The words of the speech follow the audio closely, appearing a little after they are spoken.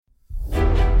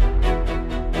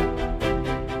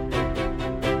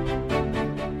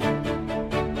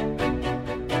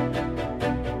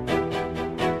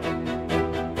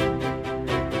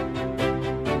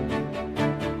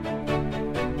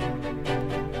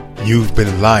You've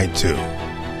been lied to,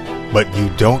 but you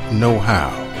don't know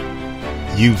how.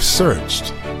 You've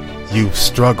searched, you've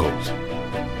struggled,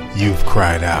 you've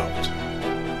cried out.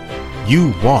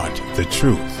 You want the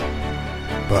truth,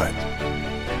 but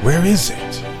where is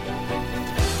it?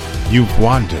 You've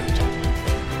wandered,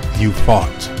 you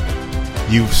fought,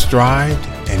 you've strived,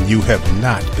 and you have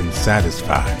not been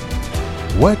satisfied.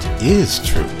 What is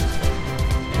truth?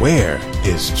 Where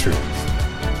is truth?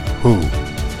 Who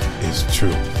is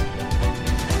truth?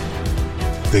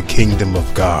 The kingdom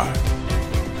of God,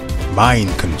 mind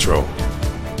control,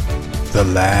 the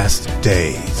last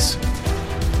days,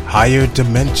 higher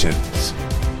dimensions,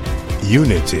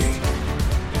 unity,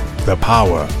 the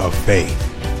power of faith,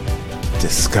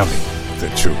 discovering the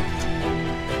truth.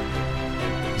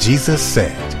 Jesus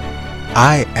said,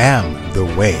 I am the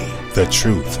way, the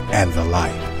truth, and the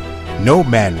life. No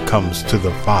man comes to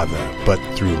the Father but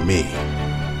through me.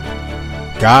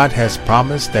 God has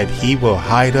promised that He will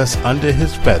hide us under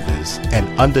His feathers, and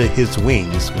under His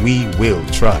wings we will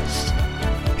trust.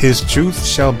 His truth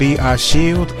shall be our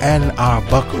shield and our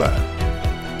buckler.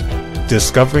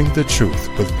 Discovering the Truth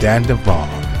with Dan Duvall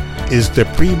is the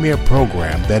premier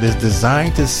program that is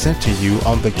designed to center you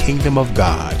on the kingdom of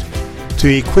God, to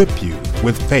equip you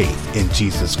with faith in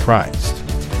Jesus Christ,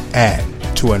 and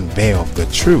to unveil the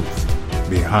truth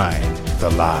behind the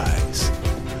lies.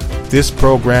 This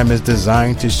program is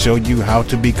designed to show you how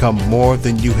to become more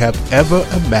than you have ever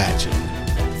imagined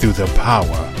through the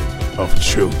power of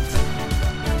truth.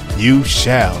 You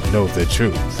shall know the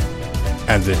truth,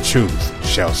 and the truth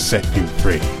shall set you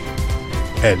free.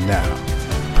 And now,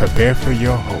 prepare for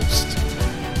your host,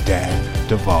 Dan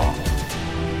Duvall.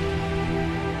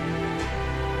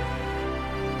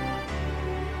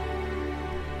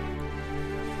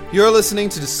 You're listening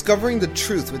to Discovering the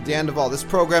Truth with Dan Duvall. This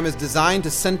program is designed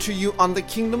to center you on the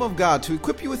kingdom of God, to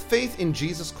equip you with faith in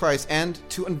Jesus Christ, and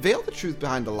to unveil the truth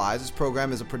behind the lies. This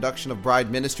program is a production of Bride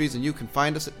Ministries, and you can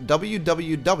find us at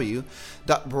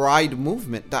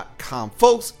www.bridemovement.com.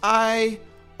 Folks, I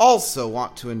also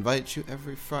want to invite you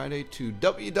every Friday to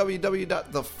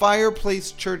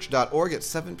www.thefireplacechurch.org at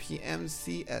 7 p.m.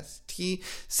 CST,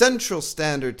 Central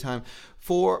Standard Time,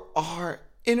 for our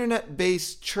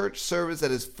internet-based church service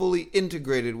that is fully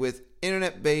integrated with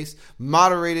internet-based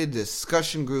moderated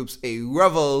discussion groups, a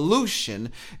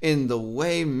revolution in the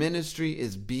way ministry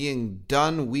is being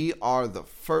done. We are the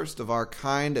first of our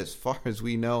kind as far as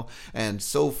we know, and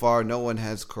so far no one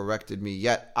has corrected me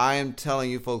yet. I am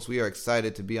telling you folks, we are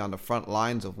excited to be on the front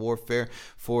lines of warfare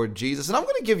for Jesus, and I'm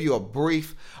going to give you a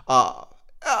brief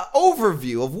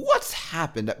overview of what's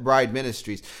happened at Bride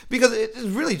Ministries, because it is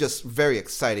really just very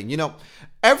exciting. You know,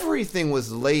 everything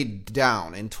was laid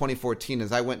down in 2014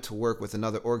 as I went to work with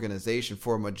another organization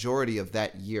for a majority of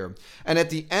that year. And at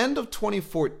the end of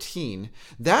 2014,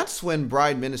 that's when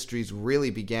Bride Ministries really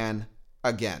began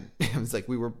again. It was like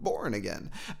we were born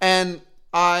again. And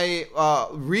I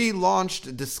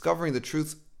relaunched Discovering the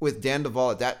Truth with Dan Duvall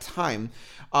at that time,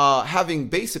 having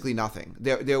basically nothing.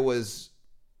 There was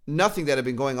nothing that had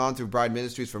been going on through Bride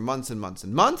Ministries for months and months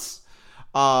and months.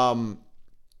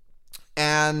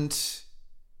 And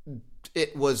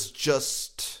it was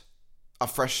just a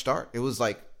fresh start. It was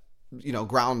like, you know,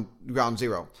 ground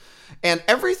zero. And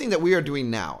everything that we are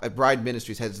doing now at Bride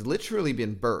Ministries has literally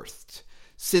been birthed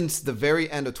since the very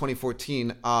end of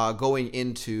 2014, going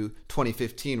into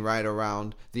 2015, right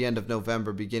around the end of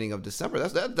November, beginning of December.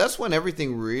 That's when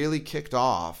everything really kicked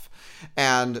off.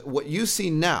 And what you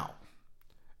see now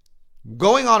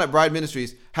going on at Bride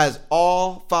Ministries has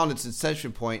all found its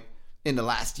ascension point in the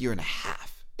last year and a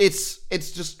half. It's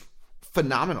just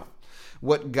phenomenal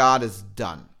what God has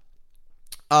done.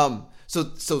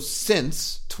 So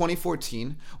since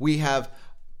 2014, we have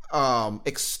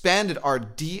expanded our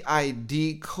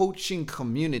DID coaching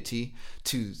community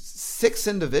to 6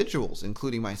 individuals,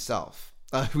 including myself.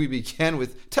 We began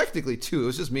with technically 2. It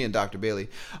was just me and Dr. Bailey.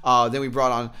 Then we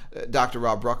brought on Dr.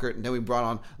 Rob Bruckert, and then we brought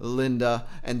on Linda,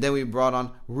 and then we brought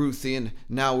on Ruthie, and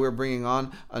now we're bringing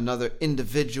on another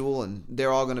individual, and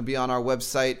they're all going to be on our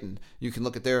website, and you can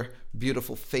look at their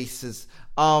beautiful faces.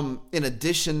 In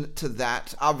addition to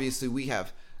that, obviously, we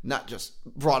have not just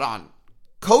brought on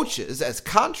coaches as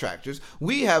contractors,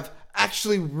 we have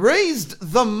actually raised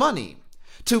the money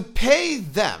to pay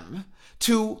them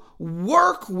to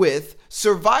work with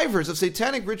survivors of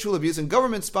satanic ritual abuse and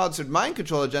government-sponsored mind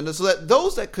control agenda, so that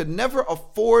those that could never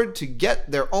afford to get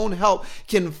their own help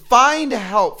can find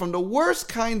help from the worst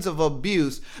kinds of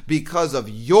abuse because of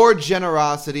your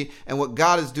generosity and what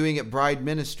God is doing at Bride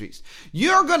Ministries.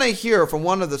 You're going to hear from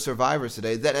one of the survivors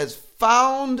today that has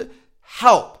found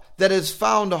help that has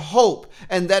found hope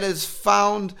and that has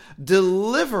found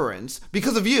deliverance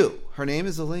because of you. Her name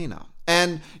is Eleyna.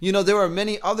 And, there are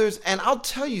many others. And I'll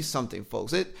tell you something,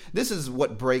 folks. This is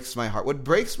what breaks my heart. What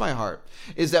breaks my heart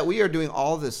is that we are doing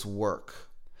all this work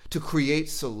to create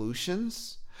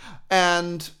solutions.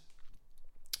 And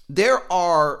there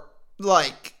are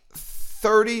like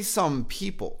 30 some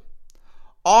people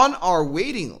on our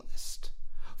waiting list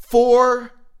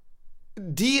for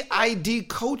DID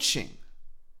coaching.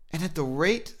 And at the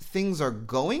rate things are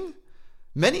going,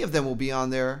 many of them will be on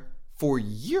there for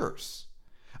years.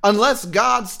 Unless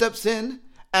God steps in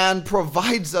and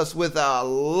provides us with a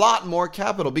lot more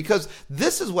capital. Because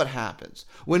this is what happens.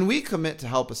 When we commit to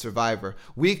help a survivor,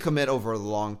 we commit over the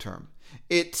long term.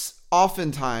 It's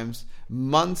oftentimes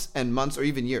months and months or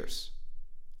even years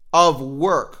of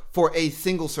work for a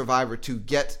single survivor to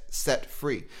get set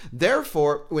free.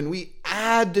 Therefore, when we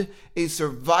add a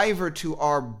survivor to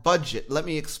our budget, let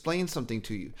me explain something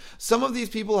to you. Some of these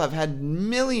people have had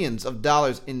millions of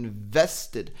dollars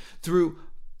invested through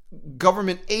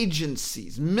government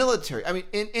agencies, military,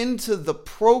 into the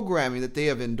programming that they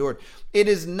have endured. It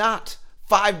is not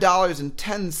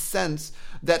 $5.10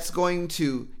 that's going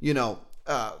to,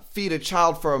 feed a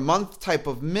child for a month type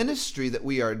of ministry that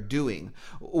we are doing.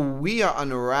 We are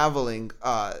unraveling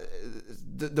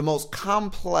the most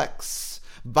complex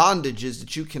bondages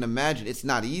that you can imagine. It's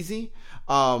not easy.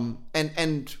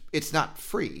 And it's not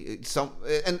free.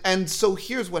 So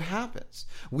here's what happens.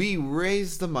 We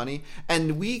raise the money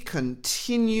and we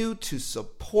continue to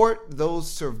support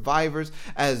those survivors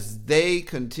as they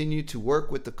continue to work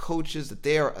with the coaches that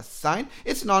they are assigned.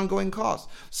 It's an ongoing cost.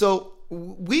 So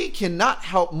we cannot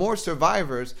help more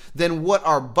survivors than what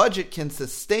our budget can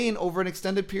sustain over an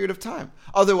extended period of time.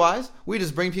 Otherwise, we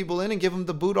just bring people in and give them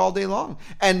the boot all day long.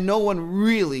 And no one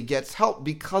really gets help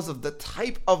because of the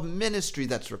type of ministry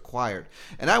that's required.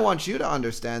 And I want you to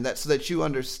understand that so that you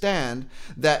understand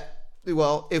that,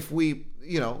 well, if we,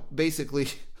 basically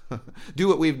do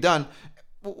what we've done,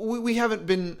 we haven't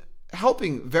been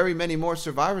helping very many more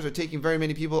survivors or taking very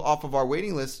many people off of our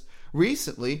waiting list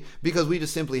recently because we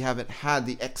just simply haven't had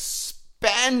the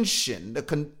expansion, the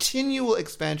continual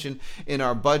expansion in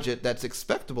our budget that's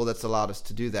expectable that's allowed us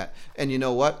to do that. And you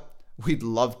know what? We'd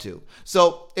love to.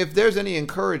 So if there's any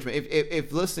encouragement,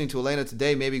 if listening to Eleyna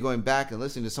today, maybe going back and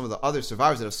listening to some of the other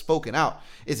survivors that have spoken out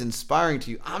is inspiring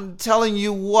to you, I'm telling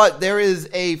you what, there is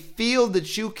a field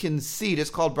that you can see.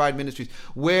 It's called Bride Ministries,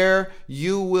 where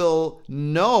you will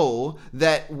know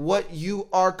that what you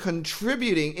are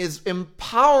contributing is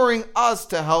empowering us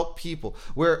to help people.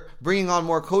 We're bringing on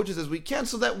more coaches as we can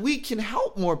so that we can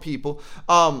help more people.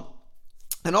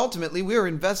 And ultimately, we are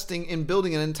investing in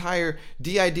building an entire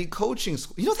DID coaching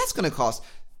school. That's going to cost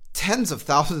tens of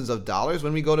thousands of dollars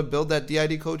when we go to build that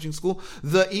DID coaching school.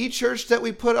 The e-church that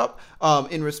we put up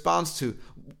in response to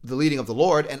the leading of the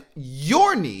Lord and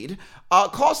your need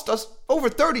cost us over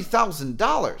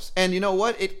 $30,000. And you know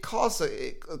what? It costs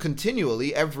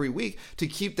continually every week to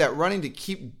keep that running, to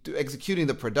keep executing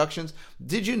the productions.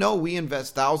 Did you know we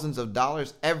invest thousands of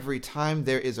dollars every time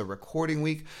there is a recording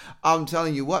week? I'm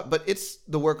telling you what, but it's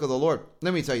the work of the Lord.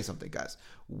 Let me tell you something, guys.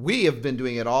 We have been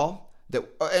doing it all. And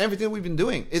everything we've been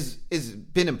doing is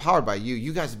been empowered by you.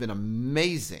 You guys have been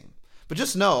amazing. But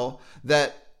just know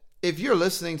that if you're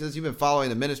listening to this, you've been following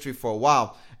the ministry for a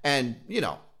while, and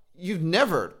you've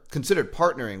never considered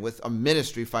partnering with a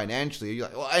ministry financially. You're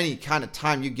like, well, any kind of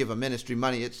time you give a ministry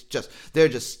money, they're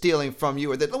just stealing from you.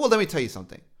 Well, let me tell you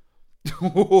something.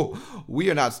 We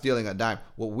are not stealing a dime.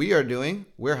 What we are doing,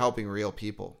 we're helping real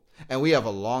people. And we have a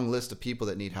long list of people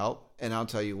that need help. And I'll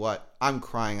tell you what, I'm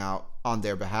crying out on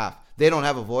their behalf. They don't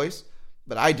have a voice,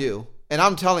 but I do. And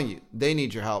I'm telling you, they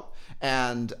need your help.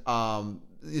 And,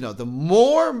 the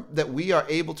more that we are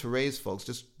able to raise folks,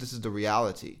 this is the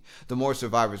reality, the more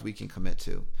survivors we can commit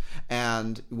to.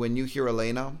 And when you hear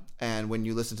Eleyna and when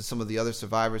you listen to some of the other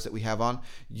survivors that we have on,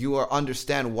 you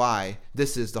understand why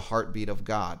this is the heartbeat of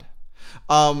God.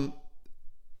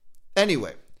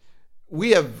 Anyway,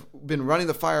 we have been running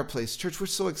the Fireplace Church. We're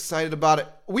so excited about it.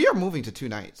 We are moving to 2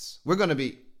 nights. We're going to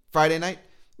be Friday night.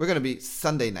 We're going to be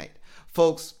Sunday night.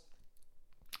 Folks,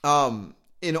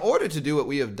 in order to do what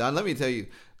we have done, let me tell you,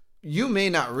 you may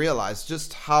not realize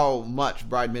just how much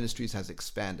Bride Ministries has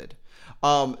expanded.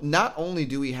 Not only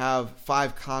do we have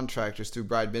 5 contractors through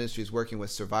Bride Ministries working with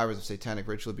survivors of satanic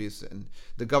ritual abuse and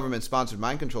the government-sponsored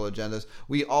mind control agendas,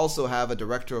 we also have a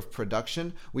director of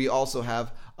production. We also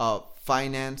have a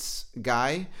finance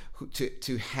guy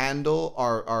to handle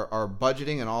our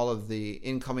budgeting and all of the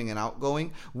incoming and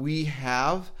outgoing. We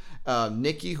have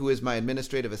Nikki, who is my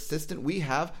administrative assistant. We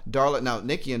have Darla. Now,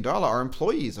 Nikki and Darla are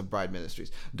employees of Bride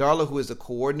Ministries. Darla, who is a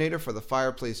coordinator for the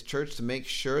Fireplace Church, to make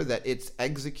sure that it's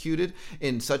executed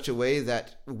in such a way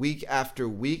that week after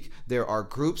week there are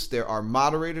groups, there are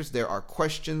moderators, there are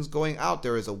questions going out,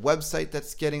 there is a website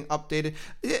that's getting updated.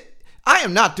 I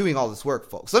am not doing all this work,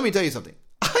 folks. Let me tell you something.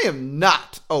 I am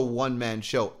not a one-man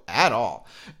show at all.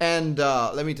 And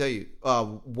let me tell you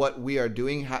what we are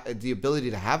doing, the ability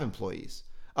to have employees.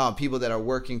 People that are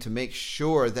working to make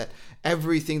sure that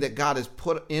everything that God has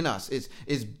put in us is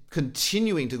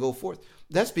continuing to go forth.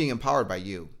 That's being empowered by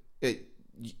you.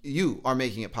 You are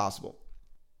making it possible.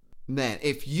 Man,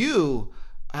 if you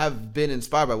have been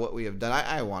inspired by what we have done,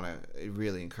 I want to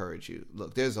really encourage you.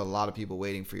 Look, there's a lot of people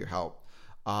waiting for your help.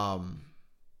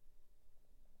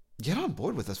 Get on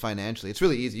board with us financially. It's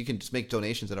really easy. You can just make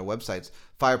donations at our websites,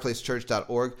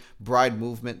 fireplacechurch.org,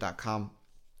 bridemovement.com.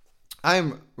 I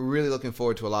am really looking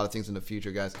forward to a lot of things in the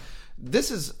future, guys. This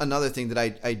is another thing that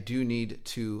I do need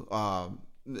to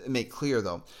make clear,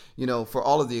 though. You know, for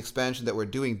all of the expansion that we're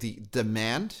doing, the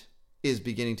demand is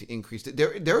beginning to increase.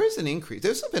 There is an increase.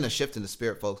 There's been a shift in the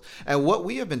spirit, folks. And what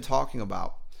we have been talking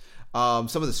about,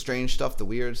 some of the strange stuff, the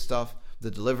weird stuff, the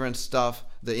deliverance stuff,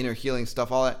 the inner healing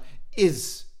stuff, all that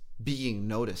is being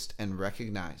noticed and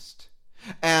recognized.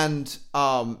 And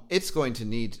it's going to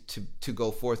need to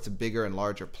go forth to bigger and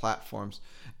larger platforms.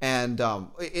 And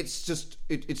it's just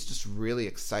really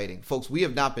exciting. Folks, we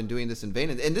have not been doing this in vain.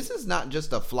 And this is not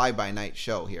just a fly-by-night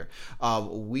show here.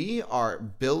 We are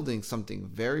building something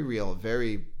very real,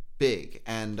 very big.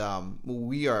 And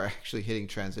we are actually hitting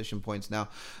transition points now.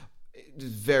 It's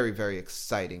very, very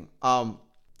exciting.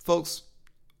 Folks,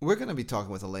 we're going to be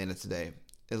talking with Eleyna today.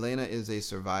 Eleyna is a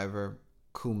survivor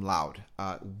cum laude.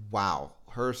 Wow.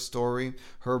 Her story,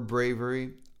 her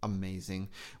bravery, amazing.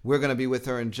 We're going to be with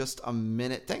her in just a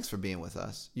minute. Thanks for being with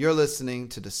us. You're listening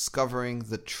to Discovering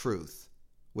the Truth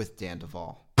with Dan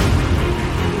Duvall.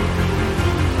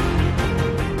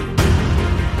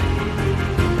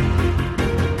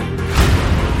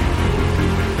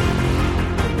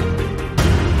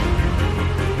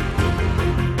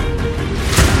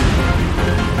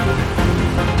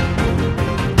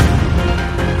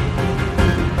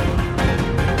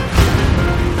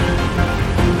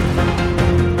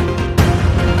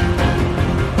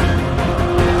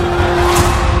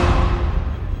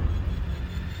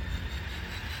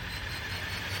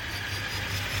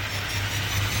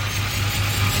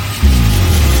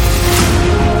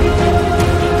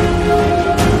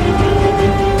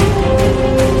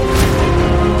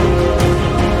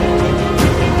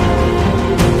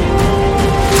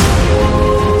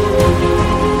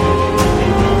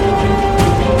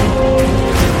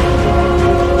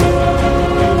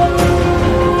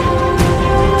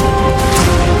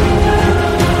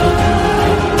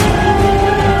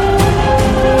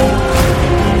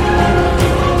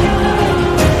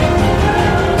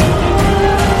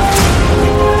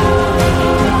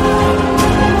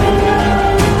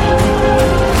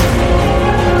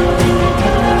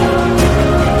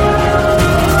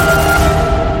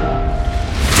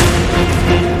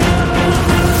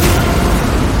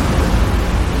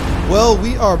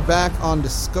 Are back on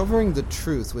Discovering the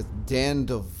Truth with Dan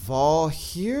Duvall,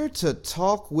 here to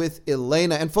talk with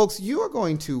Eleyna. And folks, you are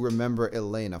going to remember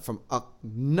Eleyna from a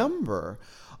number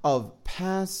of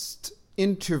past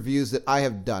interviews that I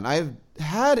have done. I've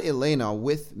had Eleyna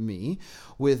with me,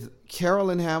 with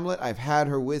Carolyn Hamlet. I've had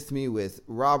her with me with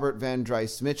Robert Van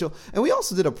Dries Mitchell. And we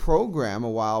also did a program a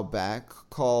while back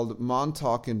called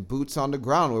Montauk and Boots on the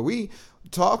Ground, where we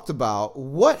talked about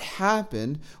what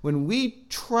happened when we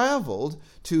traveled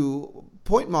to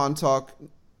Point Montauk,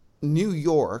 New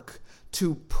York,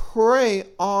 to pray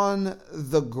on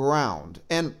the ground.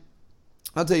 And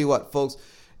I'll tell you what, folks,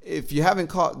 if you haven't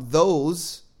caught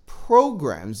those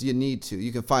programs, you need to.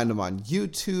 You can find them on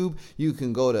YouTube. You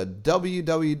can go to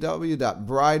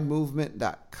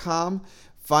www.bridemovement.com.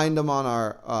 Find them on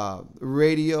our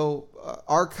radio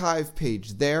archive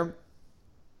page there.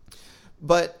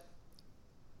 But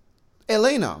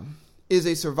Eleyna is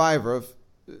a survivor of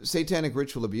satanic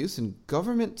ritual abuse and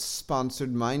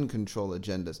government-sponsored mind control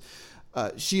agendas.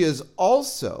 She has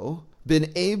also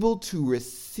been able to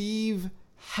receive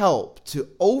help to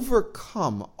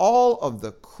overcome all of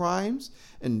the crimes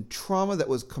and trauma that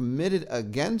was committed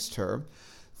against her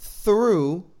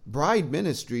through Bride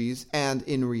Ministries and,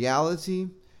 in reality,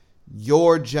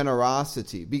 your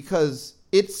generosity. Because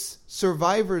it's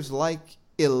survivors like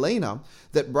Eleyna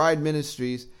that Bride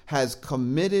Ministries has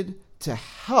committed to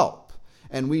help.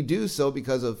 And we do so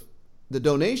because of the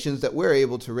donations that we're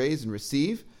able to raise and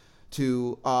receive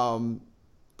to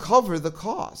cover the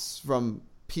costs from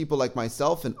people like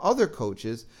myself and other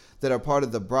coaches that are part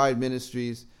of the Bride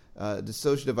Ministries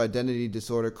dissociative identity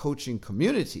disorder coaching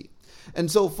community. And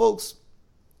so, folks,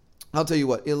 I'll tell you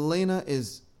what, Eleyna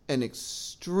is an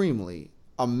extremely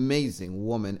amazing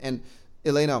woman. And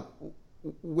Eleyna,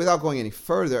 without going any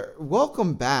further,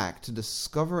 welcome back to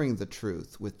Discovering the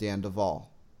Truth with Dan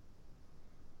Duvall.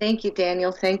 Thank you,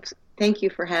 Daniel. Thank you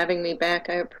for having me back.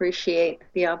 I appreciate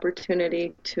the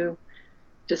opportunity to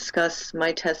discuss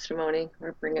my testimony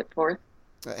or bring it forth.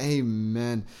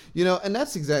 Amen. And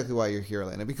that's exactly why you're here,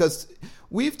 Eleyna, because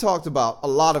we've talked about a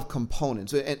lot of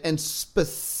components and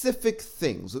specific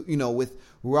things. With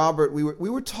Robert, we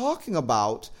were talking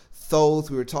about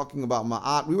Thoth, we were talking about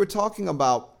Ma'at, we were talking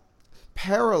about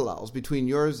parallels between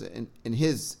yours and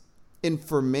his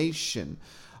information.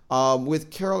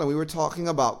 With Carolyn, we were talking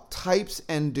about types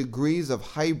and degrees of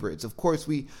hybrids. Of course,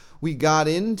 we got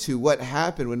into what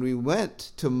happened when we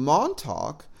went to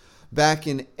Montauk back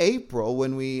in April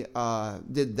when we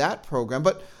did that program.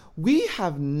 But we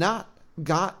have not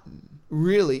gotten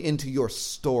really into your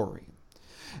story.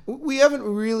 We haven't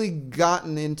really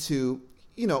gotten into,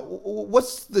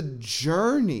 what's the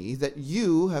journey that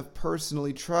you have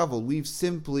personally traveled. We've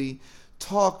simply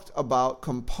talked about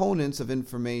components of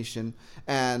information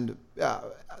and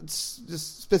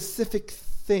just specific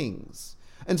things.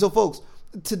 And so, folks,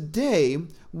 today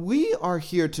we are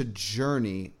here to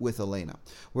journey with Eleyna.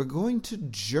 We're going to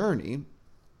journey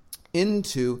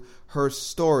into her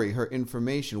story, her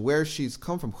information, where she's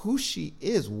come from, who she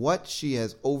is, what she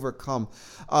has overcome,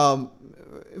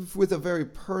 with a very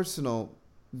personal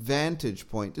vantage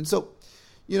point. And so,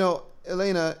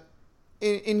 Eleyna,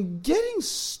 in getting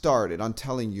started on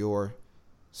telling your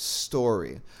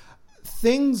story,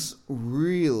 things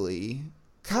really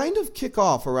kind of kick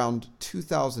off around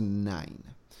 2009.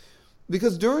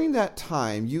 Because during that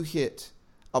time, you hit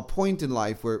a point in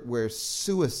life where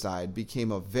suicide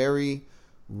became a very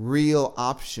real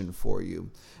option for you.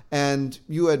 And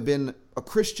you had been a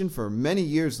Christian for many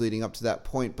years leading up to that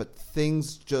point, but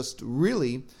things just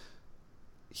really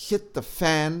hit the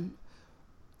fan.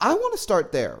 I want to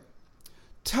start there.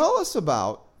 Tell us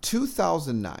about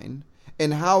 2009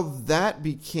 and how that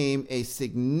became a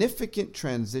significant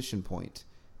transition point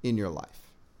in your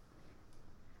life.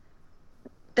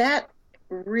 That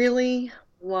really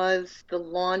was the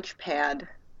launch pad,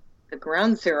 the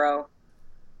ground zero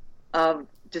of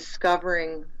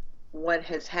discovering what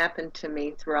has happened to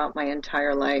me throughout my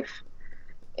entire life.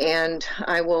 And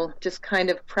I will just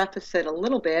kind of preface it a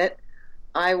little bit.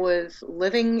 I was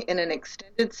living in an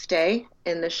extended stay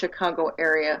in the Chicago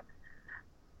area.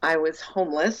 I was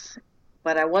homeless,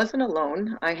 but I wasn't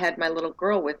alone. I had my little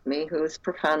girl with me who was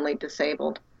profoundly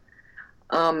disabled.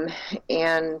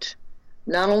 And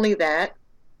not only that,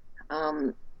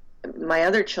 my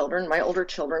other children, my older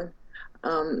children,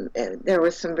 there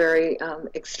was some very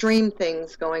extreme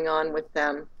things going on with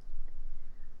them.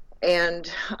 And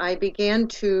I began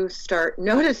to start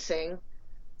noticing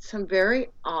some very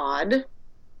odd,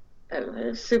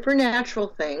 supernatural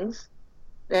things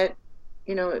that,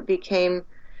 it became,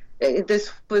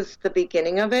 this was the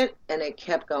beginning of it, and it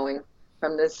kept going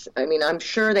from this. I mean, I'm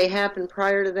sure they happened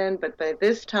prior to then, but by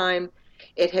this time,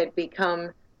 it had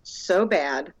become so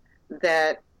bad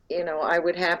that, I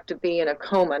would have to be in a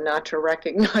coma not to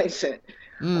recognize it.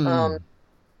 One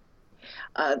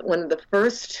of the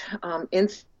first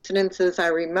incidences I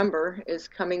remember is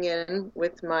coming in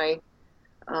with my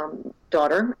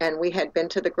daughter, and we had been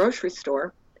to the grocery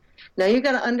store. Now, you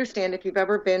got to understand, if you've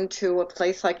ever been to a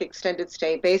place like extended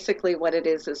stay, basically what it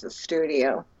is a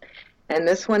studio. And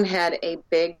this one had a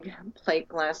big plate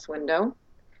glass window.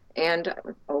 And I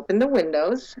opened the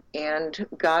windows and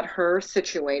got her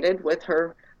situated with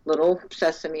her little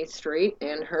Sesame Street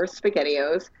and her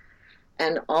SpaghettiOs.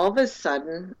 And all of a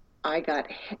sudden, I got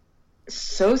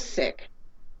so sick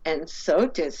and so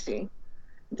dizzy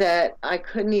that I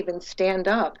couldn't even stand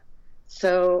up.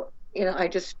 So, I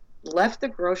just left the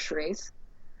groceries,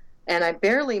 and I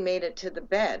barely made it to the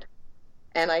bed.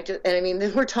 And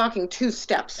we're talking 2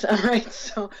 steps, all right?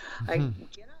 So I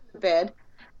get on the bed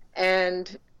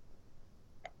and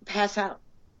pass out.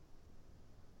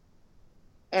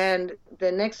 And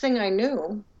the next thing I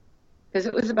knew, because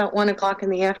it was about 1 o'clock in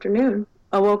the afternoon,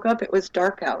 I woke up, it was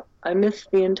dark out. I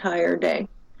missed the entire day.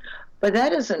 But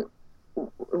that isn't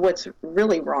what's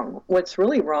really wrong. What's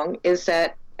really wrong is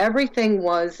that everything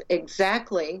was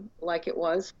exactly like it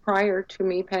was prior to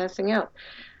me passing out.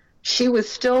 She was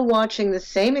still watching the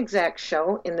same exact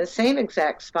show in the same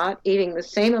exact spot, eating the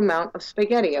same amount of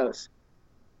SpaghettiOs.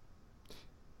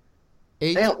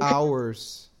 8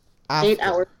 hours after 8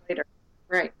 hours later.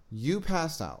 Right. you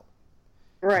pass out.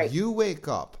 Right. You wake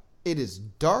up. It is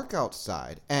dark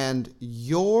outside, and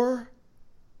your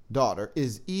daughter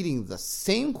is eating the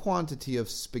same quantity of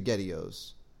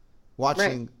SpaghettiOs,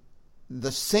 watching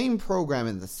the same program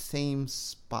in the same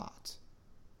spot.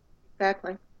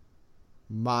 Exactly.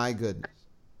 My goodness.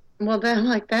 Well, then I'm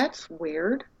like, that's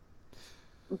weird.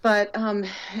 But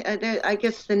I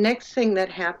guess the next thing that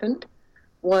happened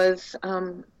was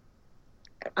on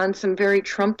some very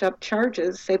trumped up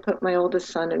charges, they put my oldest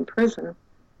son in prison.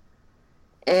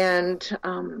 And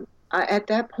at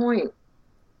that point,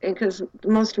 because the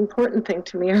most important thing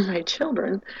to me are my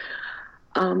children,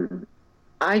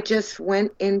 I just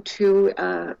went into,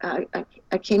 I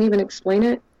can't even explain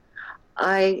it.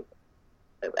 I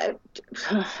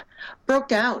broke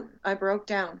down. I broke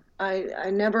down.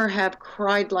 I never have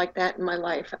cried like that in my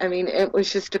life. I mean, it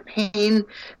was just a pain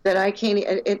that I can't,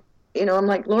 I'm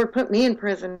like, Lord, put me in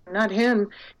prison, not him.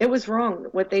 It was wrong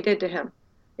what they did to him.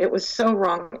 It was so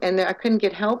wrong. And I couldn't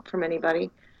get help from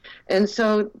anybody. And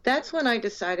so that's when I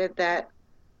decided that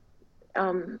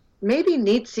maybe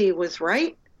Nietzsche was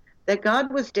right, that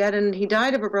God was dead and he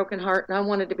died of a broken heart, and I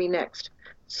wanted to be next.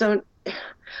 So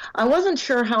I wasn't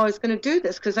sure how I was going to do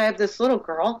this because I have this little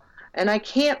girl and I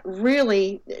can't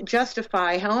really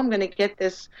justify how I'm going to get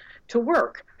this to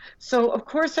work. So, of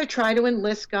course, I try to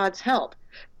enlist God's help.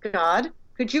 God,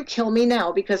 could you kill me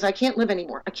now because I can't live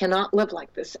anymore. I cannot live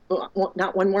like this,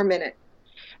 not one more minute.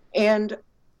 And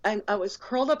I was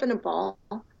curled up in a ball,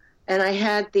 and I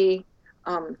had the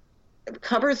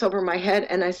covers over my head,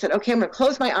 and I said, okay, I'm going to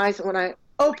close my eyes, and when I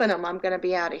open them, I'm going to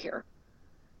be out of here.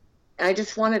 And I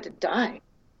just wanted to die.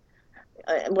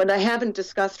 What I haven't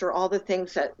discussed are all the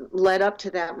things that led up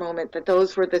to that moment, that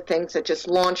those were the things that just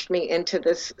launched me into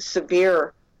this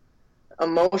severe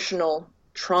emotional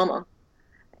trauma.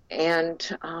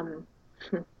 And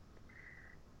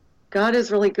God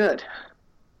is really good.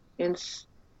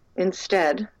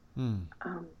 Instead,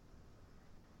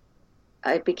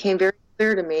 it became very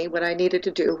clear to me what I needed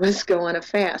to do was go on a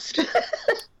fast.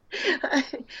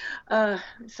 So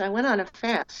I went on a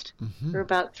fast for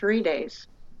about 3 days.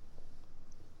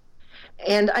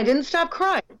 And I didn't stop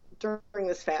crying during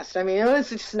this fast. I mean, it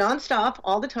was just nonstop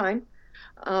all the time.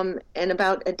 And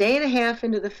about a day and a half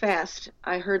into the fast,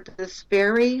 I heard this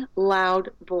very loud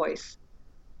voice.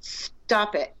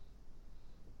 Stop it.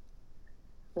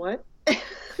 What?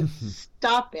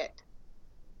 Stop it.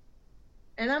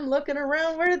 And I'm looking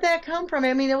around, where did that come from?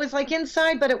 I mean, it was like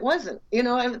inside, but it wasn't.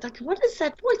 I was like, what is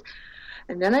that voice?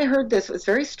 And then I heard this, it was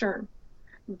very stern.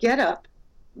 Get up,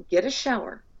 get a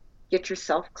shower, get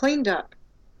yourself cleaned up,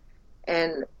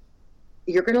 and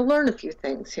you're going to learn a few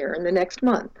things here in the next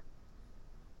month.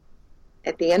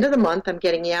 At the end of the month, I'm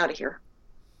getting you out of here.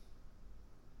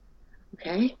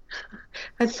 Okay?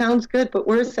 That sounds good, but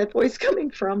where's that voice coming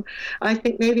from? I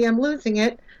think maybe I'm losing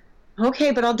it.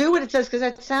 Okay, but I'll do what it says because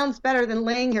that sounds better than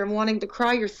laying here and wanting to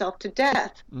cry yourself to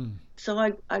death. So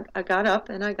I got up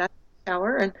and I got a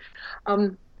shower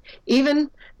and even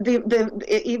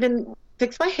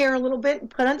fixed my hair a little bit and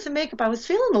put on some makeup. I was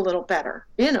feeling a little better,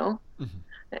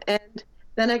 And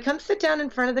then I come sit down in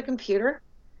front of the computer,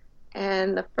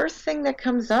 and the first thing that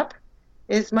comes up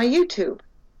is my YouTube.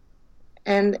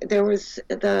 And there was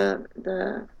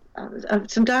some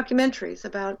documentaries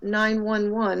about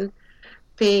 911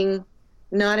 being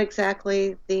not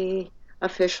exactly the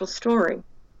official story.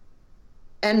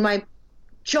 And my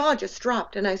jaw just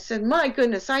dropped, and I said, my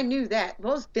goodness, I knew that.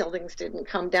 Those buildings didn't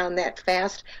come down that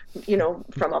fast,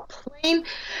 from a plane.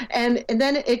 And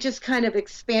then it just kind of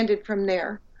expanded from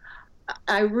there.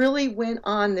 I really went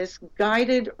on this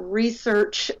guided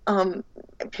research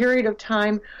period of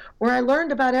time where I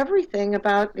learned about everything,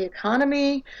 about the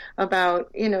economy, about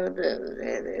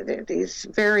these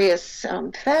various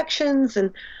factions,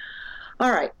 and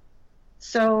all right.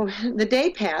 So the day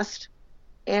passed,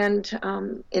 and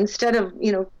instead of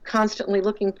constantly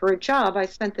looking for a job, I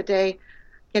spent the day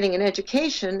getting an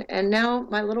education. And now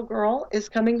my little girl is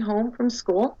coming home from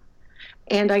school.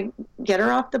 And I get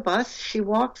her off the bus. She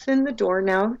walks in the door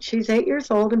now. She's 8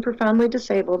 years old and profoundly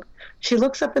disabled. She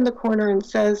looks up in the corner and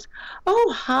says,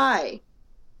 oh, hi.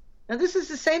 Now, this is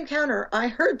the same corner I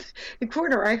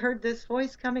heard this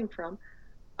voice coming from.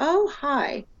 Oh,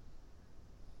 hi.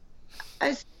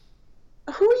 I said,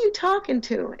 who are you talking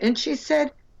to? And she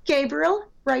said, Gabriel,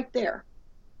 right there.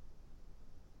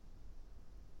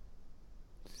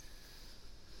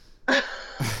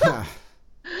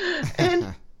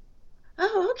 And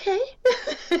oh, okay.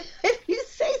 If you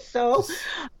say so.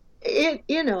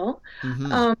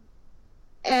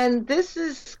 And this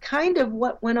is kind of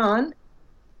what went on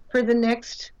for the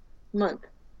next month.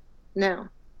 Now,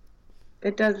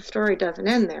 the story doesn't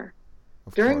end there.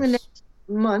 Of During the course. next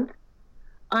month,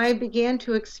 I began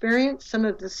to experience some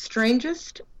of the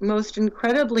strangest, most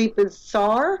incredibly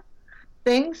bizarre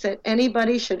things that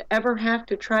anybody should ever have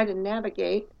to try to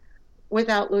navigate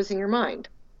without losing your mind.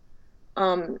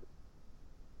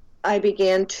 I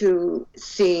began to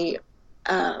see,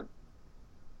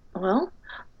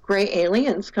 gray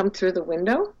aliens come through the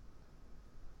window.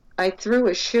 I threw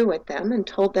a shoe at them and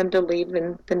told them to leave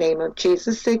in the name of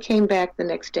Jesus. They came back the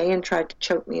next day and tried to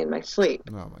choke me in my sleep.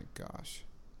 Oh my gosh.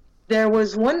 There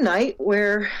was one night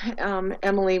where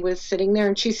Emily was sitting there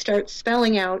and she starts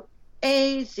spelling out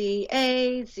Azazel,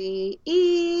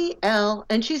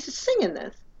 and she's singing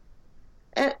this.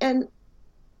 And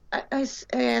I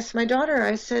asked my daughter,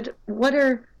 I said, what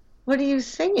are you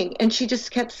singing? And she just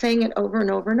kept saying it over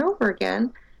and over and over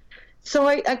again. So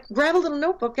I grab a little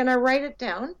notebook and I write it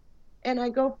down, and I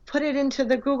go put it into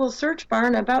the Google search bar,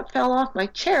 and I about fell off my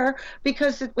chair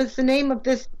because it was the name of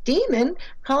this demon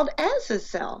called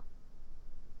Azazel.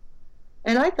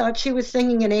 And I thought she was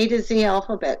singing an A to Z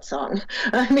alphabet song.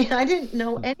 I mean, I didn't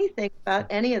know anything about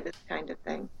any of this kind of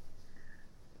thing.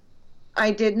 I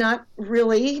did not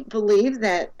really believe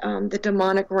that the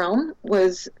demonic realm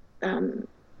was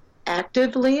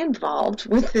actively involved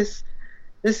with this.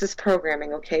 This is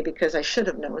programming, okay, because I should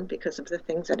have known because of the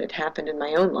things that had happened in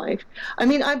my own life. I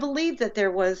mean, I believed that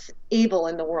there was evil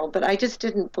in the world, but I just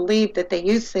didn't believe that they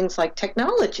used things like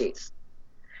technologies.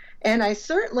 And I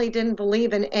certainly didn't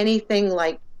believe in anything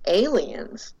like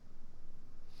aliens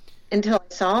until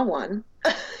I saw one.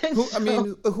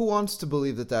 Who wants to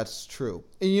believe that that's true?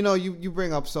 And you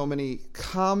bring up so many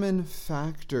common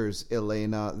factors,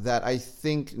 Eleyna, that I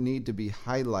think need to be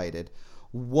highlighted.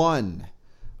 One,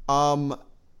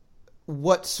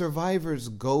 what survivors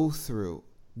go through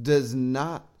does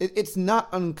not, it's not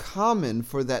uncommon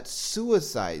for that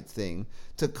suicide thing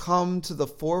to come to the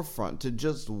forefront, to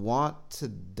just want to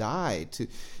die,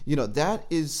 that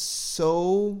is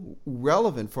so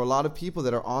relevant for a lot of people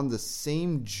that are on the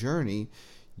same journey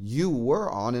you were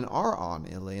on and are on,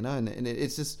 Eleyna. And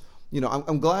it's just,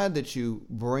 I'm glad that you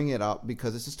bring it up,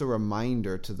 because it's just a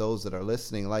reminder to those that are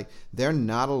listening, like, they're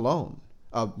not alone.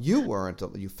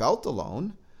 You felt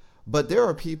alone, but there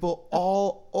are people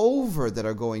all over that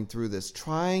are going through this,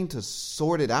 trying to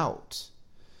sort it out.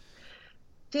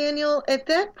 Daniel, at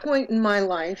that point in my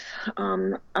life,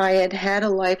 I had a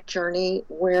life journey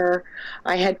where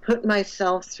I had put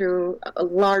myself through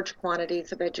large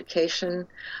quantities of education.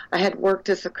 I had worked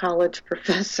as a college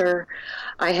professor.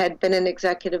 I had been an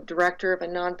executive director of a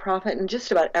nonprofit, and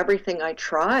just about everything I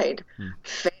tried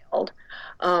failed.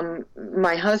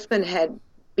 My husband had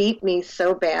beat me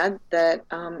so bad that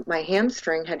my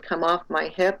hamstring had come off my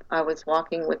hip. I was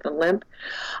walking with a limp,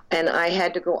 and I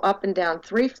had to go up and down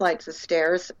 3 flights of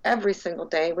stairs every single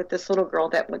day with this little girl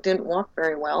that didn't walk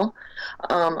very well.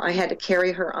 I had to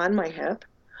carry her on my hip.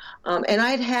 And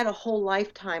I'd had a whole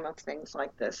lifetime of things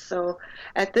like this. So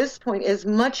at this point, as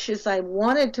much as I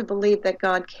wanted to believe that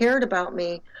God cared about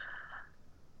me,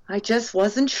 I just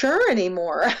wasn't sure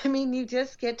anymore. I mean, you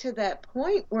just get to that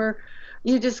point where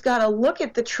you just got to look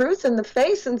at the truth in the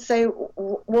face and say,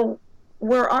 well,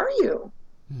 where are you?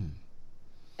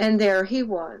 And there he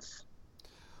was.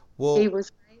 Well, he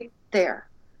was right there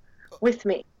with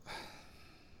me.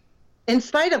 In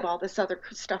spite of all this other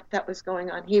stuff that was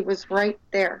going on, he was right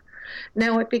there.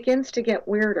 Now it begins to get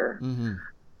weirder.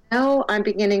 Now I'm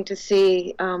beginning to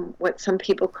see what some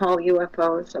people call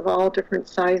UFOs of all different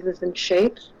sizes and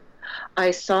shapes. I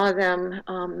saw them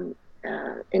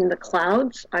in the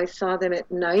clouds. I saw them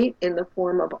at night in the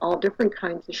form of all different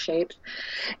kinds of shapes.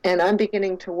 And I'm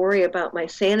beginning to worry about my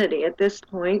sanity at this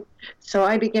point. So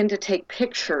I begin to take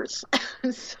pictures.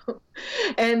 At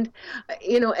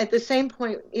the same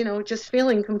point, just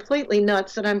feeling completely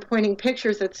nuts that I'm pointing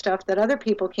pictures at stuff that other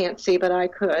people can't see, but I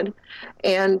could.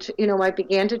 And, I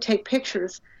began to take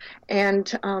pictures. And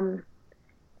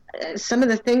some of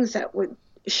the things that would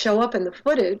show up in the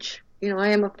footage, I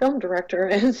am a film director,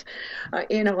 and,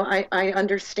 I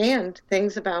understand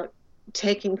things about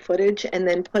taking footage and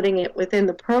then putting it within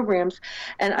the programs,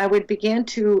 and I would begin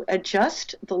to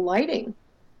adjust the lighting,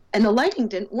 and the lighting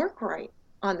didn't work right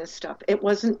on this stuff.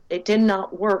 It did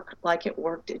not work like it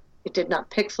worked. It did not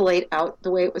pixelate out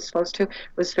the way it was supposed to. It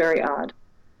was very odd.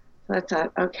 So I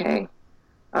thought, okay,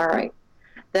 all right.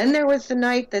 Then there was the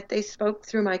night that they spoke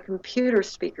through my computer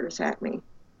speakers at me.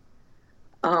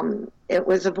 It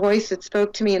was a voice that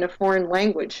spoke to me in a foreign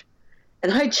language.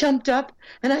 And I jumped up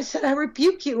and I said, I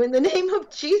rebuke you in the name of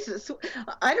Jesus.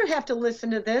 I don't have to listen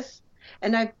to this.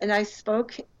 And I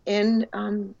spoke in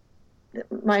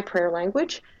my prayer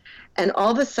language, and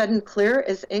all of a sudden, clear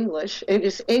as English, it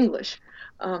is English.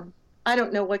 I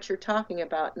don't know what you're talking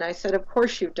about. And I said, of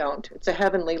course you don't. It's a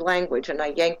heavenly language. And I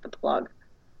yanked the plug.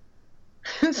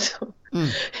 so,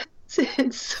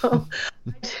 and so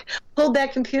I pulled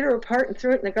that computer apart and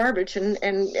threw it in the garbage and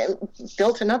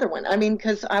built another one. I mean,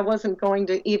 because I wasn't going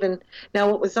to even.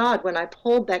 Now, what was odd, when I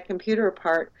pulled that computer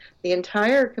apart, the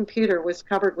entire computer was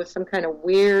covered with some kind of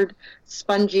weird,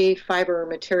 spongy fiber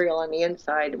material on the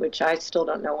inside, which I still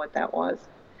don't know what that was.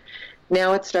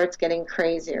 Now it starts getting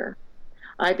crazier.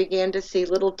 I began to see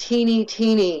little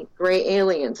teeny gray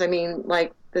aliens. I mean,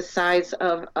 like the size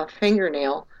of a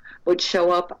fingernail would show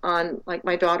up on like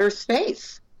my daughter's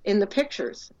face in the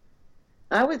pictures.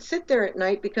 I would sit there at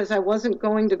night because I wasn't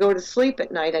going to go to sleep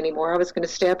at night anymore. I was going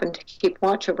to stay up and keep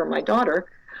watch over my daughter.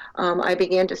 I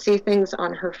began to see things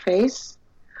on her face.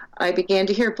 I began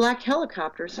to hear black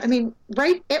helicopters. I mean,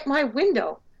 right at my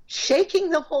window, shaking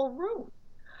the whole room.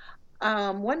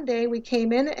 One day we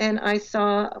came in and I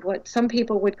saw what some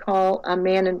people would call a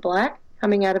man in black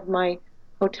coming out of my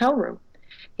hotel room.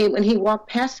 When he walked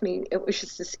past me, it was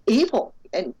just this evil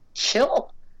and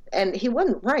chill. And he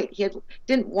wasn't right. He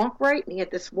didn't walk right, and he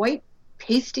had this white,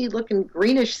 pasty-looking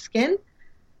greenish skin.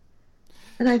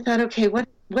 And I thought, okay, what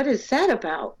is that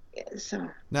about? So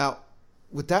now,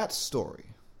 with that story,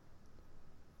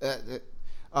 I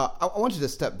want you to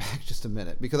step back just a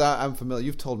minute because I'm familiar.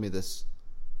 You've told me this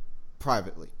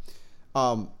privately.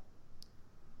 Was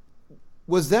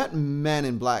that man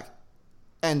in black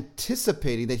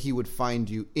anticipating that he would find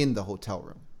you in the hotel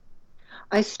room?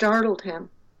 I startled him.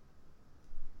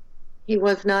 He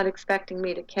was not expecting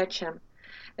me to catch him.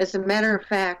 As a matter of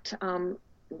fact,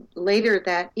 later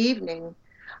that evening,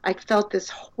 I felt this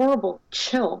horrible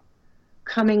chill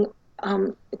coming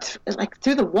like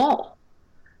through the wall.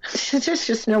 There's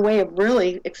just no way of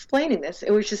really explaining this.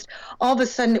 It was just, all of a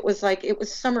sudden, it was like it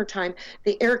was summertime.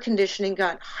 The air conditioning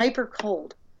got hyper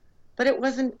cold, but it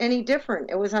wasn't any different.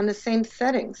 It was on the same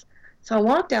settings. So I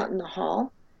walked out in the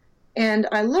hall, and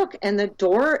I look, and the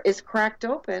door is cracked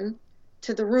open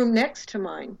to the room next to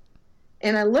mine.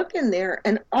 And I look in there,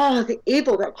 and the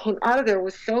evil that came out of there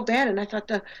was so bad. And I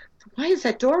thought, why is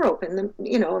that door open?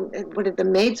 What did the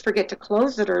maids forget to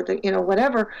close it, or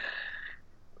whatever?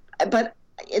 But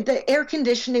the air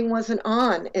conditioning wasn't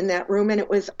on in that room, and it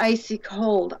was icy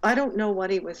cold. I don't know what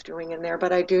he was doing in there,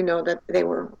 but I do know that they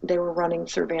were running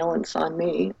surveillance on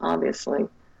me, obviously.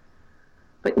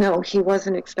 But no, he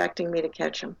wasn't expecting me to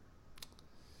catch him.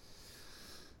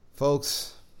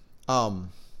 Folks, let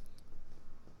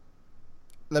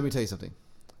me tell you something.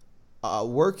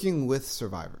 Working with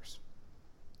survivors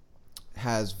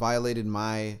has violated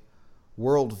my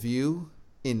worldview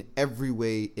in every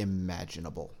way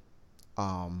imaginable.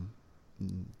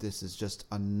 This is just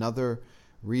another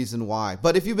reason why.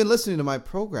 But if you've been listening to my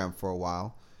program for a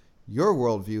while, your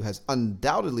worldview has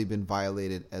undoubtedly been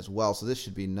violated as well. So this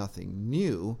should be nothing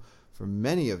new for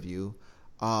many of you.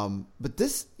 But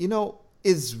this,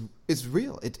 is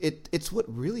real. It's what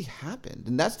really happened.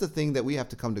 And that's the thing that we have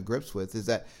to come to grips with is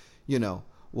that,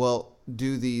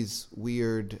 do these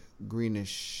weird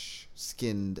greenish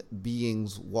skinned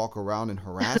beings walk around and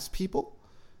harass people?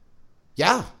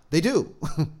 Yeah, they do.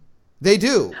 They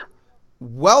do.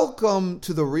 Welcome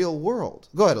to the real world.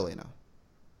 Go ahead, Eleyna.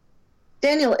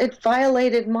 Daniel, it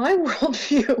violated my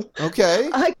worldview. Okay.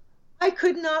 I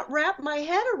could not wrap my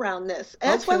head around this.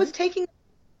 That's why I was taking.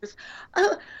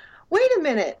 Wait a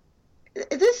minute.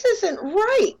 This isn't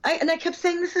right. I kept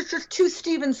saying, this is just too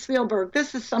Steven Spielberg.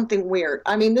 This is something weird.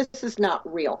 I mean, this is not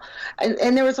real.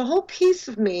 And there was a whole piece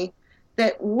of me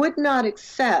that would not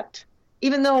accept,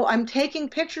 even though I'm taking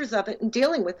pictures of it and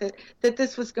dealing with it, that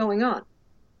this was going on.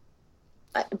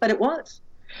 But it was.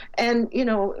 And,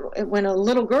 when a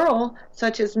little girl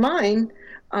such as mine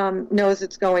knows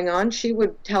it's going on, she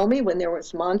would tell me when there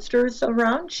was monsters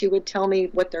around. She would tell me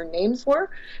what their names were.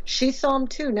 She saw them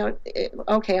too. Now,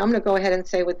 okay, I'm going to go ahead and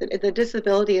say with the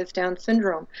disability is Down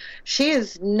syndrome. She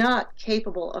is not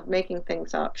capable of making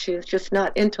things up. She is just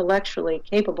not intellectually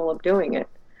capable of doing it.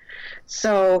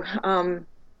 So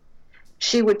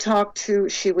she would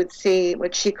see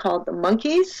what she called the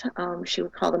monkeys. She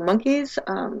would call them monkeys.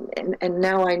 And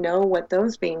now I know what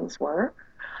those beings were.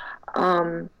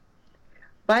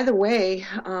 By the way,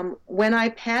 when I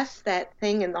passed that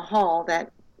thing in the hall,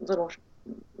 that little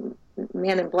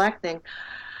man in black thing,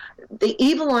 the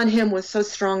evil on him was so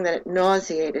strong that it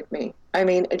nauseated me. I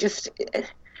mean,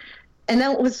 and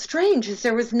that was strange, is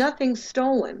there was nothing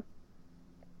stolen.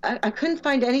 I couldn't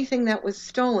find anything that was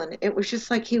stolen. It was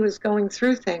just like he was going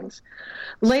through things.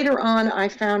 Later on, I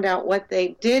found out what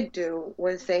they did do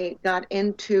was they got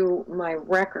into my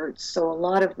records. So a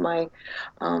lot of my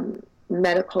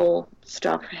medical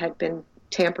stuff had been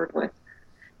tampered with.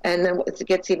 And then it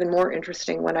gets even more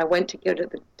interesting when I went to go to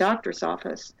the doctor's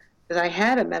office because I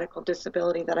had a medical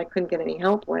disability that I couldn't get any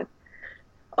help with.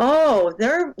 Oh,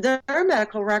 their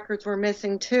medical records were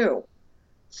missing too.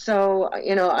 So,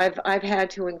 I've had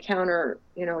to encounter,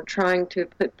 trying to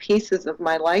put pieces of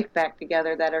my life back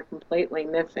together that are completely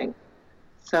missing.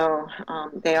 So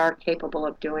they are capable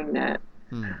of doing that.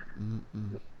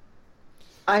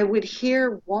 I would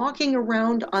hear walking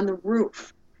around on the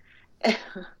roof.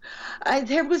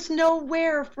 There was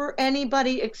nowhere for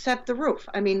anybody except the roof.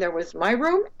 I mean, there was my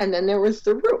room, and then there was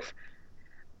the roof.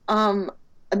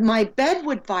 My bed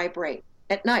would vibrate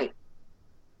at night.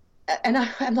 And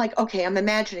I'm like, okay, I'm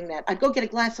imagining that. I'd go get a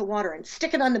glass of water and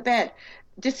stick it on the bed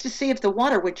just to see if the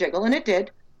water would jiggle, and it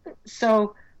did.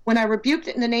 So when I rebuked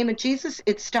it in the name of Jesus,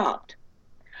 it stopped.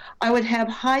 I would have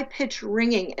high-pitched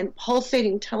ringing and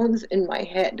pulsating tones in my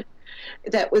head.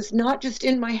 That was not just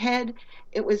in my head,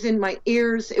 it was in my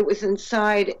ears, it was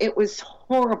inside. It was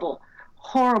horrible,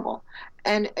 horrible.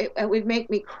 And it would make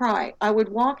me cry. I would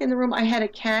walk in the room. I had a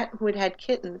cat who had had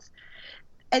kittens.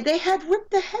 And they had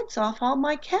ripped the heads off all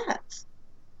my cats.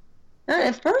 And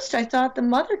at first I thought the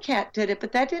mother cat did it,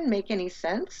 but that didn't make any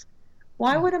sense.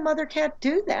 Why would a mother cat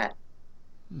do that?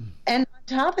 And on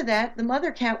top of that, the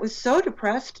mother cat was so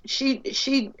depressed, she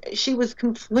was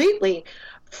completely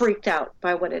freaked out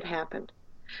by what had happened.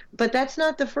 But that's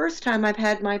not the first time I've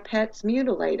had my pets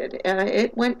mutilated.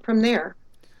 It went from there.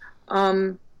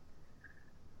 Most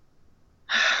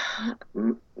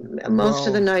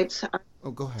of the nights I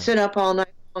sit up all night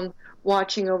long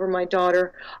watching over my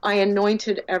daughter. I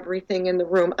anointed everything in the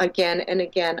room again and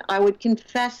again. I would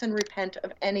confess and repent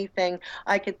of anything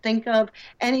I could think of.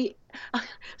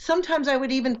 Sometimes I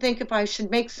would even think if I should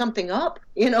make something up,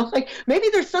 like maybe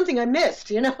there's something I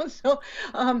missed, so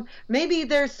maybe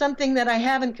there's something that I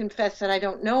haven't confessed that I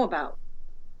don't know about.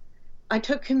 I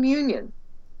took communion.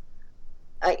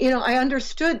 I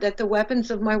understood that the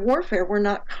weapons of my warfare were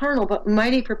not carnal, but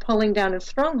mighty for pulling down of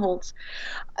strongholds.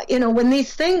 When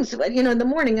these things, in the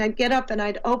morning I'd get up and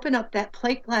I'd open up that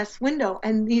plate glass window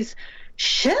and these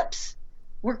ships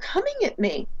were coming at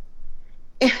me.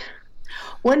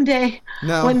 One day.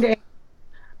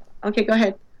 Okay, go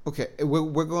ahead. Okay,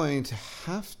 we're going to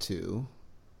have to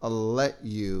let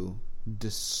you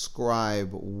describe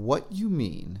what you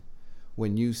mean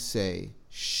when you say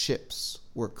ships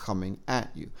were coming at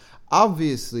you.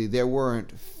 Obviously, there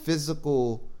weren't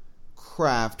physical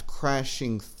craft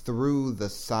crashing through the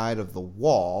side of the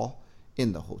wall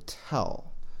in the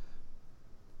hotel.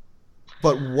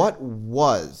 But what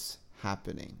was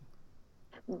happening?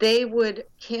 They would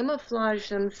camouflage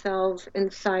themselves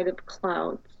inside of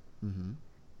clouds. Mm-hmm.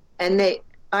 And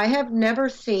I have never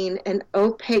seen an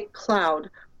opaque cloud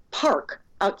park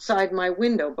outside my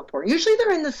window before. Usually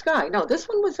they're in the sky. No, this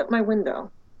one was at my window.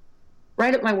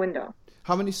 Right at my window.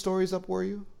 How many stories up were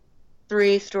you?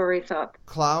 3 stories up.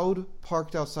 Cloud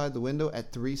parked outside the window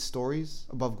at 3 stories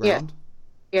above ground?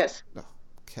 Yes. Oh,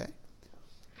 okay.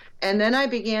 And then I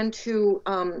began to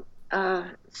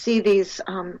see these,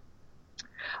 on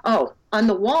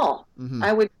the wall. Mm-hmm.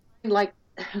 I would find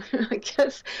I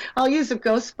guess I'll use a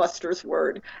Ghostbusters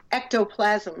word,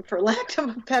 ectoplasm, for lack of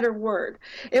a better word.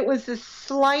 It was this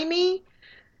slimy,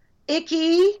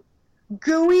 icky,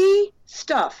 gooey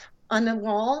stuff on the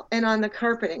wall and on the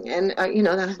carpeting. And,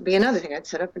 that would be another thing. I'd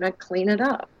sit up and I'd clean it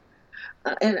up.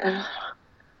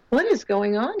 What is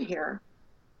going on here?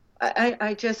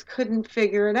 I just couldn't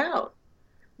figure it out.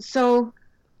 So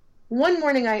one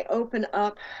morning I open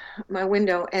up my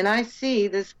window and I see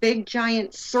this big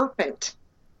giant serpent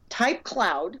type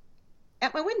cloud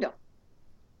at my window.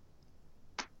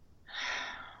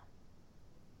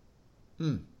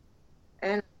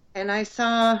 And I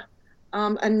saw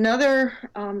another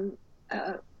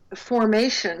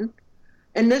formation,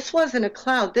 and this wasn't a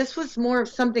cloud. This was more of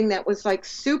something that was like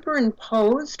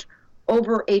superimposed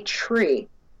over a tree,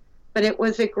 but it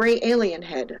was a gray alien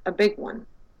head, a big one.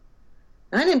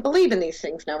 I didn't believe in these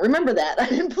things now. Remember that. I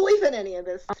didn't believe in any of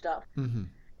this stuff. Mm-hmm.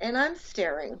 And I'm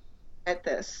staring at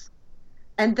this.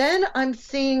 And then I'm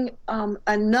seeing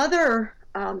another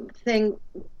thing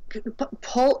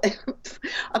pull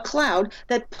a cloud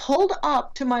that pulled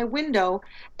up to my window,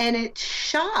 and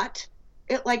it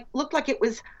looked like it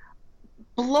was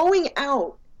blowing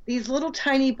out these little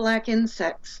tiny black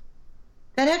insects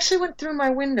that actually went through my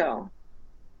window.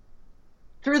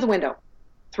 Through the window.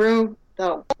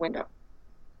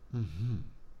 Mm-hmm.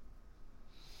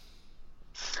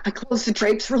 I closed the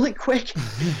drapes really quick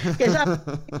because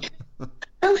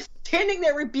I was standing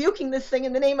there rebuking this thing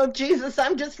in the name of Jesus.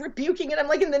 I'm just rebuking it. I'm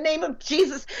like, in the name of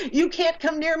Jesus, you can't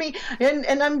come near me.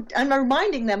 And I'm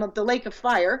reminding them of the lake of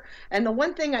fire. And the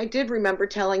one thing I did remember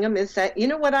telling them is that, you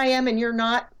know what I am and you're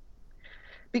not?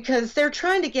 Because they're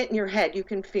trying to get in your head. You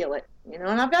can feel it, and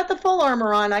I've got the full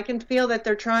armor on. I can feel that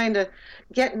they're trying to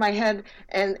get in my head,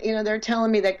 and, they're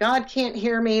telling me that God can't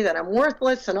hear me, that I'm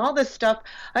worthless and all this stuff.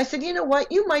 I said, you know what?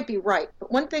 You might be right.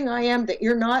 But one thing I am that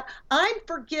you're not, I'm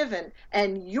forgiven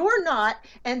and you're not.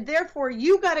 And therefore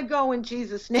you got to go in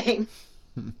Jesus' name.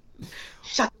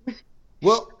 Shut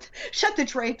the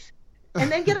drapes and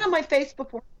then get on my face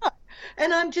before God.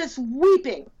 And I'm just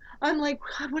weeping. I'm like,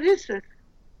 God, what is this?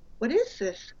 What is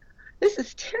this? This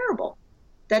is terrible.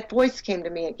 That voice came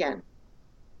to me again.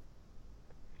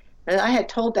 And I had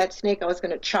told that snake I was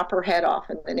going to chop her head off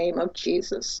in the name of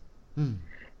Jesus.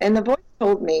 And the voice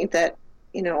told me that,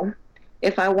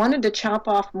 if I wanted to chop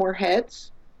off more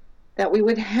heads, that we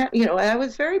would have, I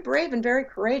was very brave and very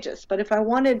courageous, but if I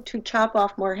wanted to chop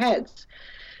off more heads,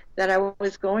 that I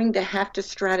was going to have to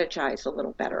strategize a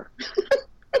little better.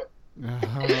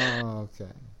 Oh,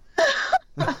 okay.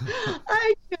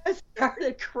 I just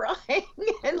started crying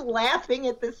and laughing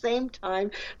at the same time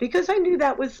because I knew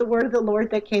that was the word of the Lord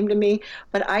that came to me,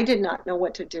 but I did not know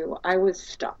what to do. I was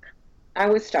stuck.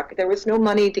 There was no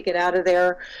money to get out of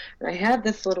there, and I had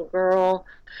this little girl,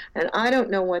 and I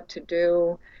don't know what to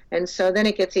do. And so then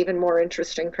it gets even more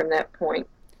interesting from that point.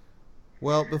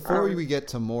 Well, before we get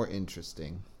to more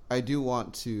interesting, I do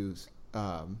want to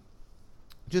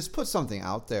just put something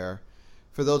out there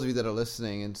for those of you that are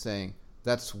listening and saying,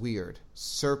 that's weird.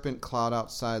 Serpent cloud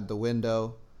outside the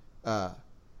window,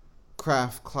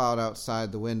 craft cloud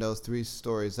outside the window, 3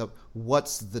 stories up.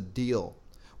 What's the deal?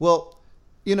 Well,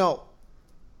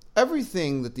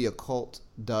 everything that the occult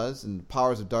does and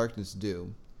powers of darkness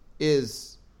do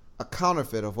is a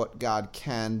counterfeit of what God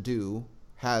can do,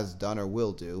 has done, or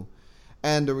will do.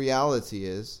 And the reality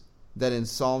is that in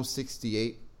Psalm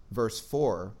 68, verse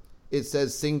 4, it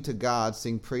says, sing to God,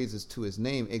 sing praises to his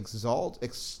name,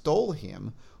 extol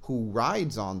him who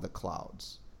rides on the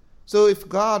clouds. So if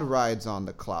God rides on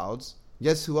the clouds,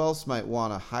 guess who else might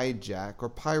want to hijack or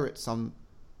pirate some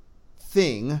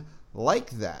thing like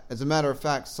that? As a matter of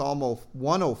fact, Psalm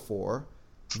 104,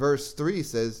 verse 3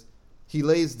 says, he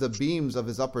lays the beams of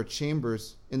his upper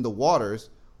chambers in the waters,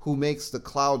 who makes the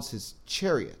clouds his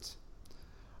chariot.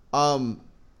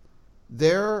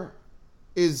 There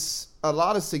is a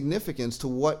lot of significance to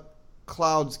what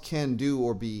clouds can do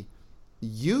or be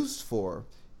used for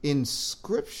in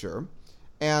Scripture.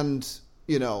 And,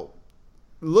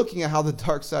 looking at how the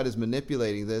dark side is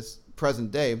manipulating this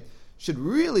present day should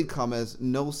really come as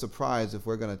no surprise if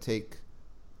we're going to take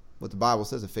what the Bible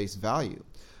says at face value.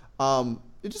 I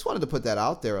just wanted to put that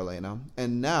out there, Eleyna,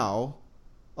 and now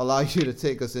allow you to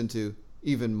take us into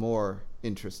even more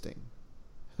interesting.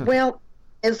 Well,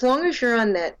 as long as you're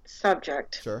on that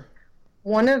subject, Sure.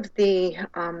 One of the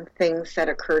things that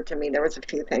occurred to me, there was a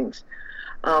few things.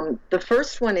 The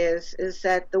first one is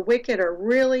that the wicked are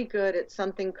really good at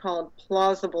something called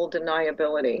plausible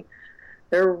deniability.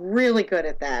 They're really good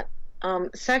at that.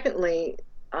 Secondly,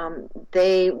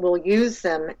 they will use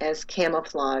them as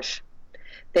camouflage.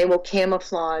 They will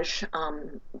camouflage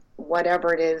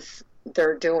whatever it is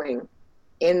they're doing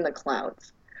in the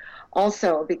clouds.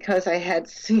 Also, because I had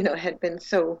been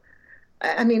so,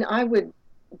 I would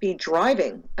be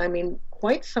driving,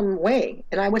 quite some way,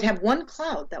 and I would have one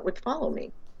cloud that would follow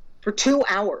me for 2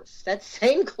 hours, that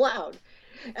same cloud.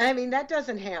 That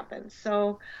doesn't happen.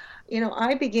 So,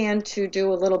 I began to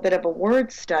do a little bit of a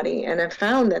word study, and I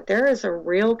found that there is a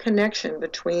real connection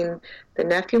between the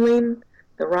Nephilim,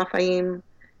 the Raphaim,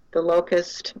 the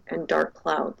locust, and dark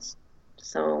clouds.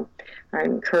 So I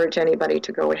encourage anybody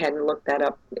to go ahead and look that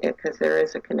up, because there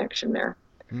is a connection there,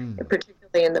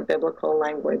 particularly in the biblical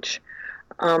language.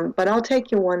 But I'll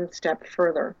take you one step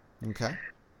further. Okay.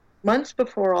 Months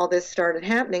before all this started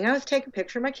happening, I was taking a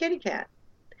picture of my kitty cat.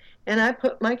 And I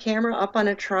put my camera up on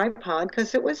a tripod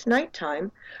because it was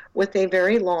nighttime with a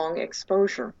very long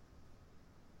exposure.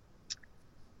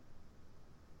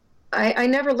 I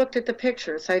never looked at the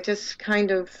pictures. I just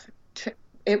kind of,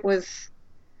 it was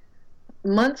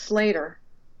months later,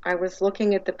 I was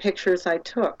looking at the pictures I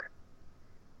took.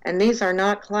 And these are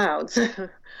not clouds.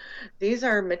 These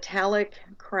are metallic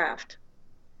craft.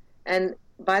 And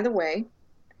by the way,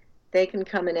 they can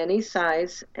come in any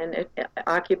size and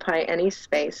occupy any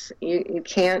space. You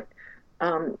can't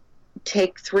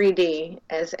take 3D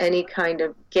as any kind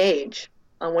of gauge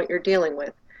on what you're dealing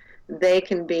with. They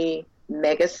can be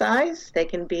mega size, they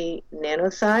can be nano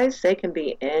size, they can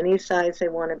be any size they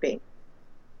want to be.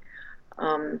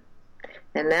 And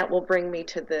that will bring me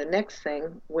to the next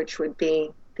thing, which would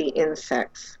be the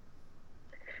insects.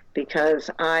 Because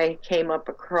I came up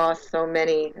across so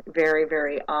many very,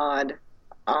 very odd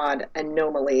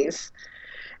anomalies,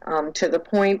 to the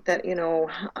point that,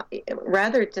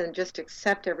 rather than just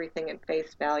accept everything at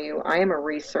face value, I am a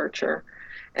researcher,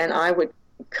 and I would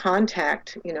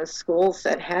contact, schools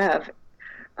that have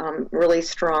really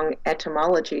strong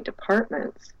etymology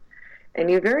departments. And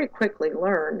you very quickly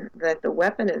learn that the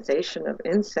weaponization of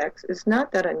insects is not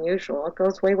that unusual. It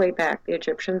goes way, way back. The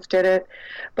Egyptians did it.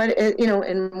 But,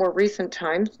 in more recent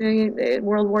times,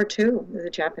 World War II, the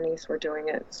Japanese were doing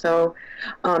it. So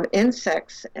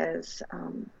insects as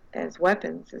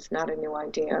weapons is not a new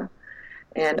idea.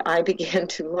 And I began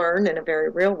to learn in a very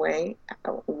real way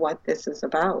what this is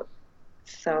about.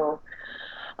 So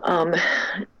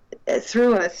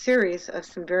through a series of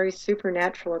some very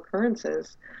supernatural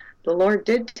occurrences, the Lord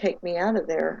did take me out of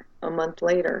there a month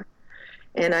later,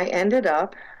 and I ended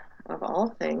up, of all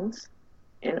things,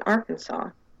 in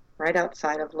Arkansas, right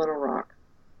outside of Little Rock.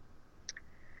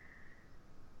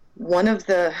 One of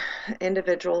the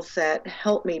individuals that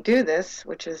helped me do this,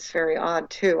 which is very odd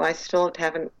too, I still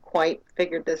haven't quite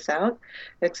figured this out,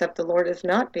 except the Lord is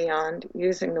not beyond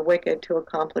using the wicked to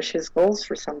accomplish his goals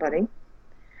for somebody.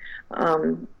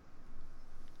 I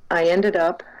ended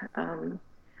up...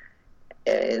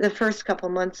 the first couple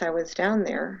months I was down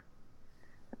there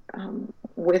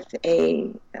with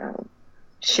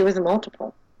she was a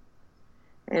multiple,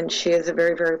 and she is a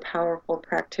very, very powerful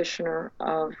practitioner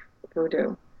of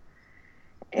voodoo.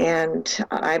 And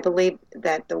I believe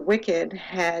that the wicked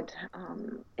had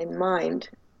in mind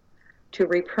to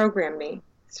reprogram me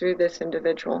through this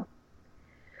individual.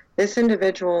 This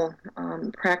individual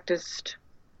practiced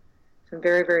some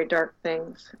very, very dark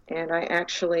things. And I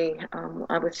actually,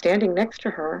 I was standing next to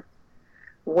her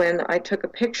when I took a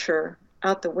picture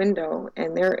out the window,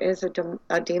 and there is a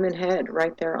demon head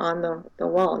right there on the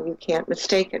wall. You can't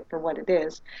mistake it for what it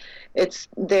is. It's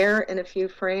there in a few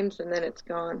frames, and then it's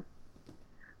gone.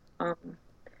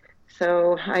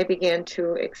 So I began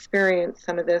to experience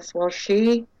some of this. Well,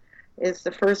 she is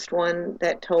the first one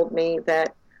that told me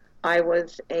that I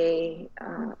was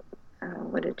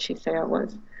what did she say I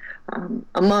was?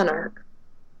 A monarch.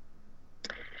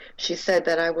 She said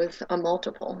that I was a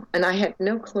multiple, and I had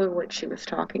no clue what she was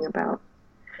talking about.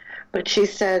 But she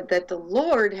said that the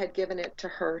Lord had given it to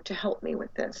her to help me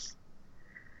with this.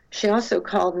 She also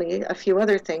called me a few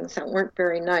other things that weren't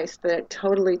very nice, but it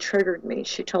totally triggered me.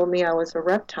 She told me I was a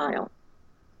reptile.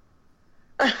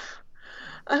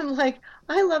 I'm like,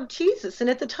 I love Jesus. And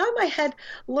at the time I had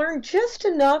learned just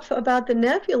enough about the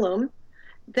Nephilim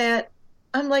that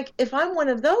I'm like, if I'm one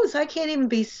of those, I can't even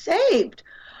be saved.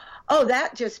 Oh,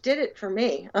 that just did it for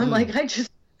me. I'm like, I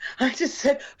just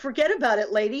said, forget about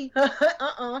it, lady.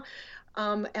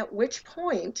 At which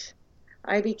point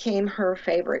I became her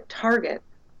favorite target.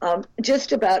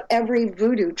 Just about every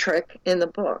voodoo trick in the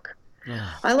book. Yeah.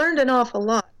 I learned an awful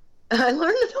lot.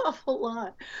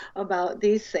 About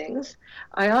these things.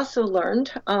 I also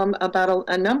learned about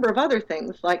a number of other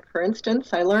things. Like, for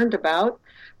instance, I learned about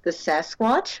the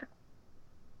Sasquatch.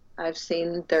 I've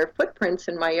seen their footprints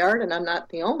in my yard, and I'm not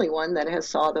the only one that has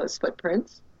saw those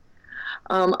footprints.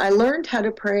 I learned how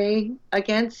to pray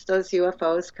against those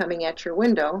UFOs coming at your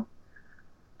window.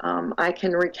 I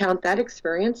can recount that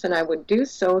experience, and I would do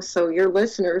so your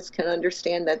listeners can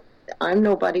understand that I'm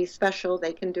nobody special.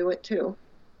 They can do it too.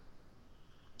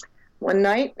 One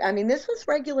night, I mean, this was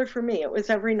regular for me. It was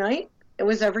every night. It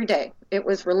was every day. It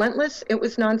was relentless. It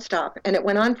was nonstop, and it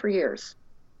went on for years.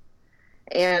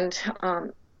 And,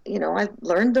 I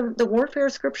learned the warfare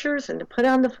scriptures and to put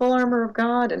on the full armor of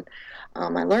God, and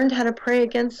I learned how to pray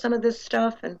against some of this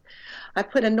stuff, and I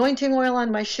put anointing oil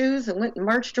on my shoes and went and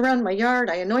marched around my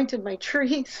yard. I anointed my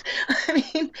trees. I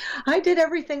mean, I did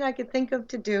everything I could think of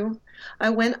to do. I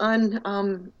went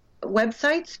on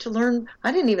websites to learn.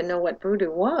 I didn't even know what voodoo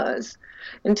was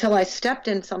until I stepped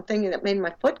in something that made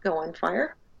my foot go on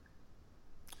fire.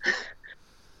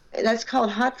 That's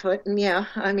called hot foot, and yeah,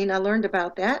 I mean, I learned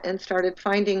about that and started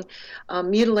finding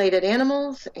mutilated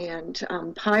animals and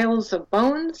piles of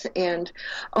bones and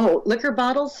liquor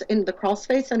bottles in the crawl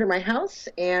space under my house,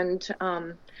 and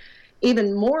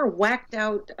even more whacked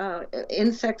out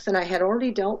insects than I had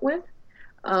already dealt with.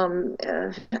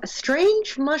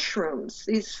 Strange mushrooms.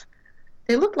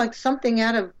 They looked like something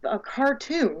out of a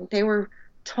cartoon. They were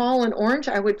tall and orange.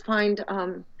 I would find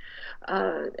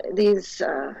these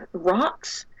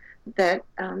rocks that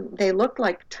they looked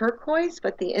like turquoise,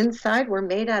 but the inside were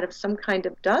made out of some kind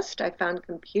of dust. I found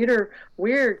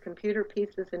weird computer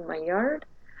pieces in my yard.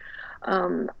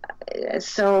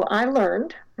 So I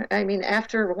learned, I mean,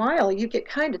 after a while, you get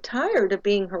kind of tired of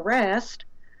being harassed.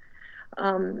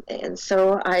 And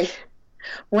so I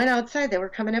went outside. They were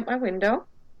coming at my window.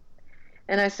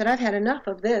 And I said, I've had enough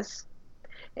of this.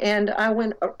 And I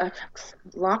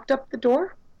locked up the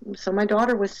door so my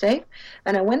daughter was safe.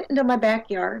 And I went into my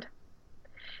backyard.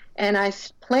 And I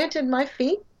planted my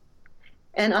feet.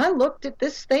 And I looked at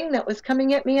this thing that was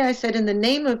coming at me. I said, in the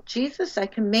name of Jesus, I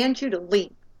command you to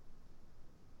leave.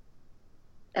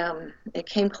 It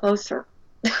came closer.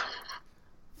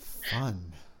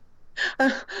 Fun.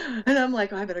 And I'm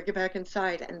like, oh, I better get back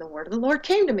inside. And the word of the Lord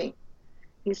came to me.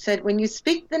 He said, when you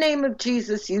speak the name of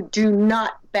Jesus, you do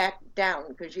not back down,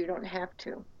 because you don't have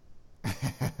to.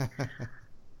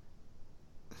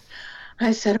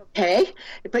 I said, okay.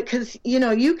 Because,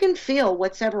 you can feel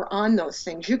what's ever on those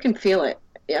things. You can feel it.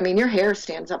 I mean, your hair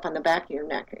stands up on the back of your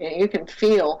neck. And you can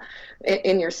feel it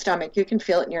in your stomach. You can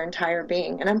feel it in your entire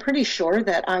being. And I'm pretty sure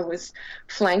that I was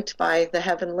flanked by the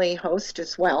heavenly host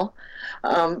as well.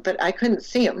 But I couldn't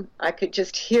see them. I could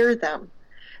just hear them.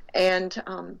 And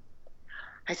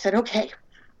I said, okay,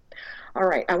 all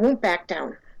right, I won't back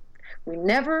down. We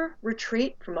never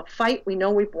retreat from a fight we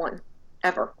know we've won,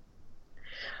 ever.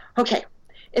 Okay,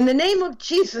 in the name of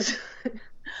Jesus,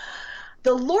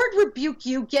 the Lord rebuke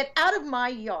you, get out of my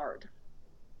yard.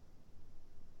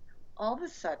 All of a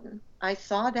sudden, I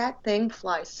saw that thing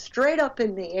fly straight up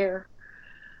in the air.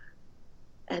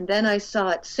 And then I saw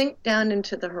it sink down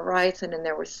into the horizon, and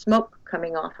there was smoke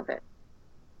coming off of it.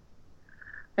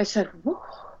 I said, whoa,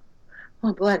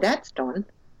 I'm glad that's done.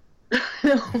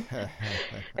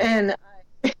 And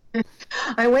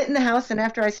I went in the house, and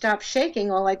after I stopped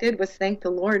shaking, all I did was thank the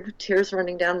Lord, tears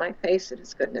running down my face at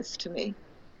his goodness to me.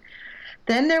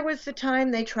 Then there was the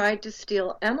time they tried to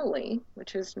steal Emily,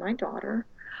 which is my daughter,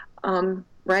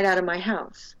 right out of my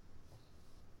house.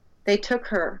 They took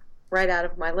her right out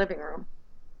of my living room.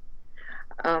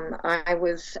 I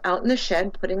was out in the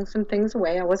shed putting some things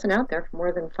away. I wasn't out there for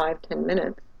more than 5-10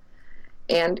 minutes.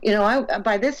 And,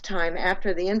 by this time,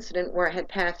 after the incident where I had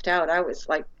passed out, I was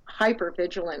like hyper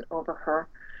vigilant over her.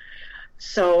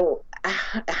 So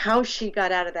how she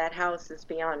got out of that house is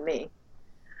beyond me.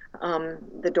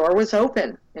 The door was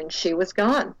open and she was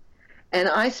gone. And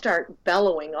I start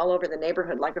bellowing all over the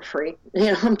neighborhood like a freak.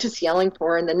 I'm just yelling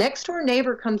for her. And the next door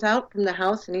neighbor comes out from the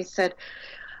house and he said,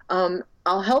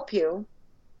 I'll help you.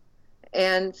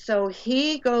 And so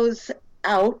he goes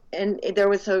out, and there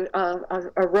was a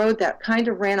road that kind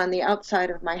of ran on the outside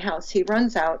of my house. He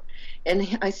runs out,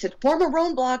 and I said, form a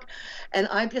roadblock. And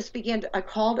I just I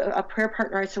called a prayer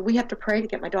partner. I said, we have to pray to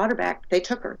get my daughter back. They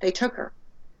took her.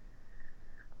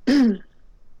 An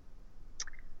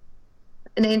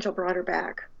angel brought her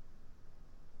back.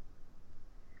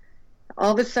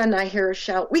 All of a sudden I hear her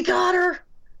shout, we got her!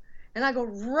 And I go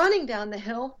running down the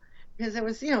hill, because it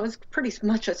was, it was pretty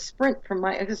much a sprint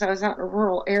because I was out in a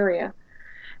rural area.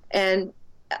 And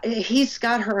he's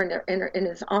got her in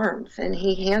his arms, and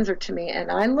he hands her to me, and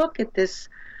I look at this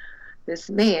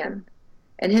man,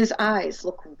 and his eyes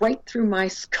look right through my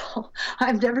skull.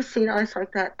 I've never seen eyes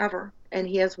like that ever. And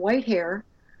he has white hair,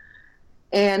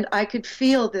 and I could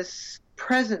feel this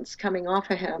presence coming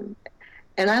off of him.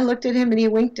 And I looked at him, and he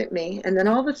winked at me, and then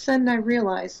all of a sudden I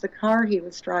realized the car he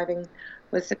was driving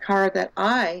was the car that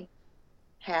I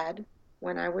had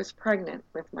when I was pregnant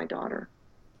with my daughter.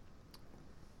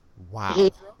 Wow.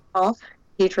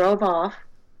 He drove off,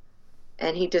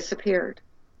 and he disappeared.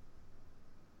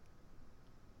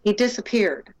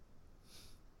 Disappeared.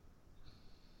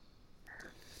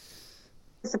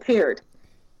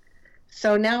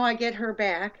 So now I get her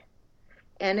back,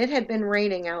 and it had been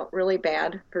raining out really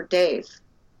bad for days.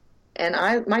 And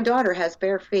my daughter has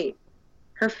bare feet.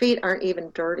 Her feet aren't even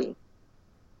dirty.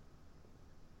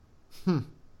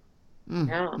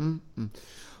 Yeah.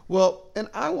 Well, and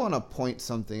I want to point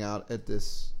something out at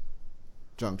this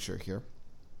juncture here.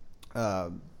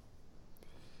 The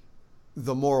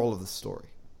moral of the story.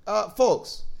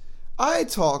 Folks, I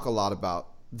talk a lot about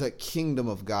the kingdom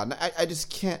of God, and I just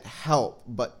can't help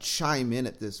but chime in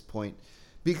at this point,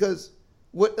 because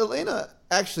what Eleyna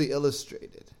actually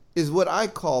illustrated is what I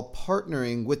call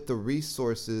partnering with the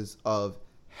resources of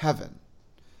heaven.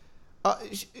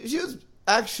 She was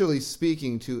actually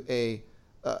speaking to a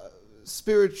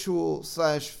spiritual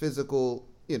 / physical,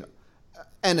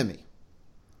 enemy.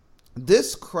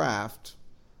 This craft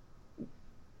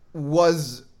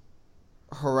was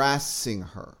harassing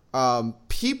her.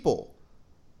 People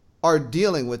are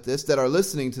dealing with this that are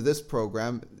listening to this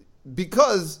program.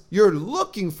 because you're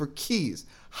looking for keys.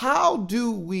 How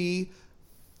do we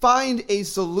find a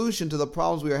solution to the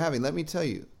problems we are having? Let me tell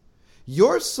you.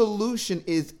 Your solution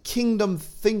is kingdom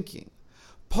thinking,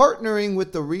 partnering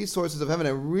with the resources of heaven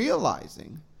and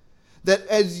realizing that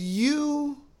as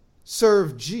you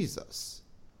serve Jesus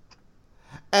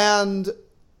and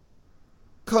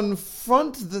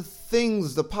confront the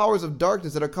things, the powers of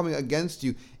darkness that are coming against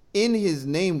you in his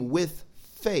name with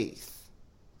faith,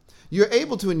 you're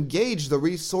able to engage the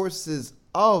resources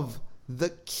of the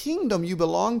kingdom you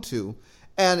belong to.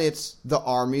 And it's the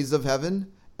armies of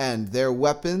heaven and their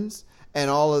weapons and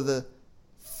all of the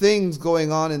things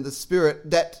going on in the spirit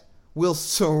that will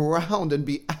surround and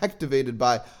be activated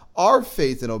by our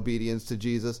faith and obedience to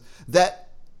Jesus that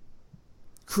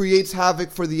creates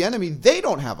havoc for the enemy they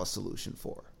don't have a solution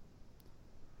for.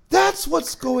 That's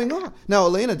what's going on. Now,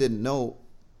 Eleyna didn't know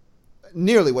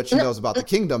nearly what she knows about the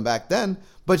kingdom back then,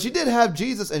 but she did have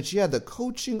Jesus and she had the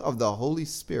coaching of the Holy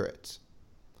Spirit.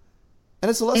 And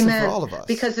it's a lesson for all of us.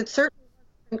 Because it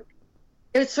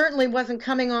certainly wasn't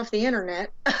coming off the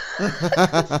internet.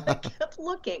 I kept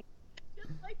looking. Just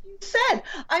like you said.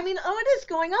 I mean, what is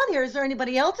going on here? Is there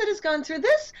anybody else that has gone through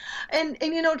this? And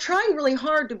trying really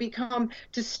hard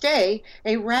to stay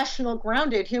a rational,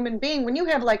 grounded human being when you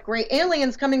have like gray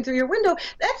aliens coming through your window,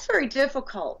 that's very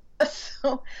difficult.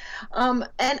 So,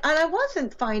 and I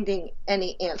wasn't finding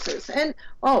any answers. And,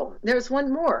 there's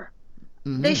one more.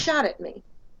 Mm-hmm. They shot at me.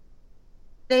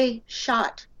 They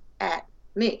shot at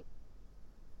me.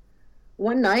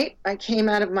 One night, I came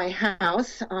out of my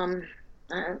house.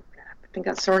 I think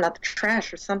I was throwing out the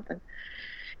trash or something.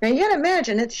 Now, you got to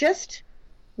imagine, it's just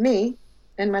me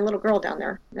and my little girl down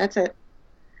there. That's it.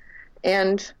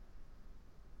 And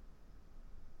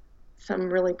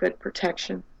some really good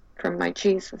protection from my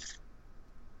Jesus.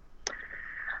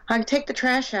 I take the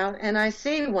trash out, and I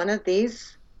see one of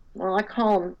these, I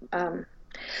call them,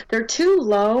 they're too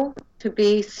low to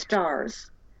be stars.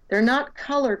 They're not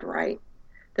colored right.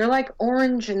 They're like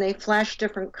orange, and they flash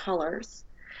different colors.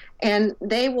 And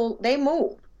they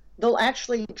move. They'll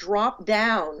actually drop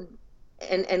down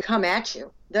and come at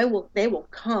you. They will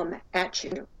come at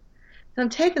you. And I'm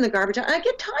taking the garbage out, and I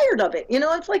get tired of it.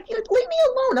 It's like, leave me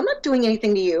alone. I'm not doing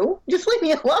anything to you. Just leave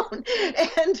me alone.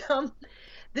 And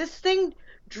this thing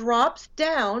drops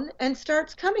down and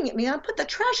starts coming at me. I put the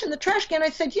trash in the trash can. I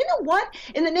said, you know what?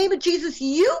 In the name of Jesus,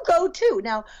 you go too.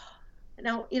 Now,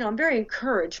 I'm very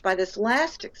encouraged by this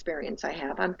last experience I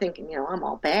have. I'm thinking, I'm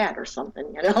all bad or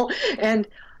something, and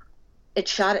it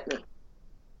shot at me.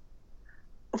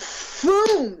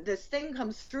 Boom! This thing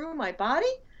comes through my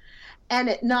body, and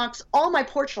it knocks all my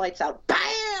porch lights out.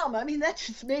 Bam! I mean, that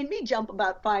just made me jump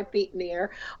about 5 feet in the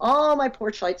air. All my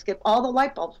porch lights all the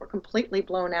light bulbs were completely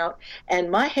blown out,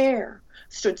 and my hair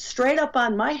stood straight up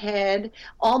on my head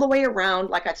all the way around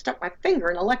like I'd stuck my finger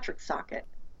in an electric socket.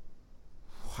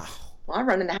 Wow. Well, I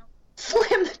run in the house,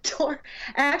 slam the door.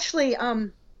 Actually,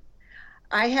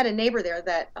 I had a neighbor there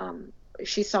that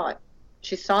she saw it.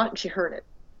 She saw it and she heard it.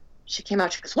 She came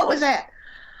out, she goes, "What was that?"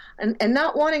 And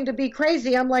not wanting to be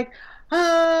crazy, I'm like,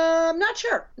 I'm not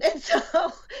sure. And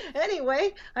so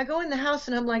anyway, I go in the house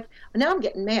and I'm like, now I'm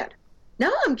getting mad.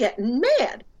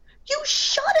 You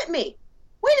shot at me.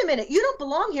 Wait a minute. You don't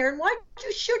belong here. And why did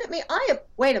you shoot at me?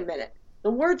 Wait a minute.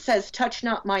 The word says, touch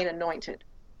not mine anointed.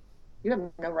 You have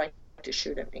no right to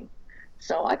shoot at me.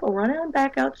 So I go run on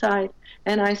back outside.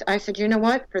 And I said, you know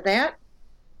what? For that,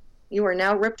 you are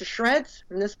now ripped to shreds.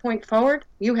 From this point forward,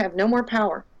 you have no more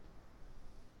power.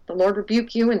 The Lord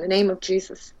rebuke you in the name of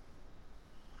Jesus.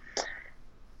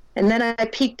 And then I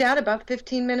peeked out about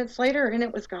 15 minutes later, and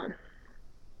it was gone.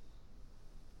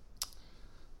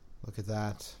 Look at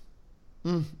that.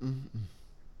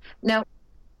 Now,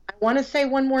 I want to say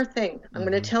one more thing. I'm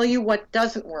going to tell you what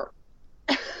doesn't work.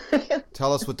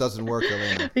 Tell us what doesn't work,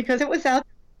 Eleyna. Because it was out.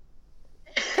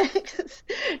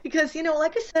 Because,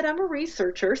 like I said, I'm a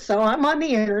researcher, so I'm on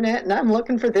the internet, and I'm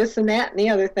looking for this and that and the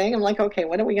other thing. I'm like, okay,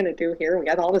 what are we going to do here? We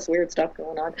got all this weird stuff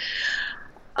going on.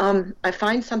 I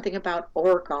find something about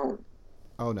orgone.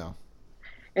 Oh, no.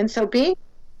 And so being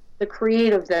the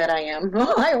creative that I am,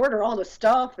 I order all the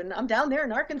stuff, and I'm down there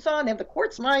in Arkansas, and they have the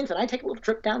quartz mines, and I take a little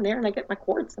trip down there, and I get my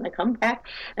quartz, and I come back,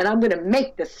 and I'm going to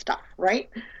make this stuff, right?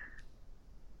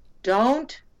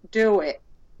 Don't do it.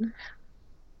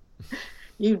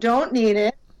 You don't need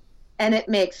it, and it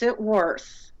makes it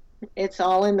worse. It's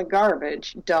all in the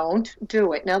garbage. Don't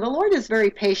do it. Now, the Lord is very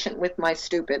patient with my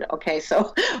stupid, okay?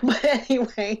 So, but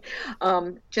anyway,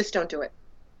 just don't do it.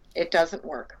 It doesn't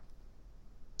work.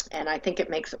 And I think it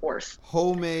makes it worse.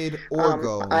 Homemade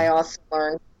orgone I also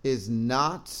learned is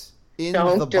not in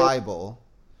the Bible.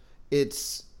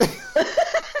 It's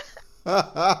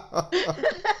No,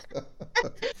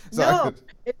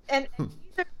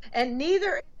 and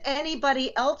neither is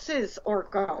anybody else's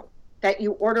orgone that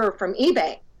you order from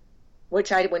eBay,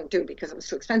 which I wouldn't do because it was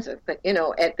too expensive. But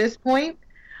at this point,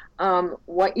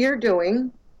 what you're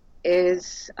doing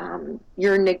is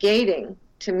you're negating,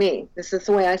 to me, this is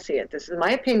the way I see it. This is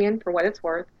my opinion for what it's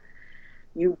worth.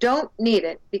 You don't need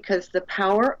it because the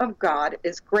power of God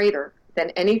is greater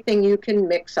than anything you can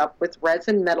mix up with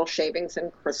resin, metal shavings,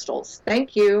 and crystals.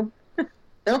 Thank you.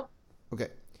 No. Okay.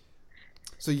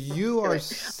 So you are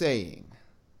saying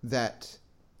that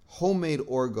homemade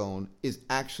orgone is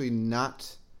actually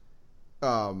not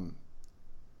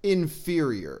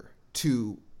inferior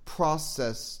to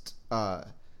processed,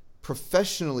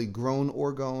 professionally grown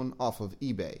orgone off of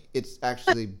eBay. It's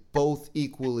actually both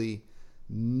equally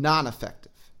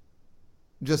non-effective.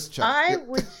 Just check. I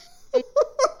would say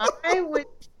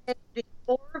the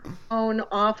orgone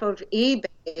off of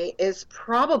eBay is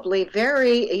probably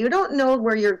you don't know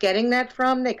where you're getting that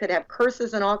from. They could have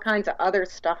curses and all kinds of other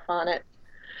stuff on it.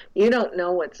 You don't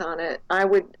know what's on it. I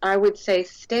would say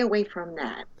stay away from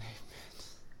that. Amen.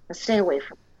 Stay away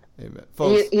from it. Amen.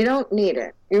 Folks, you don't need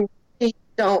it. You really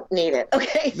don't need it.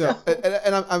 Okay. No,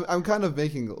 and I'm kind of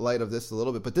making light of this a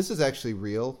little bit, but this is actually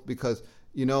real because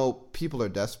people are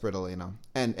desperate, Eleyna,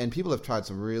 and people have tried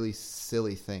some really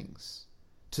silly things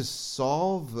to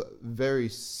solve very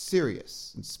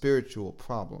serious and spiritual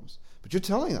problems. But you're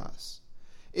telling us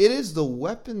it is the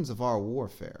weapons of our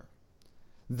warfare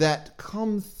that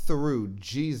come through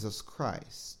Jesus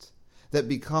Christ that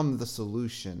become the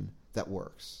solution that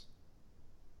works.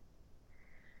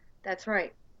 That's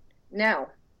right. Now,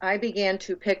 I began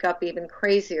to pick up even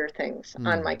crazier things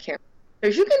on my camera.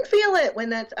 Because you can feel it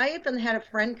when I even had a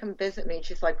friend come visit me, and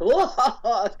she's like,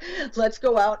 "Whoa, let's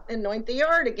go out and anoint the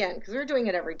yard again," because we're doing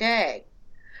it every day.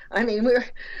 I mean,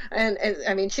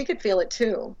 and she could feel it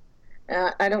too.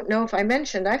 I don't know if I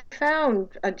mentioned, I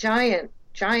found a giant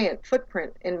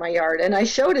footprint in my yard, and I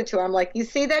showed it to her. I'm like, "You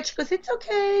see that?" She goes, "It's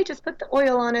okay. Just put the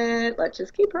oil on it. Let's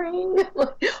just keep praying."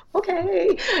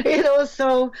 Okay,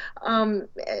 So,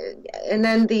 and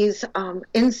then these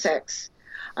insects,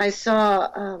 I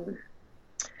saw.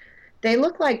 They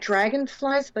look like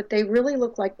dragonflies, but they really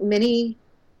look like mini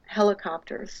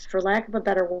helicopters, for lack of a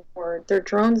better word. They're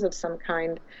drones of some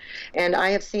kind. And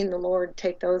I have seen the Lord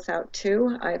take those out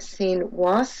too. I've seen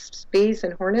wasps, bees,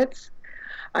 and hornets.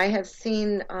 I have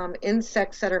seen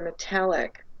insects that are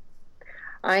metallic.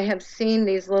 I have seen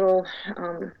these little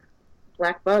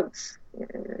black bugs.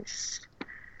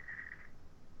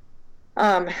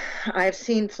 I've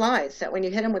seen flies that when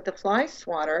you hit them with the fly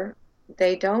swatter,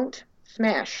 they don't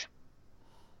smash.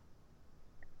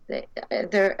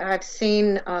 I've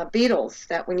seen beetles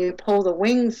that when you pull the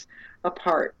wings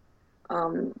apart,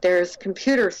 there's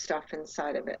computer stuff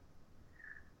inside of it.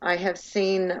 I have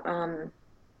seen,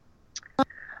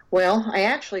 I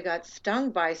actually got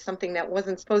stung by something that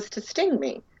wasn't supposed to sting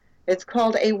me. It's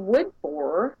called a wood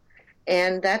borer,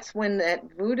 and that's when that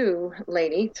voodoo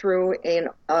lady threw a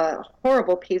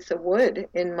horrible piece of wood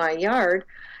in my yard,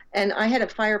 and I had a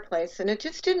fireplace, and it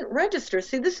just didn't register.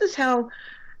 See, this is how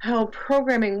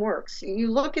programming works. You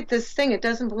look at this thing, it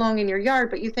doesn't belong in your yard,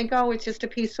 but you think, oh, it's just a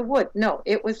piece of wood. No,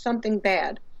 it was something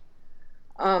bad.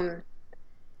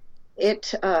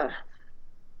 It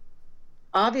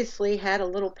obviously had a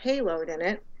little payload in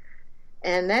it,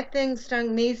 and that thing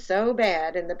stung me so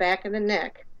bad in the back of the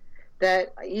neck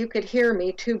that you could hear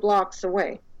me 2 blocks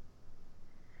away.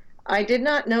 I did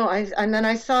not know, and then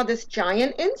I saw this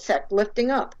giant insect lifting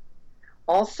up.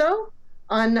 Also,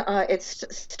 it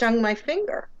stung my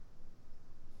finger.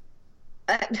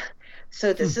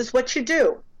 So this is what you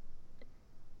do.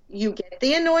 You get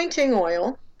the anointing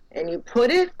oil and you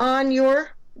put it on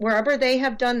wherever they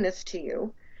have done this to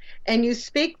you, and you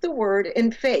speak the word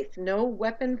in faith. No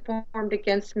weapon formed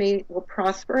against me will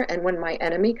prosper, and when my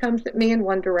enemy comes at me in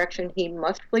one direction, he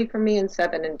must flee from me in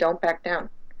 7, and don't back down.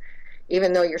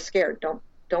 Even though you're scared,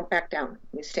 don't back down.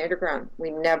 You stand your ground.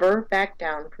 We never back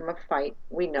down from a fight.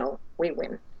 We know we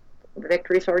win. The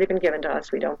victory's already been given to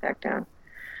us. We don't back down.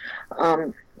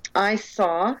 I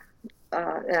saw,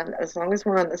 and as long as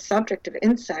we're on the subject of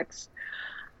insects,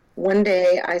 one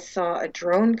day I saw a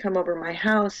drone come over my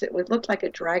house. It would look like a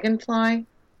dragonfly,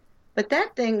 but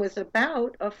that thing was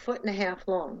about 1.5 feet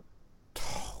long.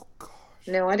 Oh, gosh.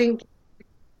 No, I didn't.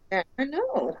 I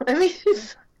know. I mean,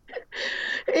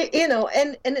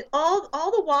 and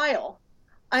all the while,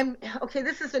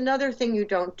 this is another thing you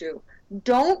don't do.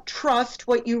 Don't trust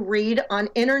what you read on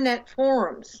internet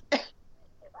forums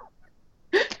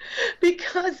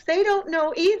because they don't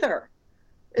know either.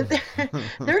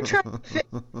 They're trying to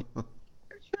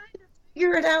figure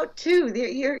figure it out too.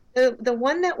 The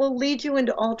one that will lead you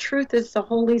into all truth is the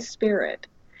Holy Spirit.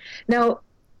 Now,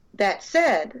 that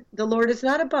said, the Lord is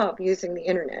not above using the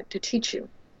internet to teach you.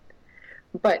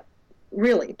 But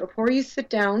really, before you sit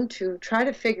down to try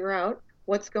to figure out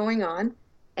what's going on,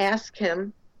 ask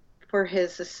him for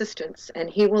his assistance, and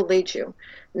he will lead you.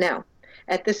 Now,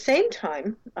 at the same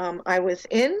time, I was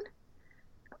in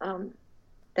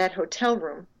that hotel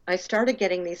room. I started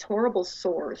getting these horrible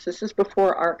sores. This is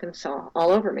before Arkansas,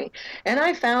 all over me. And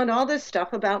I found all this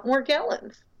stuff about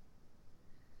Morgellons.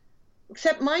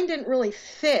 Except mine didn't really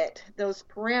fit those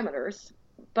parameters,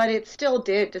 but it still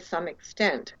did to some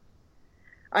extent.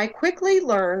 I quickly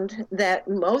learned that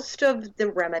most of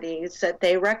the remedies that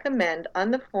they recommend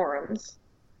on the forums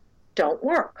don't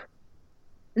work.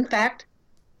 In fact,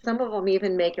 some of them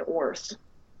even make it worse.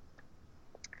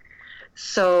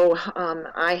 So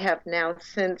I have now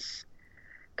since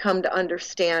come to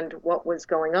understand what was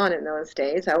going on in those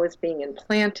days. I was being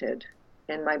implanted,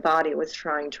 and my body was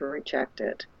trying to reject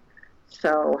it.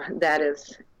 So that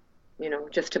is,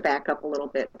 just to back up a little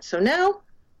bit. So now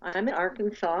I'm in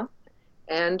Arkansas,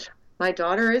 and my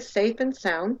daughter is safe and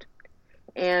sound,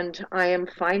 and I am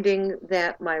finding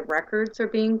that my records are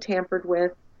being tampered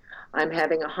with. I'm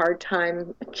having a hard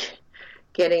time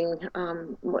getting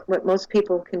what most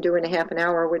people can do in a half an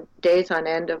hour with days on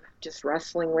end of just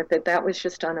wrestling with it. That was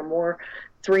just on a more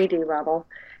 3D level.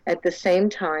 At the same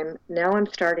time, now I'm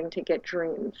starting to get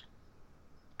dreams.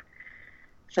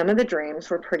 Some of the dreams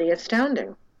were pretty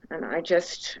astounding. And I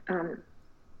just, and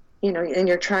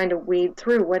you're trying to weed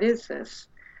through, what is this?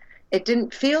 It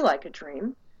didn't feel like a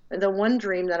dream. The one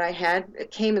dream that I had,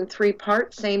 it came in 3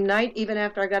 parts, same night, even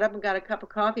after I got up and got a cup of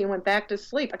coffee and went back to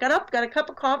sleep. I got up, got a cup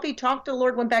of coffee, talked to the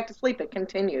Lord, went back to sleep. It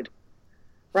continued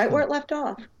right where it left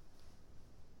off.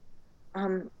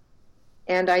 And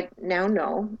I now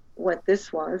know what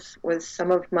this was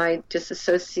some of my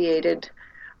disassociated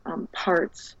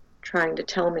parts trying to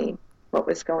tell me what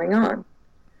was going on.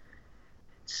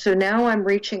 So now I'm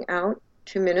reaching out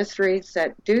to ministries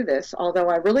that do this, although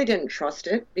I really didn't trust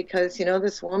it because,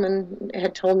 this woman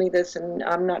had told me this and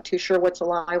I'm not too sure what's a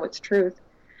lie, what's truth.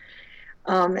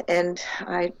 And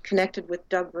I connected with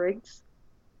Doug Riggs,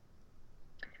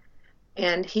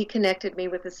 and he connected me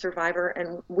with a survivor,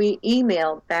 and we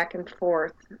emailed back and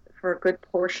forth for a good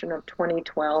portion of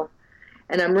 2012.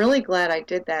 And I'm really glad I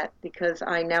did that because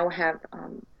I now have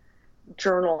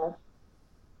journal,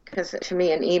 because to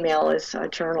me an email is a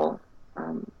journal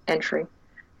entry.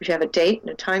 You have a date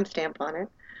and a timestamp on it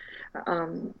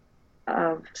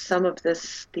of some of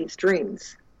these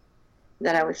dreams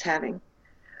that I was having.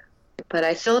 But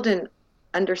I still didn't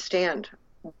understand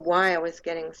why I was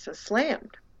getting so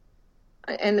slammed.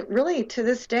 And really, to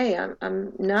this day,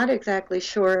 I'm not exactly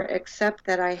sure, except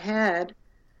that I had,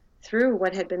 through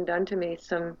what had been done to me,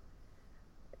 some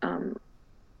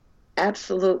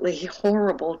absolutely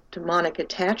horrible demonic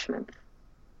attachments.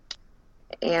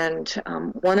 And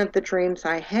one of the dreams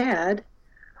I had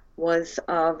was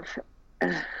of,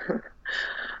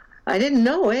 I didn't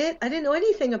know it. I didn't know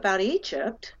anything about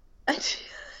Egypt.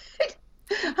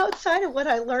 Outside of what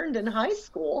I learned in high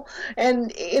school,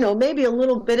 and maybe a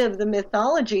little bit of the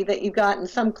mythology that you got in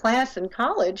some class in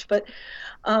college, but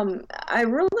I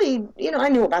really, I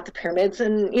knew about the pyramids,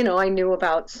 and I knew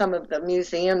about some of the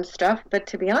museum stuff, but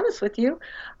to be honest with you,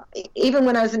 even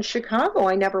when I was in Chicago,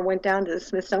 I never went down to the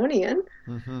Smithsonian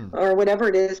or whatever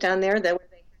it is down there.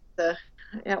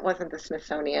 It wasn't the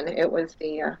Smithsonian, it was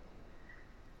the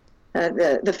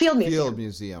Field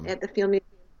Museum. At the Field Museum.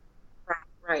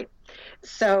 Right.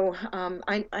 So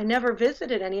I never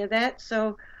visited any of that.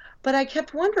 So, but I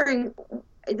kept wondering,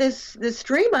 this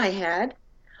dream I had,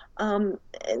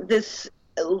 this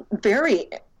very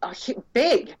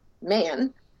big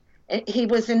man. He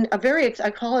was in a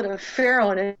I call it a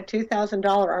pharaoh in a $2,000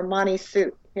 Armani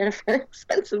suit. He had a very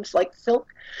expensive, silk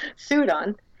suit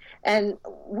on, and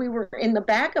we were in the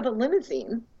back of a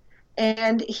limousine,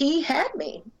 and he had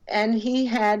me, and he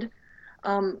had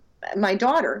my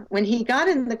daughter. When he got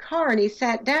in the car and he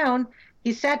sat down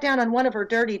on one of her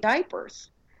dirty diapers.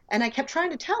 And I kept trying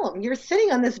to tell him, you're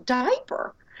sitting on this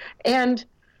diaper. And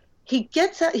he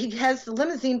gets up, he has the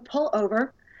limousine pull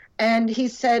over, and he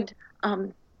said,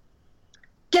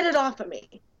 get it off of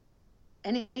me.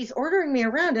 And he's ordering me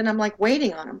around, and I'm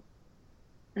waiting on him.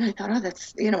 And I thought,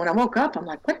 that's, when I woke up, I'm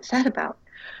like, what is that about?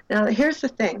 Now, here's the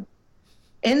thing.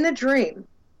 In the dream,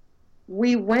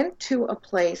 we went to a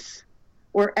place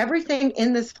where everything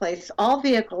in this place, all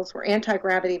vehicles were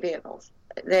anti-gravity vehicles.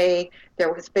 There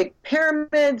was big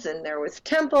pyramids, and there was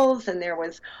temples, and there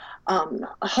was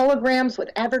holograms with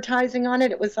advertising on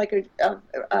it. It was like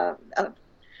a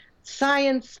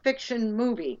science fiction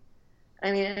movie.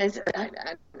 I mean,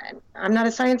 I'm not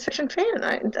a science fiction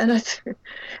fan.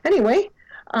 Anyway,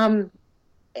 and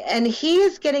he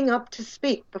is getting up to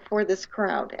speak before this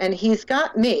crowd, and he's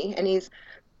got me, and he's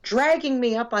dragging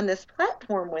me up on this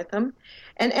platform with him.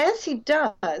 And as he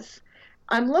does,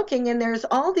 I'm looking, and there's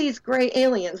all these gray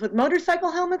aliens with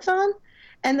motorcycle helmets on,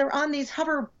 and they're on these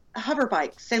hover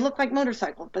bikes. They look like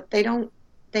motorcycles, but they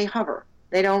hover.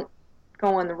 They don't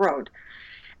go on the road.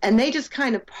 And they just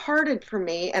kind of parted for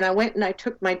me, and I went and I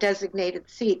took my designated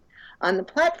seat on the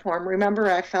platform. Remember,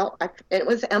 it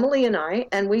was Emily and I,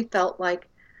 and we felt like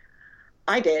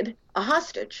a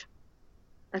hostage.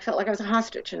 I felt like I was a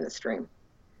hostage in this dream.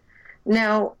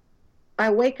 Now, I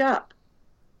wake up.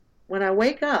 When I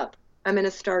wake up, I'm in a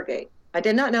Stargate. I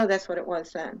did not know that's what it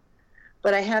was then.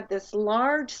 But I have this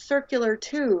large circular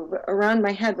tube around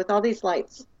my head with all these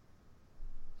lights.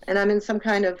 And I'm in some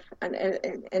kind of,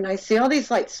 and I see all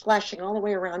these lights flashing all the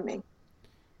way around me.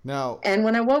 Now, and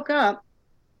when I woke up,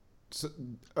 so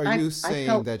are you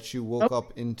saying that you woke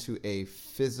up into a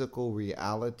physical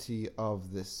reality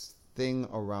of this thing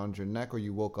around your neck, or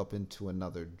you woke up into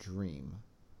another dream?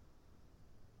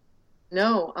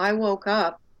 No, I woke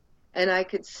up and I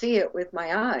could see it with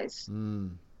my eyes.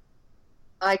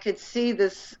 I could see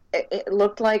this. It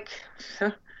looked like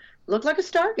a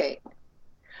Stargate.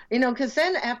 You know, because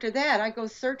then after that, I go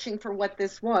searching for what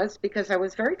this was because I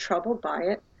was very troubled by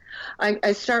it.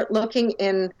 I start looking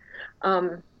in,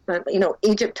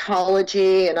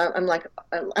 Egyptology, and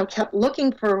I kept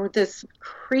looking for this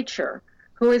creature.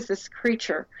 Who is this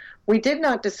creature? We did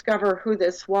not discover who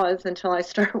this was until I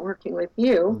started working with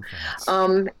you.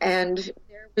 And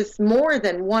there was more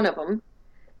than one of them.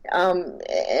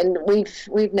 And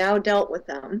we've now dealt with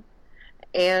them.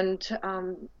 And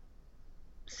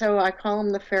so I call him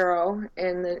the Pharaoh,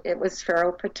 and it was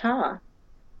Pharaoh Ptah.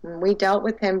 And we dealt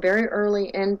with him very early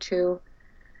into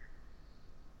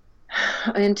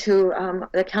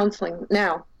the counseling.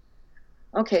 Now,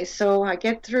 okay, so I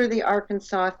get through the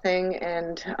Arkansas thing,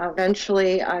 and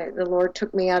eventually the Lord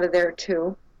took me out of there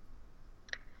too.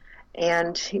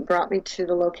 And he brought me to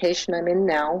the location I'm in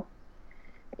now.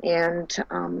 And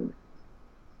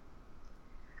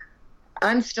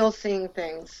I'm still seeing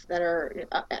things that are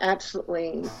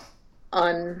absolutely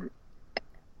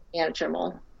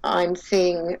unmanageable. I'm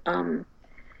seeing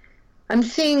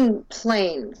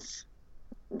planes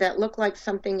that look like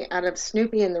something out of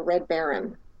Snoopy and the Red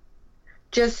Baron,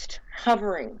 just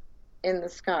hovering in the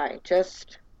sky,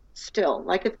 just still,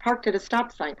 like it's parked at a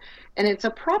stop sign. And it's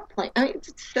a prop plane. I mean, it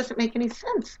just doesn't make any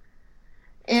sense.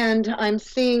 And I'm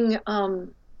seeing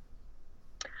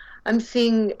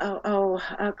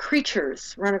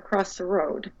creatures run across the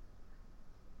road,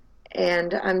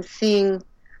 and I'm just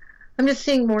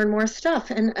seeing more and more stuff,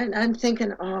 and I'm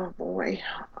thinking, oh boy,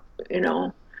 it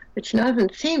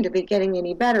doesn't seem to be getting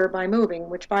any better by moving.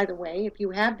 Which, by the way, if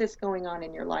you have this going on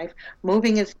in your life,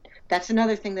 that's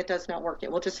another thing that does not work.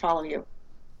 It will just follow you.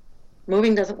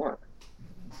 Moving doesn't work.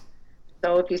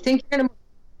 So if you think you're gonna move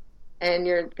and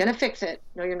you're gonna fix it,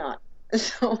 no, you're not.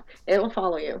 So it will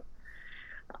follow you.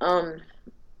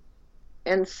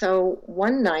 And so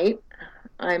one night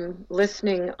I'm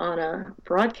listening on a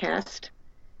broadcast,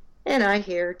 and I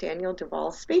hear Daniel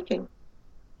Duvall speaking.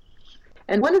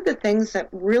 And one of the things that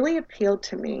really appealed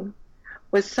to me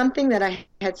was something that I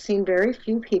had seen very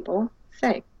few people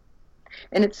say.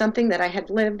 And it's something that I had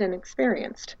lived and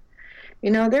experienced.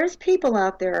 There's people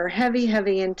out there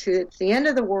heavy into it's the end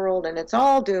of the world, and it's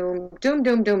all doom, doom,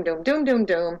 doom, doom, doom, doom, doom,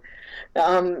 doom.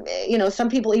 Some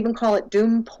people even call it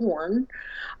doom porn.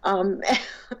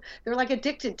 They're like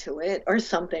addicted to it or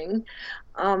something.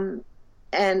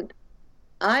 And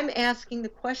I'm asking the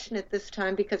question at this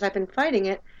time because I've been fighting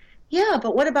it. Yeah,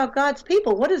 but what about God's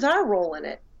people? What is our role in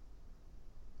it?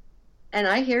 And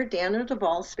I hear Daniel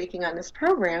Duvall speaking on this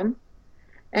program.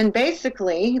 And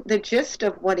basically, the gist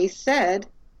of what he said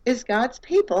is God's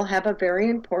people have a very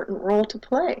important role to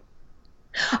play.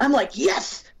 I'm like,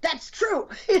 yes, that's true.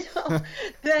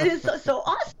 That is so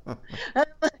awesome. I'm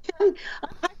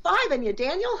high-fiving you,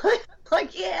 Daniel.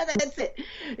 Like, yeah, that's it.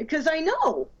 Because I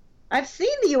know. I've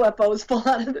seen the UFOs fall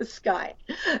out of the sky.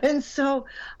 And so,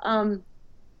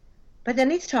 but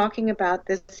then he's talking about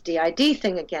this DID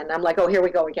thing again. I'm like, oh, here we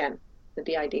go again. The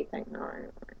DID thing. All right.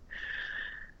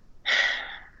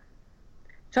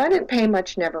 So I didn't pay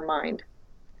much, never mind.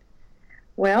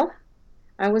 Well,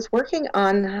 I was working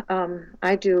on,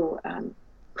 I do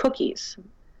cookies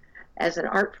as an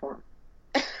art form.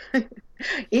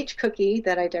 Each cookie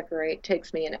that I decorate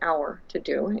takes me an hour to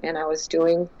do, and I was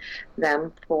doing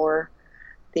them for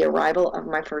the arrival of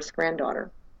my first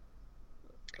granddaughter.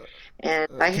 And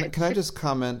can I just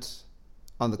comment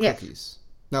on the Yes. cookies?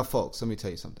 Now, folks, let me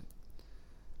tell you something.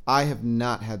 I have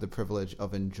not had the privilege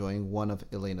of enjoying one of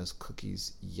Eleyna's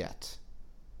cookies yet,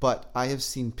 but I have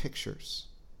seen pictures.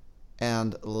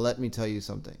 And let me tell you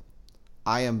something.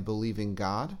 I am believing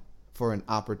God for an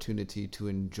opportunity to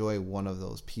enjoy one of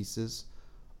those pieces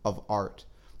of art.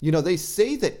 You know, they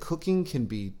say that cooking can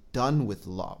be done with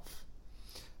love.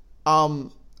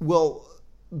 Well,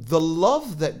 the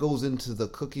love that goes into the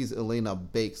cookies Eleyna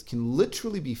bakes can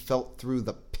literally be felt through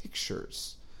the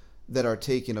pictures that are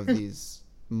taken of these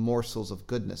morsels of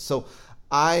goodness. So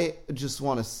I just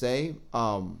want to say,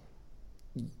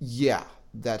 yeah,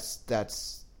 that's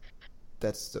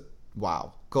the,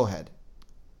 wow. Go ahead.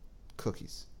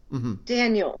 Cookies. Mm-hmm.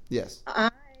 Daniel, Yes.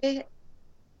 I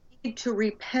need to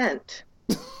repent.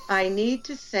 I need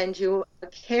to send you a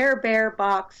Care Bear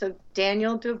box of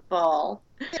Daniel Duvall,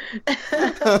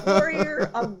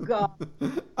 Warrior of God.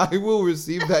 I will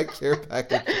receive that care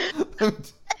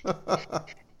package.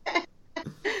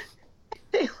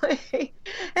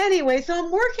 Anyway, so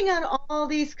I'm working on all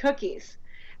these cookies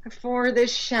for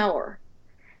this shower.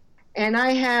 And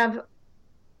I have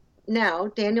now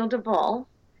Daniel Duvall,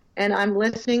 and I'm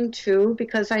listening to,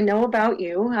 because I know about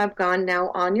you, I've gone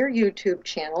now on your YouTube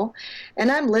channel,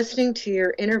 and I'm listening to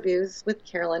your interviews with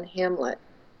Carolyn Hamlet.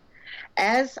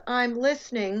 As I'm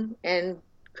listening and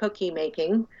cookie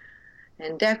making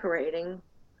and decorating,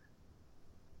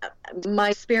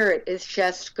 my spirit is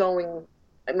just going,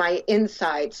 my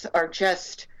insides are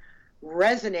just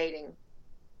resonating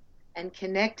and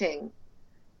connecting.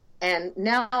 And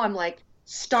now I'm like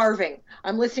starving.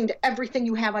 I'm listening to everything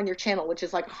you have on your channel, which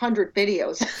is like 100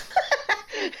 videos.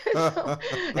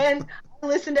 And I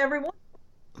listen to every one.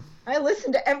 I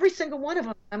listen to every single one of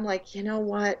them. I'm like, you know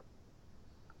what?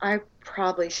 I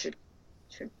probably should.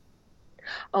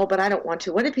 Oh, but I don't want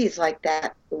to. What if he's like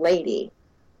that lady?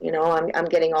 You know, I'm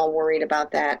getting all worried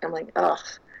about that. I'm like, ugh,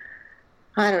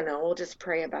 I don't know. We'll just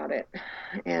pray about it.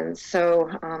 And so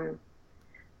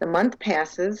the month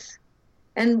passes,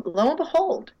 and lo and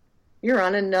behold, you're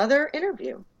on another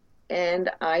interview, and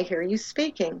I hear you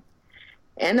speaking.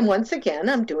 And once again,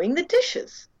 I'm doing the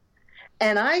dishes.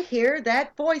 And I hear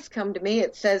that voice come to me.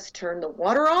 It says, turn the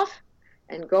water off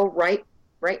and go right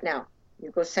now. You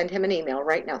go send him an email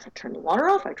right now. So I turned the water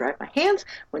off. I dried my hands,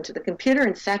 went to the computer,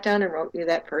 and sat down and wrote you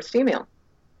that first email,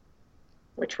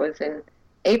 which was in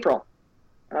April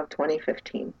of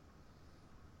 2015.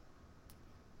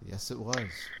 Yes, it was.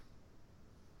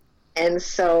 And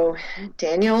so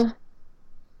Daniel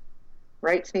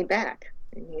writes me back,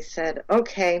 and he said,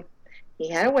 okay, he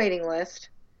had a waiting list,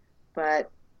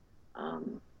 but,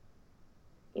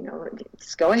 you know,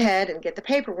 just go ahead and get the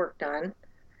paperwork done,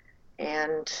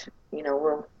 and, you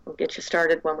know, we'll get you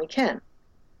started when we can.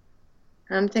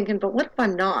 And I'm thinking, but what if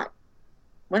I'm not?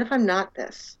 What if I'm not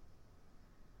this?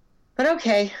 But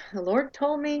okay, the Lord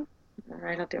told me, all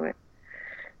right, I'll do it.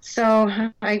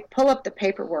 So I pull up the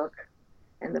paperwork,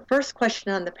 and the first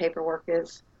question on the paperwork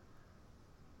is,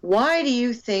 why do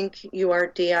you think you are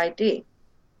DID?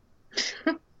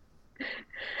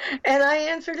 And I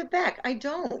answered it back, I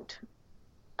don't.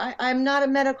 I'm not a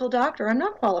medical doctor. I'm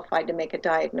not qualified to make a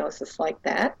diagnosis like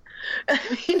that. I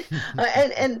mean,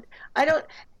 and I don't,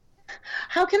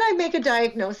 how can I make a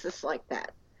diagnosis like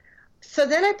that? So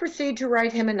then I proceed to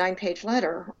write him a 9-page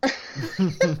letter.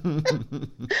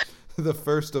 The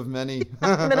first of many.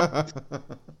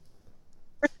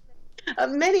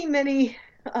 Many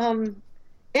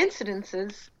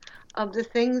incidences of the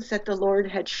things that the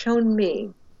Lord had shown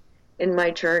me in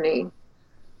my journey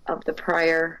of the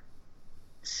prior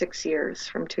 6 years,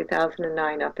 from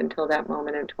 2009 up until that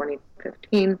moment in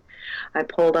 2015. I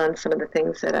pulled on some of the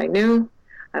things that I knew.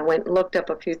 I went and looked up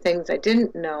a few things I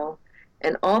didn't know.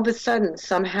 And all of a sudden,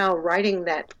 somehow writing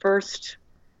that first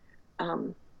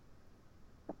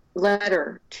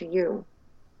letter to you,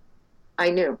 I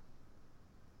knew.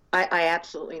 I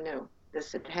absolutely knew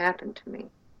this had happened to me.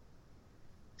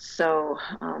 So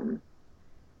from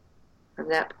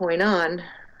that point on,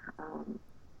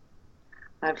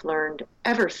 I've learned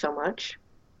ever so much.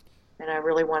 And I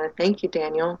really want to thank you,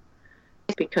 Daniel,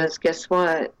 because guess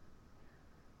what?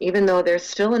 Even though there's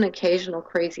still an occasional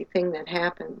crazy thing that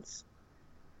happens,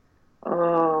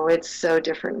 oh, it's so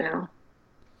different now.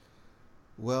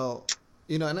 Well,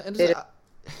 you know,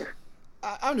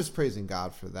 I'm just praising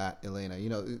God for that, Eleyna. You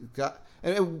know, God,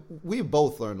 and we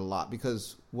both learned a lot,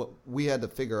 because what we had to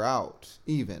figure out,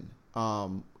 even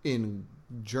in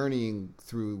journeying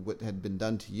through what had been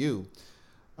done to you,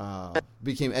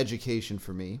 became education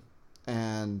for me,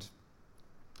 and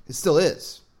it still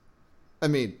is. I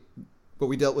mean, what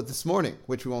we dealt with this morning,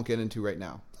 which we won't get into right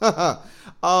now.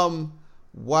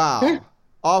 Wow.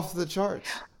 Off the charts.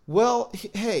 Well,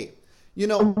 hey,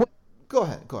 go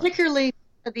ahead. Particularly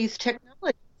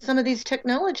some of these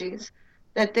technologies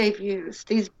that they've used,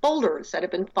 these boulders that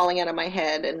have been falling out of my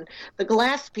head and the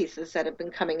glass pieces that have been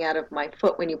coming out of my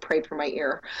foot when you prayed for my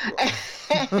ear.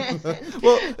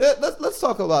 Well, let's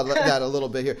talk about that a little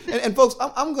bit here. And folks,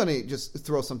 I'm going to just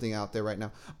throw something out there right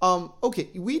now. Okay,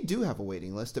 we do have a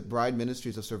waiting list at Bride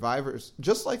Ministries of survivors,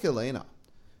 just like Eleyna,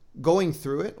 going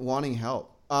through it, wanting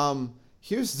help.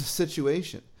 Here's the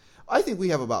situation. I think we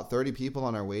have about 30 people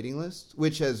on our waiting list,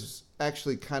 which has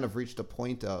actually kind of reached a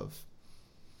point of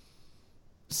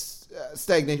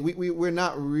stagnation. We're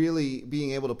not really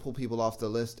being able to pull people off the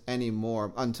list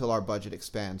anymore until our budget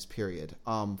expands, period.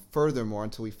 Furthermore,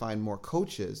 until we find more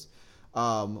coaches,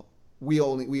 we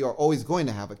are always going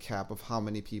to have a cap of how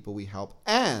many people we help.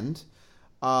 And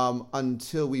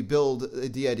until we build a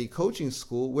DID coaching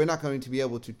school, we're not going to be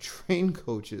able to train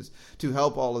coaches to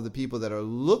help all of the people that are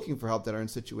looking for help that are in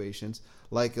situations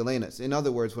like Eleyna's. In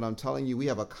other words, what I'm telling you, we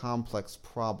have a complex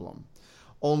problem.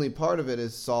 Only part of it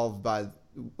is solved by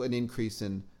an increase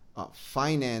in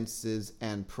finances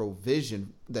and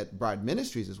provision that Bride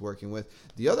Ministries is working with.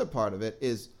 The other part of it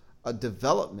is a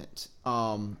development.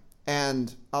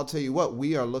 And I'll tell you what,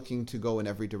 we are looking to go in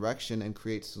every direction and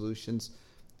create solutions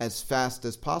as fast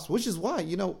as possible, which is why,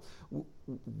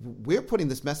 we're putting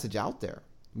this message out there.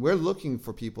 We're looking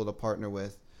for people to partner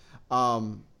with.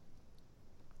 And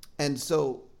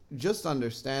so just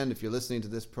understand, if you're listening to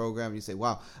this program and you say,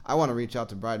 wow, I want to reach out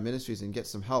to Bride Ministries and get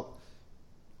some help.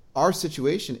 Our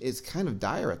situation is kind of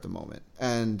dire at the moment.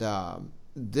 And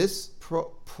this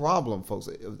problem, folks,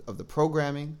 of the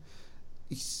programming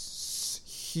is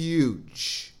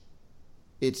huge.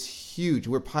 It's huge.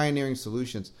 We're pioneering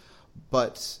solutions.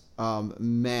 But,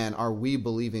 man, are we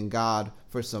believing God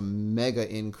for some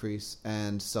mega increase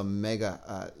and some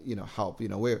mega, help.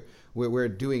 We're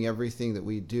doing everything that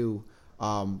we do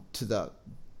to the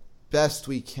best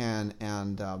we can.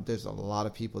 And there's a lot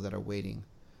of people that are waiting.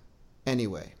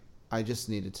 Anyway, I just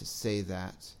needed to say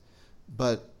that.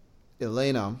 But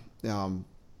Eleyna,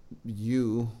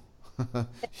 you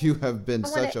have been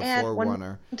such a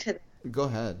forerunner. Go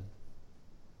ahead.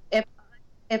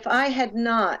 If I had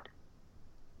not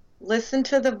listened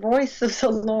to the voice of the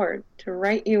Lord to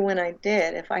write you when I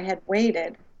did, if I had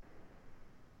waited,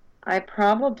 I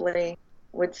probably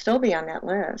would still be on that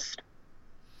list.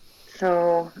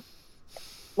 So,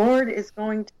 Lord is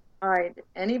going to guide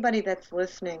anybody that's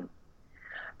listening.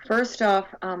 First off,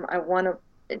 I want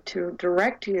to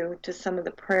direct you to some of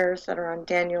the prayers that are on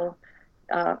Daniel,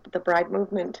 the Bride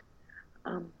Movement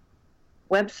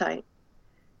website.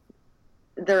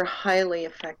 They're highly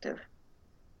effective.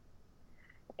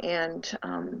 And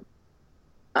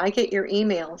I get your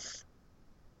emails,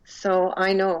 so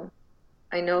I know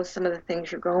some of the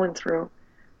things you're going through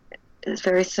is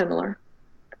very similar.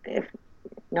 If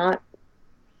not,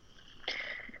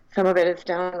 some of it is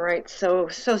downright so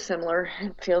similar.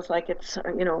 It feels like it's a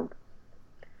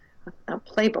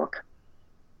playbook.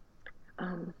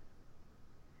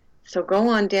 So go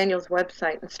on Daniel's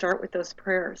website and start with those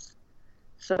prayers.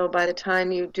 So by the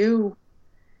time you do,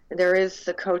 there is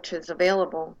the coaches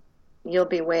available, you'll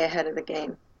be way ahead of the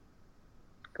game.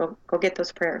 Go get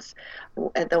those prayers.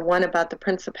 The one about the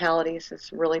principalities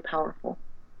is really powerful.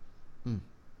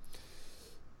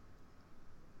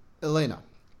 Eleyna,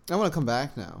 I want to come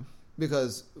back now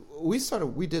because we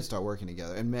did start working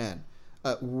together, and man,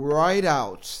 right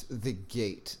out the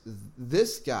gate,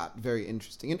 this got very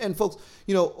interesting. And folks,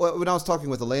 when I was talking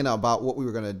with Eleyna about what we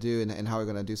were going to do and how we're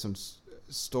going to do some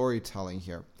storytelling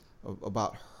here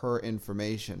about her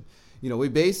information, we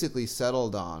basically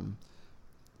settled on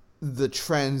the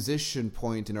transition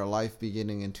point in our life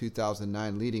beginning in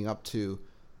 2009, leading up to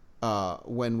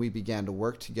when we began to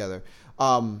work together.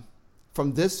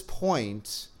 From this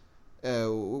point,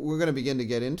 we're going to begin to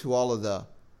get into all of the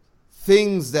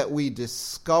things that we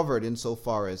discovered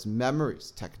insofar as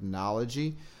memories,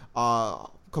 technology,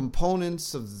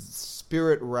 components of the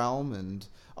spirit realm and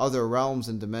other realms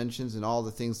and dimensions, and all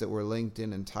the things that were linked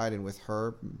in and tied in with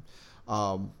her.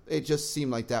 It just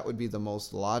seemed like that would be the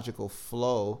most logical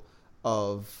flow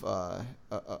of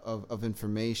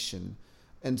information.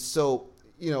 And so,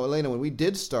 Eleyna, when we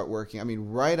did start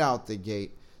working, right out the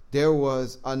gate, there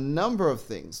was a number of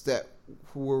things that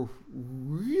were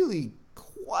really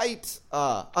quite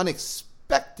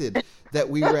unexpected that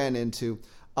we ran into.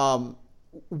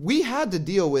 We had to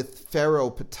deal with Pharaoh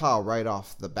Ptah right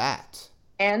off the bat.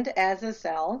 And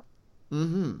Azazel.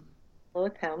 Mm-hmm.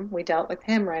 We dealt with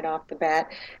him right off the bat.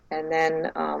 And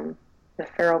then the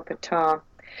Pharaoh Ptah.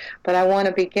 But I want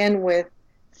to begin with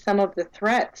some of the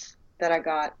threats that I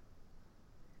got.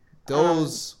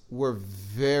 Those were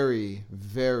very,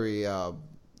 very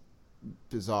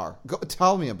bizarre.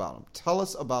 Tell me about them. Tell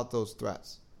us about those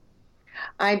threats.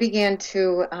 I began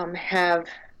to have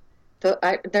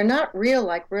they're not real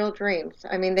like real dreams.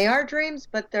 I mean, they are dreams,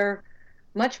 but they're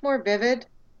much more vivid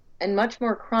and much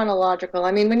more chronological.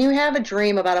 I mean, when you have a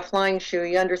dream about a flying shoe,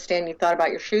 you understand you thought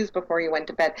about your shoes before you went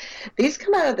to bed. These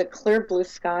come out of the clear blue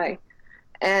sky,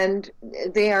 and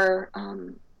they are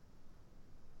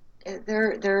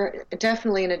they're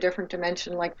definitely in a different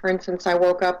dimension. Like, for instance, I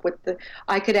woke up with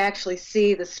I could actually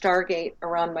see the Stargate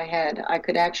around my head. I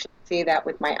could actually see that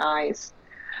with my eyes.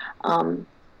 One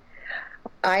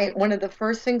of the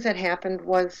first things that happened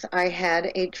was I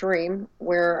had a dream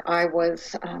where I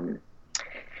was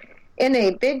in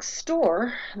a big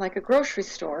store, like a grocery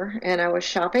store, and I was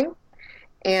shopping,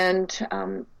 and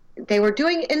they were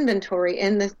doing inventory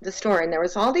in the store, and there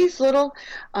was all these little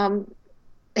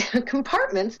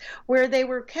compartments where they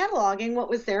were cataloging what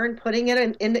was there and putting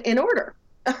it in order.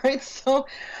 All right, so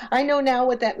I know now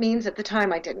what that means. At the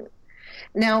time, I didn't.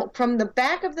 Now, from the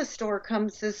back of the store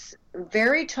comes this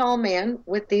very tall man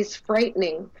with these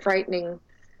frightening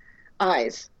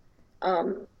eyes.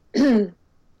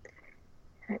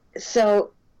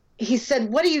 So he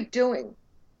said, "What are you doing?"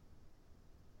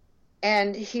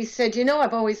 And he said, "You know,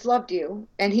 I've always loved you."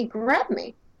 And he grabbed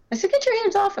me. I said, "Get your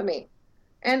hands off of me."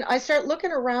 And I start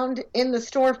looking around in the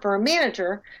store for a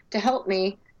manager to help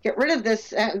me get rid of this.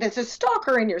 There's a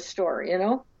stalker in your store, you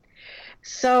know.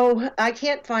 So I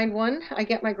can't find one. I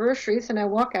get my groceries and I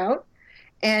walk out,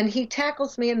 and he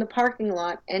tackles me in the parking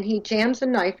lot, and he jams a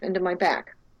knife into my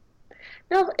back.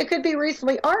 Now, it could be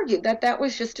reasonably argued that that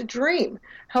was just a dream.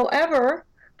 However,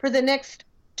 for the next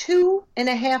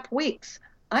 2.5 weeks,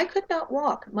 I could not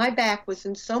walk. My back was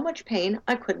in so much pain,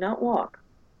 I could not walk.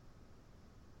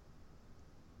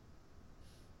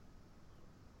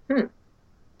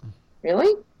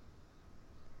 Really?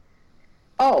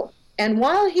 Oh, and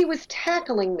while he was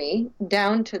tackling me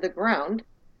down to the ground,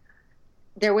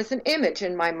 there was an image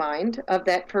in my mind of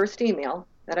that first email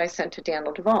that I sent to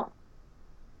Daniel Duvall.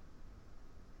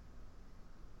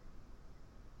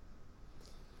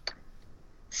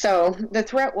 So the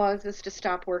threat is to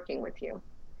stop working with you.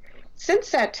 Since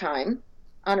that time,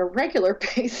 on a regular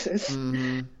basis,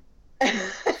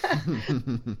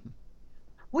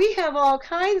 we have all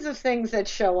kinds of things that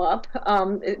show up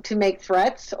to make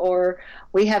threats, or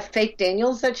we have fake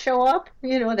Daniels that show up,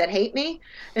 you know, that hate me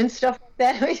and stuff like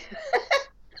that.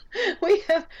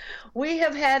 We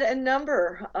have had a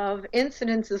number of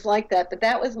incidences like that, but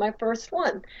that was my first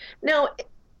one. Now,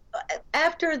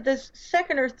 after this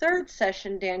second or third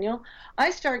session, Daniel, I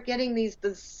start getting these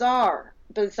bizarre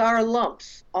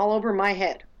lumps all over my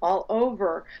head, all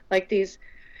over, like these,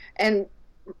 and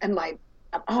my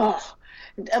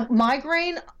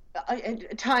migraine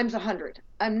times 100.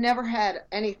 I've never had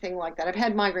anything like that. I've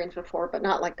had migraines before, but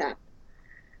not like that.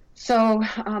 So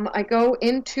I go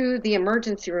into the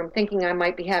emergency room thinking I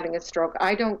might be having a stroke.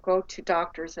 I don't go to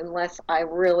doctors unless I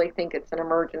really think it's an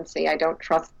emergency. I don't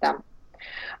trust them.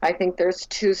 I think there's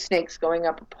two snakes going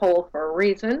up a pole for a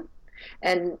reason.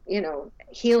 And, you know,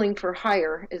 healing for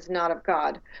hire is not of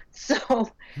God. So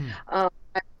I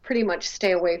pretty much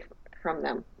stay away from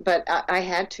them. But I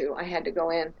had to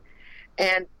go in.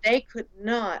 And they could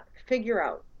not figure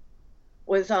out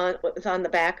what was on the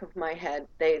back of my head.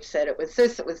 They said it was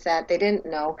this, it was that. They didn't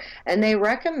know. And they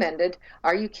recommended,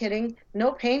 are you kidding?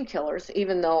 No painkillers,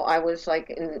 even though I was like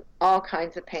in all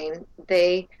kinds of pain.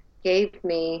 They gave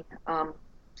me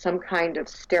some kind of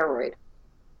steroid.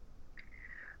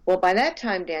 Well, by that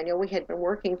time, Daniel, we had been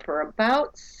working for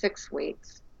about 6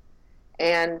 weeks.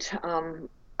 And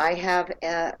I have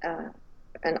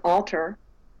an alter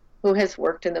who has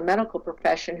worked in the medical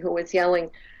profession who was yelling,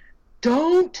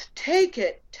 "Don't take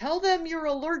it. Tell them you're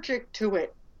allergic to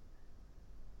it."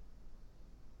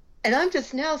 And I'm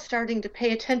just now starting to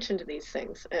pay attention to these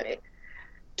things.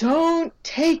 Don't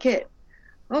take it.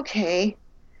 Okay.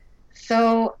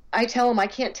 So I tell him I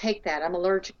can't take that. I'm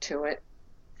allergic to it.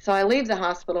 So I leave the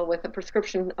hospital with a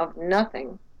prescription of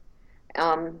nothing.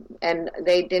 And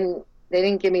they didn't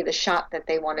give me the shot that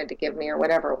they wanted to give me or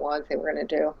whatever it was they were going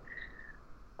to do.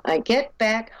 I get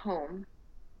back home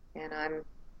and I'm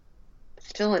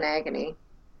still in agony.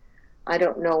 I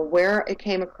don't know where it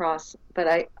came across, but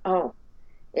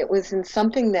it was in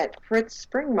something that Fritz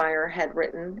Springmeier had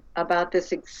written about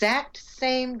this exact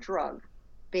same drug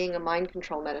being a mind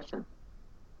control medicine.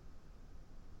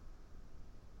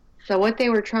 So what they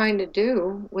were trying to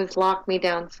do was lock me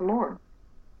down some more.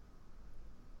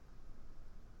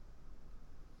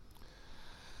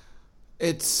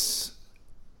 It's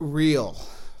real,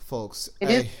 folks. It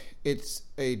is. It's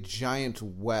a giant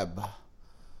web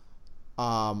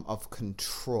of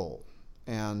control.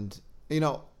 And,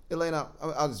 Eleyna,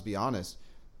 I'll just be honest.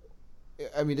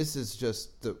 I mean, this is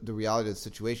just the reality of the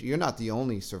situation. You're not the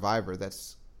only survivor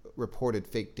that's reported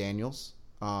fake Daniels.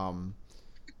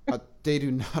 They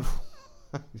do not.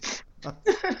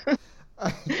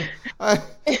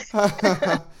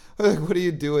 What do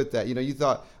you do with that? You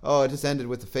thought, oh, it just ended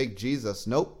with the fake Jesus.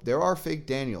 Nope, there are fake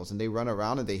Daniels, and they run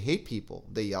around and they hate people.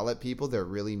 They yell at people. They're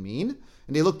really mean,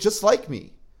 and they look just like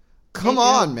me. Come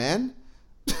on, man.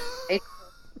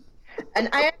 And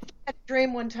I actually had a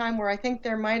dream one time where I think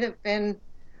there might have been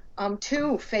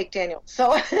 2 fake Daniels.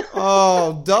 So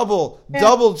oh, double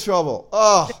trouble.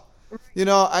 Oh,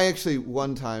 I actually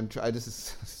one time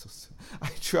I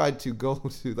tried to go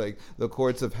to like the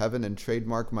courts of heaven and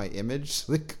trademark my image.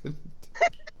 So they couldn't.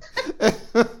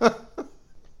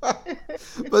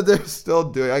 But they're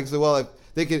still doing it. Actually, well, if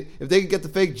they could get the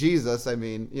fake Jesus, I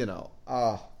mean,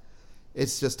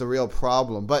 it's just a real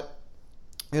problem. But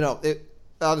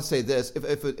I'll just say this: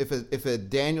 if a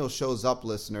Daniel shows up,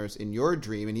 listeners, in your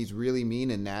dream and he's really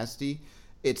mean and nasty,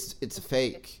 it's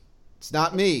fake. It's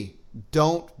not me.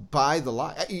 Don't buy the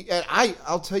lie.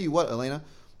 I'll tell you what, Eleyna.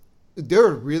 There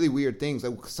are really weird things.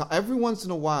 Like, every once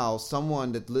in a while,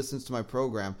 someone that listens to my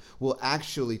program will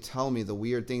actually tell me the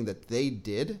weird thing that they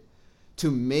did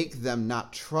to make them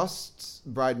not trust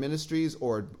Bride Ministries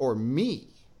or me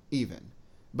even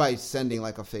by sending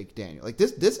like a fake Daniel. Like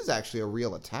this is actually a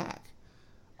real attack.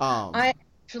 I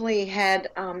actually had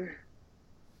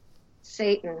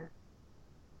Satan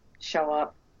show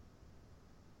up.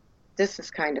 This is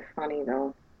kind of funny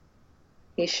though.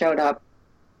 He showed up.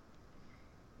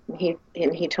 He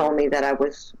told me that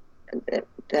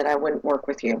that I wouldn't work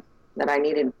with you, that I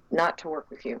needed not to work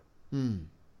with you.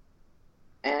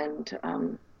 And I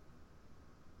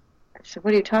said,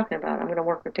 "What are you talking about? I'm going to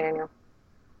work with Daniel."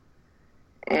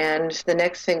 And the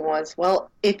next thing was,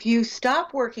 "Well, if you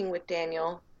stop working with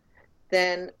Daniel,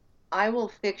 then I will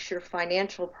fix your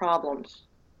financial problems."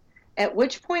 At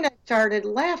which point I started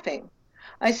laughing.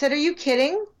 I said, "Are you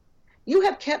kidding? You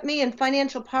have kept me in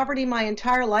financial poverty my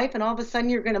entire life, and all of a sudden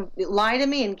you're going to lie to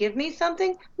me and give me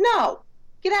something? No.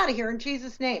 Get out of here in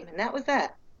Jesus' name." And that was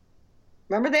that.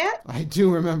 Remember that? I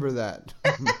do remember that.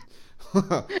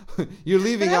 You're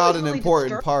leaving out an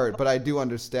important part, but I do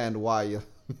understand why you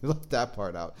left that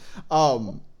part out.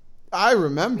 I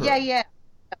remember. Yeah.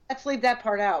 Let's leave that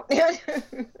part out.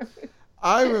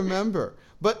 I remember.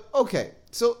 But, okay,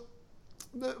 so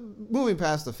moving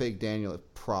past the fake Daniel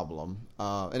problem,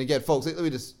 and again, folks, let me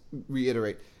just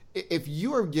reiterate. If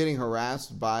you are getting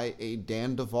harassed by a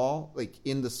Dan Duvall, like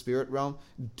in the spirit realm,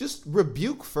 just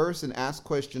rebuke first and ask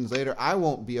questions later. I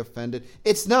won't be offended.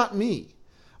 It's not me.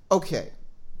 Okay.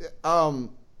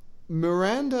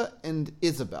 Miranda and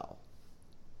Isabel.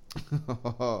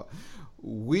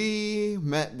 We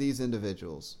met these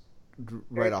individuals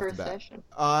right off the bat. Session.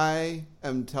 I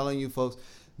am telling you, folks,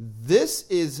 this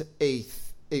is a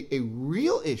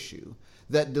real issue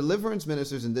that deliverance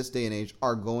ministers in this day and age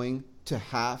are going to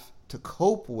have to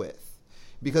cope with.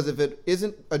 Because if it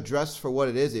isn't addressed for what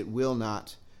it is, it will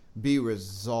not be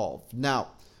resolved. Now,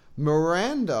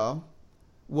 Miranda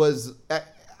was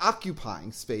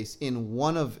occupying space in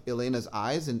one of Eleyna's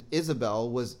eyes, and Isabel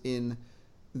was in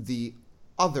the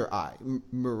other eye.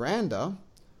 Miranda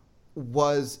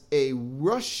was a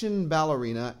Russian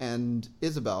ballerina, and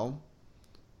Isabel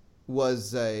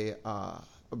was a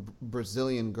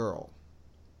Brazilian girl.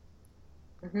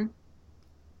 Mm-hmm.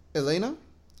 Eleyna,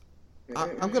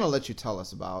 I'm going to let you tell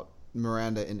us about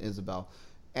Miranda and Isabel,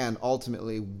 and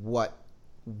ultimately what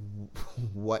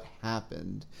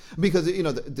happened. Because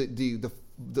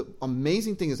the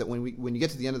amazing thing is that when you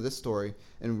get to the end of this story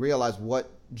and realize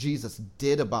what Jesus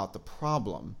did about the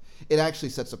problem, it actually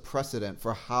sets a precedent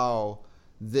for how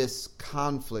this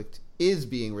conflict is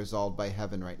being resolved by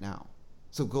heaven right now.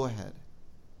 So go ahead.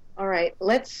 All right,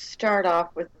 let's start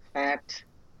off with the fact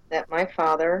that my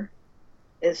father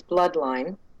is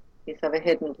bloodline. He's of a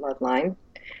hidden bloodline.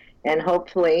 And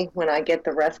hopefully when I get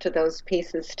the rest of those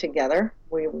pieces together,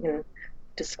 we can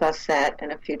discuss that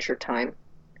in a future time.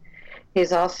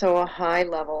 He's also a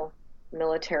high-level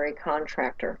military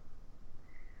contractor.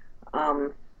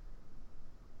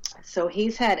 So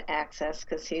he's had access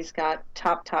because he's got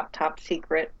top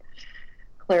secret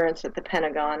clearance at the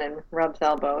Pentagon and rubs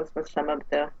elbows with some of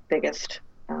the biggest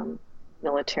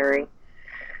military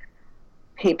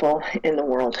people in the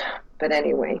world. But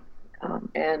anyway,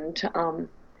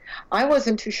 I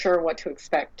wasn't too sure what to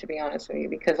expect, to be honest with you,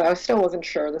 because I still wasn't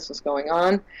sure this was going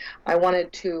on. I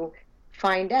wanted to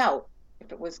find out if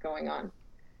stuff that was going on.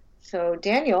 So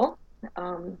Daniel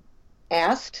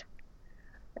asked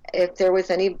if there was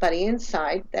anybody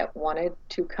inside that wanted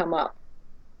to come up.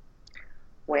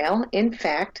 Well, in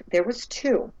fact, there was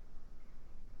two.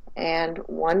 And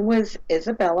one was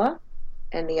Isabella,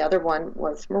 and the other one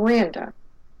was Miranda.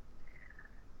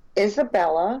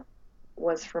 Isabella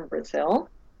was from Brazil,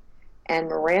 and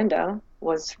Miranda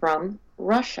was from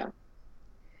Russia.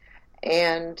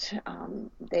 And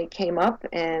they came up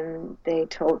and they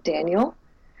told Daniel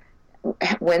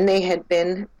when they had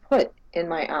been put in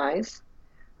my eyes.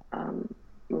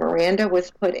 Miranda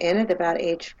was put in at about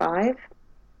age 5,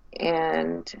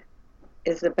 and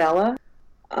Isabella.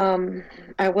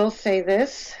 I will say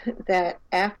this, that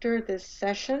after this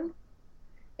session,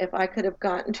 if I could have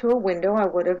gotten to a window, I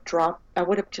would have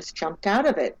just jumped out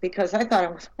of it, because I thought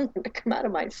I was going to come out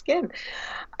of my skin.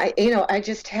 I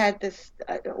just had this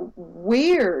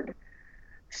weird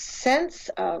sense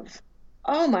of,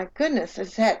 oh my goodness,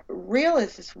 is that real?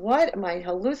 Is this what? Am I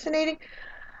hallucinating?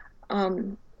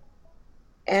 And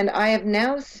I have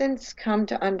now since come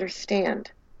to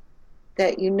understand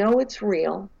that it's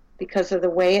real because of the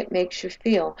way it makes you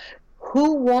feel.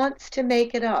 Who wants to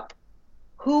make it up?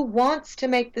 Who wants to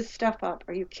make this stuff up?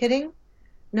 Are you kidding?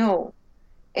 No.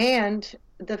 And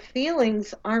the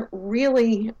feelings aren't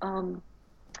really, I'm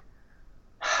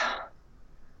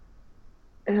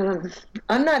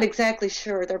not exactly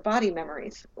sure. They're body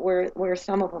memories, where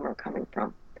some of them are coming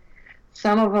from.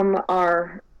 Some of them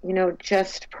are,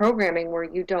 just programming where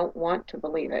you don't want to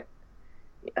believe it.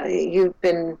 You've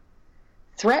been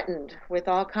threatened with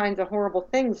all kinds of horrible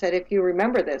things that if you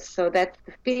remember this, so that's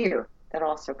the fear that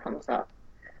also comes up.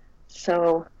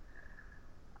 So,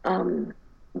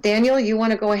 Daniel, you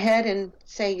want to go ahead and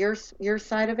say your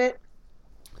side of it?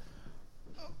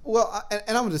 Well,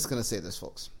 and I'm just going to say this,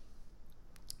 folks.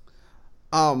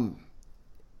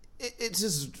 It's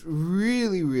just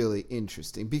really, really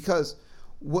interesting, because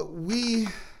what we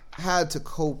had to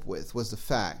cope with was the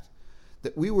fact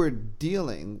that we were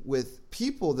dealing with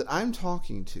people that I'm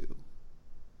talking to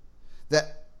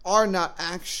that are not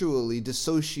actually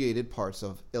dissociated parts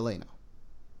of Eleyna.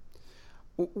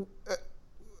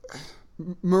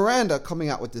 Miranda coming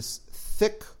out with this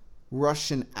thick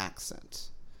Russian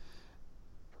accent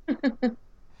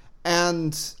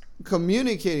and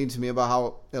communicating to me about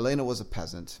how Eleyna was a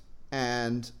peasant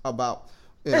and about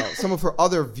some of her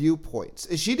other viewpoints.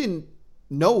 She didn't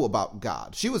know about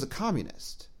God. She was a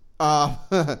communist. I'm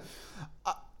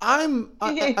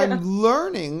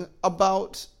learning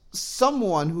about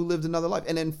someone who lived another life.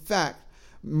 And in fact,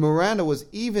 Miranda was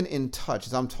even in touch,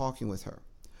 as I'm talking with her,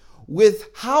 with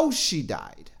how she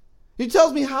died. He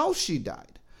tells me how she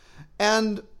died.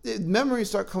 And memories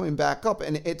start coming back up,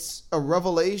 and it's a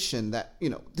revelation that,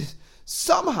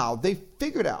 somehow they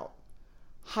figured out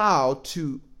how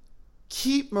to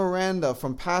keep Miranda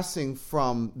from passing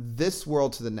from this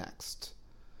world to the next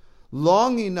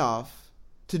long enough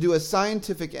to do a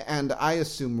scientific and, I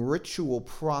assume, ritual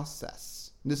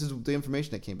process. This is the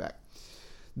information that came back,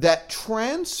 that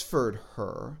transferred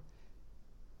her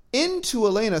into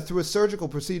Eleyna through a surgical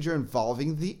procedure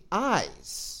involving the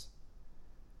eyes.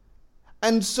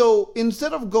 And so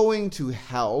instead of going to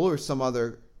hell or some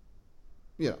other,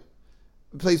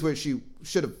 place where she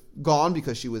should have gone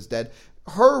because she was dead,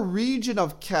 her region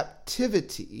of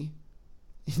captivity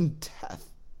in death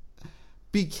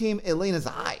became Eleyna's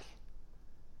eye.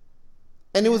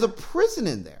 And it was a prison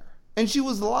in there. And she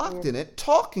was locked in it,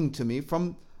 talking to me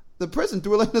from the prison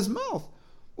through Eleyna's mouth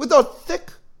with a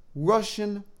thick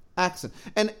Russian accent.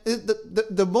 And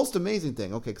the most amazing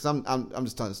thing, okay, because I'm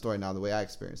just telling the story now the way I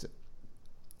experienced it.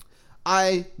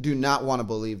 I do not want to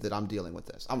believe that I'm dealing with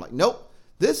this. I'm like, nope,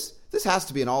 this has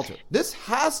to be an altar. This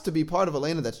has to be part of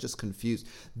Eleyna that's just confused.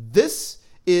 This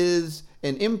is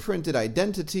an imprinted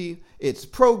identity. It's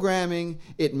programming.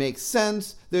 It makes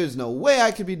sense. There's no way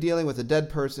I could be dealing with a dead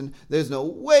person. There's no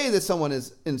way that someone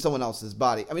is in someone else's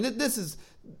body. I mean, this isn't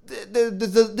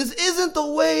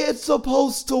the way it's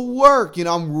supposed to work.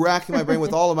 I'm racking my brain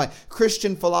with all of my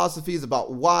Christian philosophies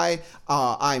about why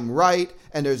I'm right,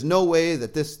 and there's no way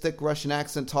that this thick Russian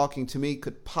accent talking to me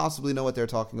could possibly know what they're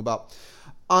talking about,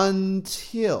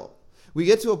 until we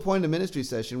get to a point in the ministry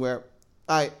session where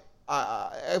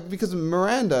because of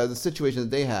Miranda, the situation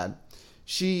that they had,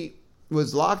 she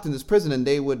was locked in this prison, and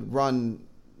they would run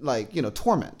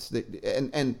torment,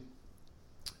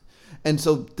 and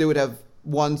so they would have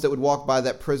ones that would walk by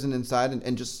that prison inside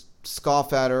and just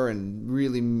scoff at her and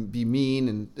really be mean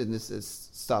and this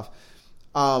stuff,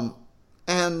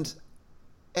 and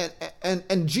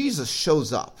Jesus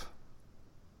shows up,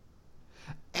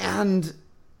 and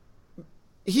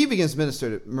he begins to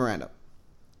minister to Miranda.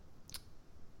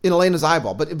 in Eleyna's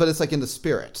eyeball, but it's like in the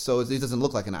spirit, so it doesn't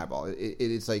look like an eyeball.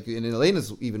 It's like, and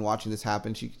Eleyna's even watching this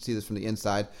happen. She can see this from the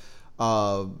inside.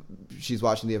 She's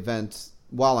watching the event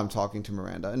while I'm talking to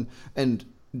Miranda, and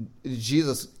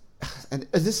Jesus, and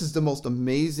this is the most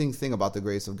amazing thing about the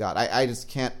grace of God. I just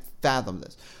can't fathom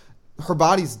this. Her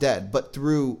body's dead, but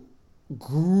through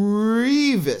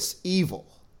grievous evil,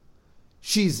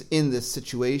 she's in this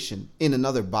situation in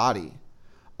another body.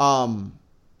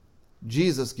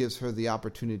 Jesus gives her the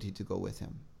opportunity to go with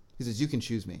him. He says, "You can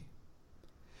choose me."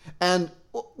 And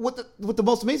what the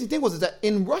most amazing thing was is that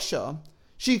in Russia,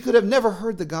 she could have never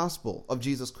heard the gospel of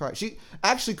Jesus Christ. She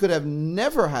actually could have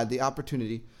never had the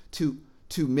opportunity to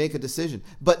make a decision.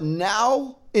 But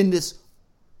now, in this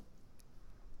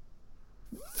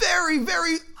very,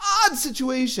 very odd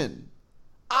situation,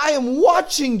 I am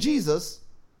watching Jesus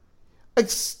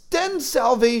extend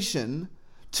salvation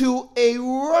to a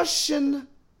Russian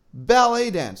ballet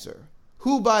dancer,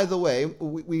 who, by the way,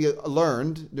 we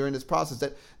learned during this process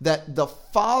that the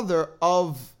father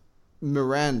of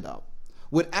Miranda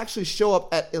would actually show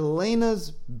up at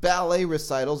Eleyna's ballet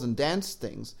recitals and dance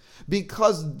things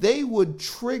because they would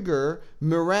trigger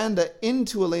Miranda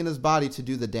into Eleyna's body to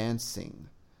do the dancing.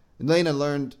 Eleyna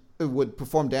would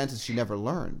perform dances she never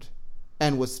learned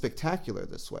and was spectacular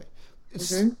this way.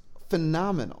 It's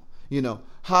phenomenal. You know,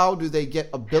 how do they get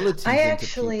abilities into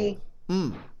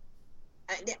people?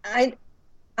 I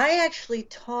actually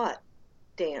taught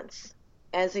dance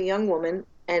as a young woman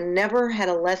and never had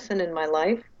a lesson in my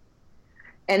life.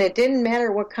 And it didn't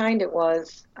matter what kind it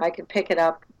was. I could pick it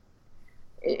up.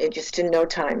 It just in no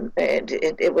time.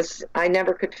 It was, I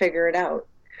never could figure it out.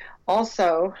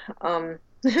 Also,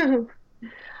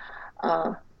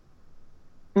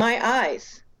 my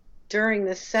eyes during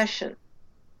this session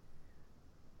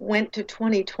went to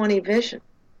 20/20 vision.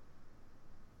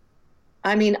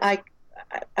 I mean, I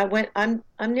went, I'm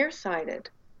nearsighted.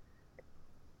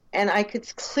 And I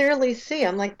could clearly see.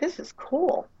 I'm like, this is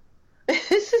cool.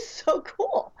 This is so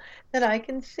cool that I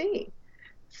can see.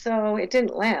 So it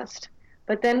didn't last.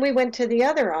 But then we went to the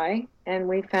other eye and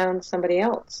we found somebody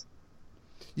else.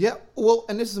 Yeah, well,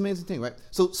 and this is the amazing thing, right?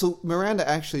 So Miranda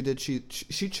actually did, she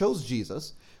chose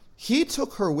Jesus. He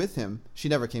took her with him. She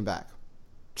never came back.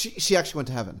 She actually went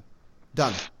to heaven.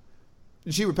 Done.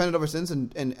 She repented of her sins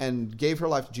and gave her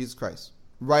life to Jesus Christ.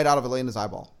 Right out of Eleyna's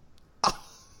eyeball.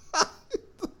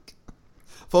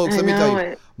 Folks, let me tell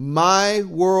you, my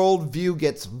worldview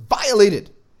gets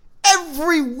violated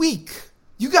every week.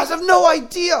 You guys have no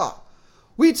idea.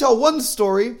 We tell one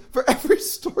story for every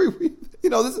story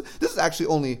this is actually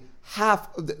only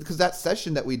half, because that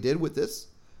session that we did with this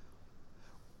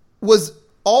was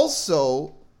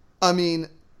also,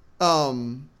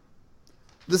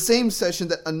 the same session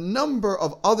that a number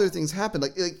of other things happened.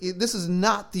 Like this is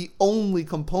not the only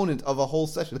component of a whole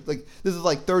session. Like this is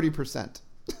like 30%.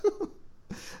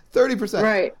 30%.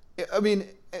 Right. I mean,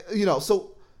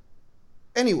 so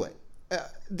anyway,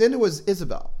 then there was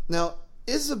Isabel. Now,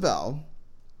 Isabel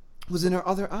was in her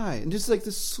other eye. And just like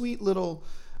this sweet little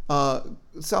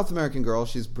South American girl.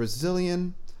 She's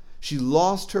Brazilian. She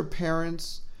lost her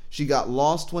parents. She got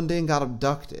lost one day and got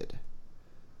abducted.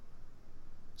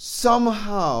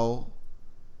 Somehow,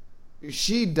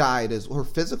 she died her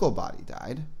physical body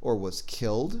died or was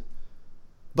killed.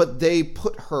 But they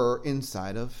put her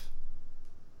inside of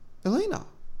Eleyna.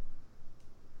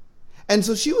 And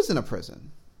so she was in a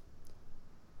prison.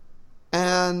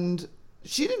 And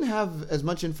she didn't have as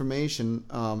much information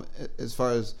as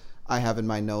far as I have in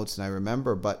my notes and I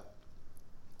remember. But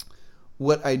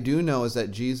what I do know is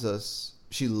that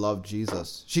she loved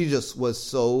Jesus. She just was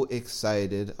so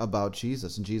excited about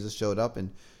Jesus. And Jesus showed up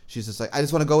and she's just like, I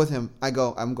just want to go with him.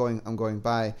 I'm going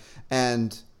by.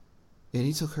 And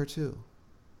he took her too.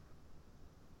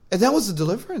 And that was the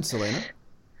deliverance, Eleyna.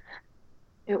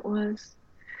 It was.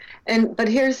 But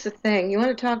here's the thing. You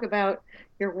want to talk about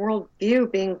your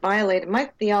worldview being violated. My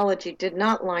theology did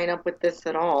not line up with this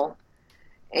at all.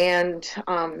 And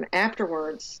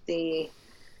afterwards, the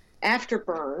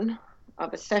afterburn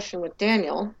of a session with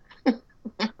Daniel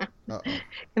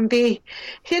can be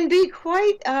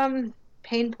quite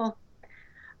painful.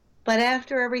 But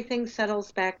after everything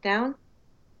settles back down,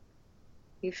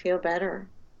 you feel better.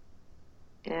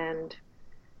 And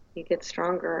you get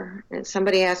stronger. And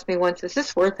somebody asked me once, is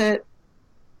this worth it?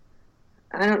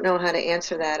 I don't know how to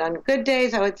answer that. On good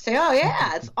days, I would say, oh,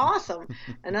 yeah, it's awesome.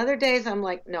 And other days, I'm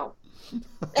like, no.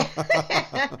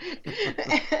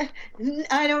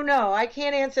 I don't know. I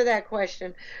can't answer that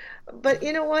question. But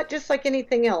you know what? Just like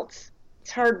anything else,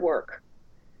 it's hard work.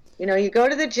 You go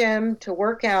to the gym to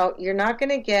work out. You're not going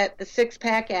to get the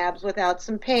six-pack abs without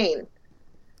some pain.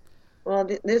 Well,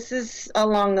 this is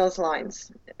along those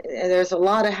lines. There's a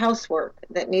lot of housework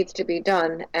that needs to be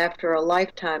done after a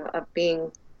lifetime of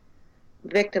being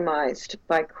victimized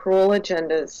by cruel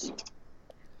agendas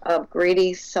of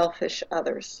greedy, selfish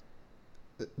others.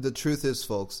 The truth is,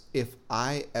 folks, if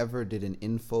I ever did an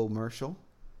infomercial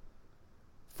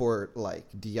for like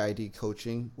DID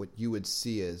coaching, what you would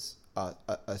see is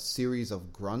a series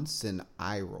of grunts and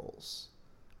eye rolls.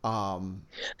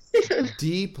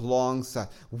 Deep, long sigh.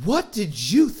 What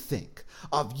did you think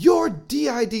of your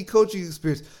DID coaching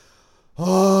experience?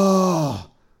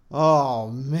 Oh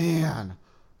man.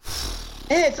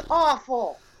 It's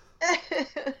awful.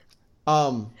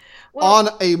 On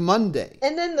a Monday.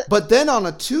 And then but then on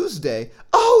a Tuesday,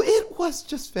 oh, it was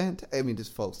just fantastic. I mean,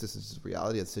 just folks, this is just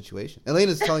reality of the situation.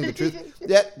 Eleyna's telling the truth.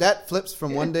 That flips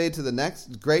from one day to the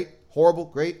next. Great, horrible,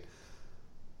 great.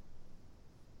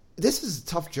 This is a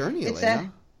tough journey,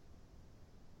 Eleyna.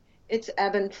 It's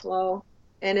ebb and flow,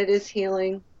 and it is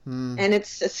healing, and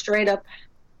it's a straight up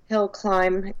hill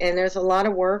climb, and there's a lot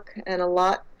of work and a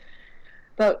lot,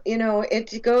 but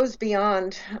it goes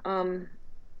beyond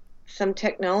some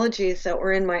technologies that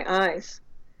were in my eyes.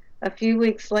 A few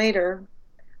weeks later,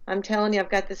 I'm telling you, I've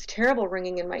got this terrible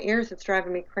ringing in my ears. It's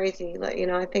driving me crazy.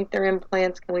 I think they're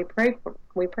implants. Can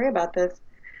we pray about this?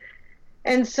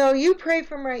 And so you pray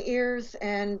for my ears,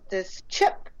 and this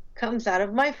chip comes out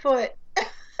of my foot.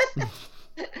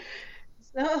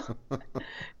 That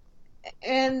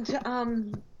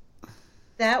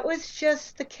was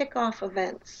just the kickoff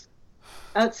events.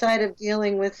 Outside of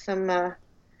dealing with some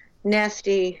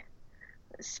nasty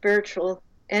spiritual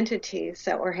entities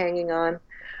that were hanging on,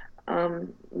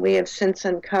 we have since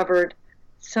uncovered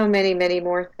so many, many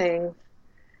more things.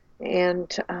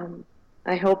 And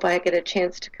I hope I get a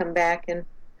chance to come back and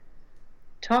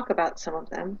talk about some of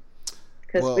them,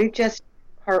 because we've just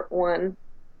part one.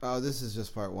 Oh, this is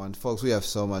just part one. Folks, we have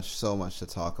so much to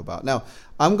talk about. Now,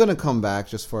 I'm going to come back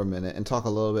just for a minute and talk a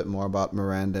little bit more about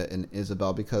Miranda and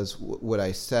Isabel, because what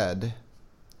I said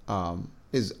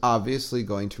is obviously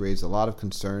going to raise a lot of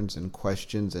concerns and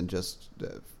questions and just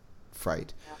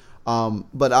fright. Yeah.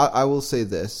 But I will say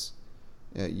this.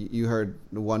 You heard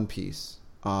one piece.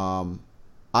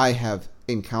 I have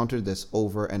encountered this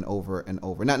over and over and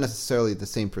over. Not necessarily the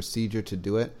same procedure to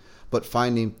do it, but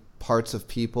finding parts of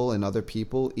people and other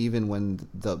people, even when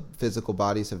the physical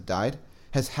bodies have died,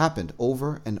 has happened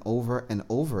over and over and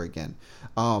over again.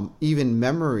 Even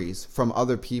memories from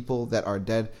other people that are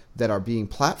dead that are being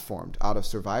platformed out of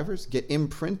survivors get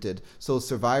imprinted. So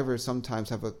survivors sometimes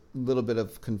have a little bit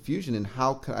of confusion in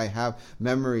how could I have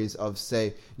memories of,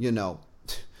 say,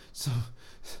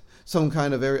 some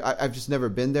kind of area. I've just never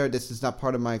been there. This is not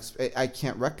part of my experience. I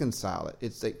can't reconcile it.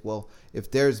 It's like, well, if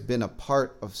there's been a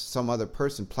part of some other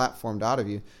person platformed out of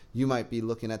you, you might be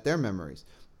looking at their memories.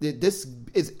 This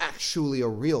is actually a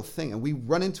real thing, and we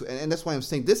run into it. And that's why I'm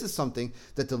saying this is something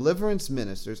that deliverance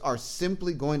ministers are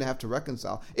simply going to have to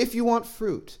reconcile. If you want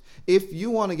fruit, if you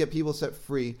want to get people set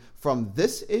free from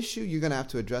this issue, you're going to have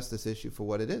to address this issue for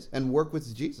what it is and work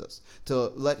with Jesus to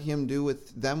let him do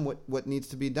with them what needs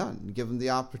to be done. Give them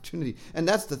the opportunity. And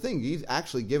that's the thing. He's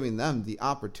actually giving them the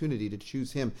opportunity to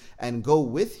choose him and go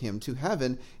with him to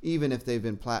heaven, even if they've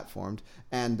been platformed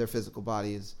and their physical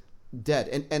body is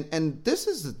dead. And this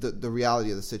is the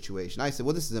reality of the situation. I said,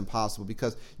 well, this is impossible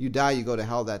because you die, you go to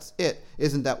hell, that's it.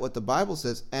 Isn't that what the Bible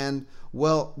says? And,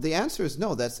 well, the answer is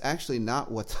no, that's actually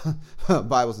not what the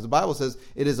Bible says. The Bible says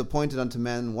it is appointed unto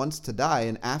man once to die,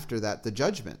 and after that, the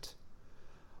judgment.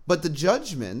 But the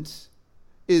judgment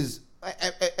is,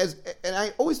 and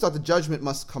I always thought the judgment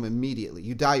must come immediately.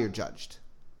 You die, you're judged.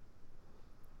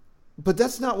 But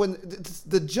that's not when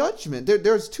the judgment,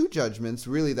 there's two judgments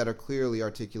really that are clearly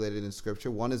articulated in Scripture.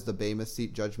 One is the Bema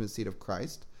seat, judgment seat of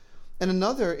Christ. And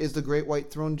another is the great white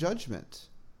throne judgment.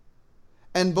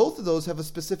 And both of those have a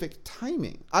specific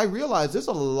timing. I realize there's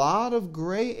a lot of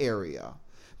gray area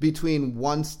between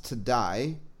once to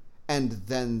die and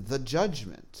then the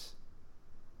judgment.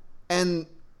 And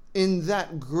in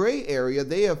that gray area,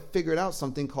 they have figured out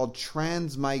something called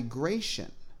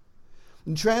transmigration.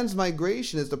 And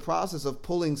transmigration is the process of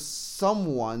pulling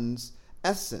someone's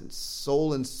essence,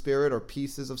 soul and spirit, or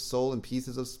pieces of soul and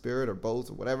pieces of spirit, or both,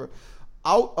 or whatever,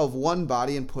 out of one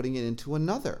body and putting it into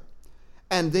another.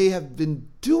 And they have been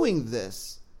doing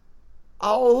this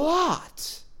a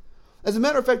lot. As a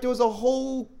matter of fact, there was a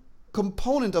whole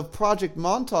component of Project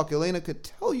Montauk Eleyna could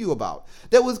tell you about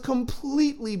that was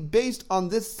completely based on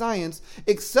this science,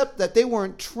 except that they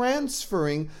weren't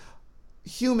transferring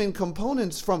human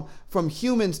components from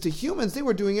humans to humans. They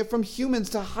were doing it from humans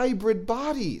to hybrid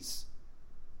bodies.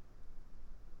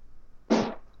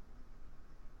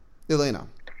 Eleyna.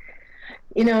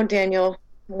 You know, Daniel,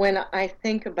 when I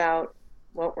think about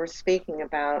what we're speaking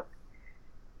about,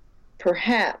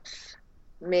 perhaps,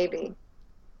 maybe,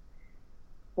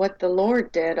 what the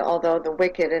Lord did, although the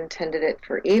wicked intended it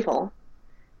for evil,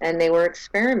 and they were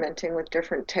experimenting with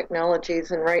different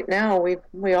technologies, and right now we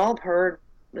all have heard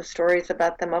the stories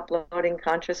about them uploading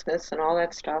consciousness and all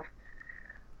that stuff.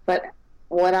 But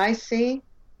what I see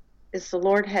is the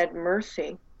Lord had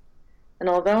mercy, and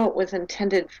although it was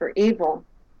intended for evil,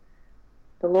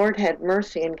 the Lord had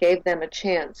mercy and gave them a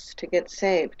chance to get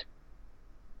saved.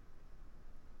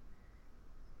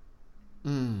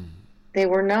 They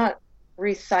were not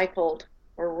recycled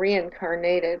or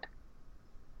reincarnated,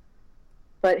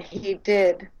 but he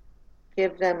did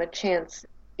give them a chance,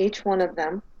 each one of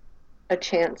them, a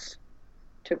chance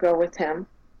to go with him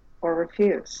or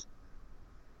refuse.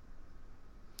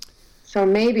 So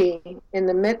maybe in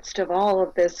the midst of all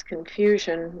of this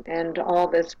confusion and all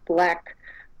this black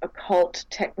occult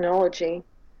technology,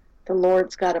 the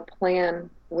Lord's got a plan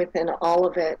within all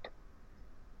of it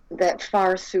that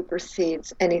far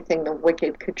supersedes anything the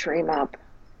wicked could dream up.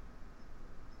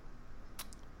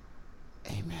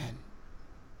 Amen.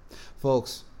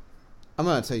 Folks, I'm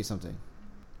going to tell you something.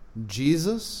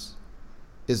 Jesus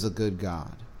is a good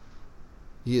God.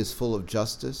 He is full of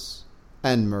justice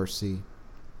and mercy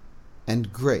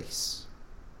and grace.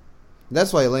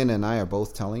 That's why Eleyna and I are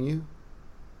both telling you,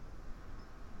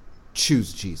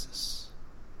 choose Jesus.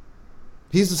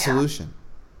 He's the solution.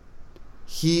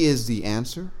 He is the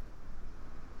answer.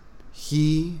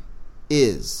 He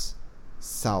is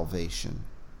salvation.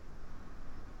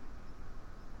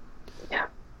 Yeah.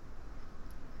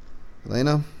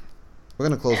 Eleyna, we're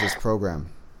going to close this program.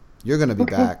 You're going to be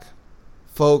back.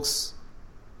 Folks,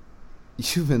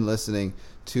 you've been listening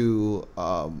to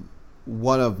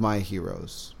one of my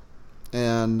heroes.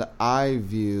 And I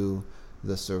view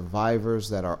the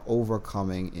survivors that are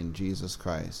overcoming in Jesus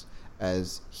Christ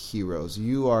as heroes.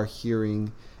 You are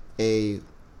hearing you're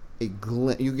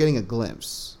getting a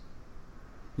glimpse.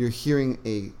 You're hearing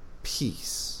a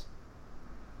piece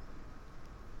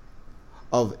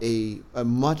of a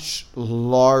much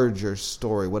larger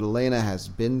story. What Eleyna has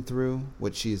been through,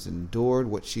 what she has endured,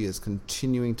 what she is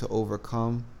continuing to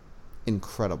overcome.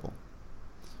 Incredible.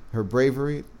 Her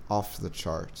bravery, off the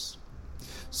charts.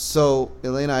 So,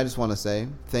 Eleyna, I just want to say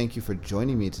thank you for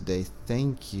joining me today.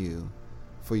 Thank you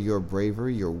for your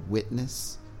bravery, your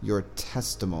witness, your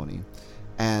testimony.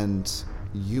 And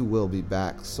you will be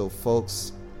back. So,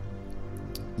 folks,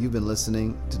 you've been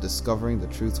listening to Discovering the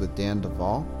Truth with Dan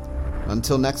Duvall.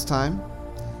 Until next time,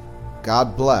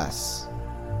 God bless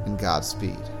and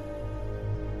Godspeed.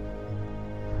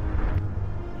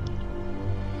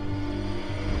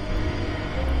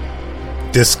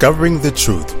 Discovering the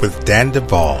Truth with Dan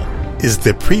Duvall is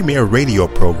the premier radio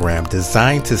program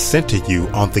designed to center you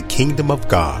on the kingdom of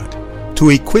God, to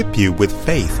equip you with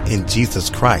faith in Jesus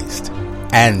Christ,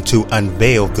 and to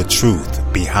unveil the truth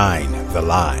behind the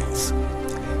lies.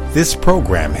 This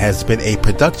program has been a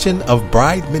production of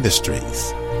Bride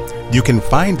Ministries. You can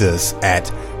find us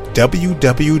at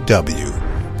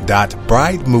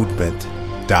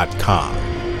www.bridemovement.com.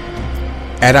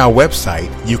 At our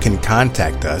website, you can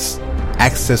contact us,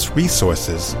 access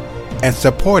resources, and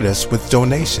support us with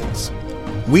donations.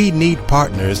 We need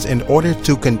partners in order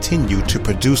to continue to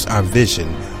produce our vision,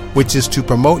 which is to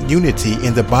promote unity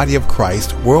in the body of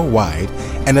Christ worldwide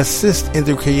and assist in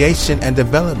the creation and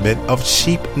development of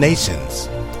sheep nations.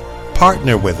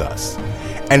 Partner with us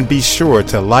and be sure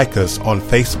to like us on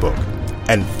Facebook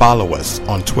and follow us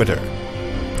on Twitter.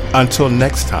 Until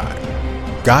next time,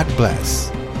 God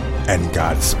bless and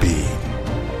Godspeed.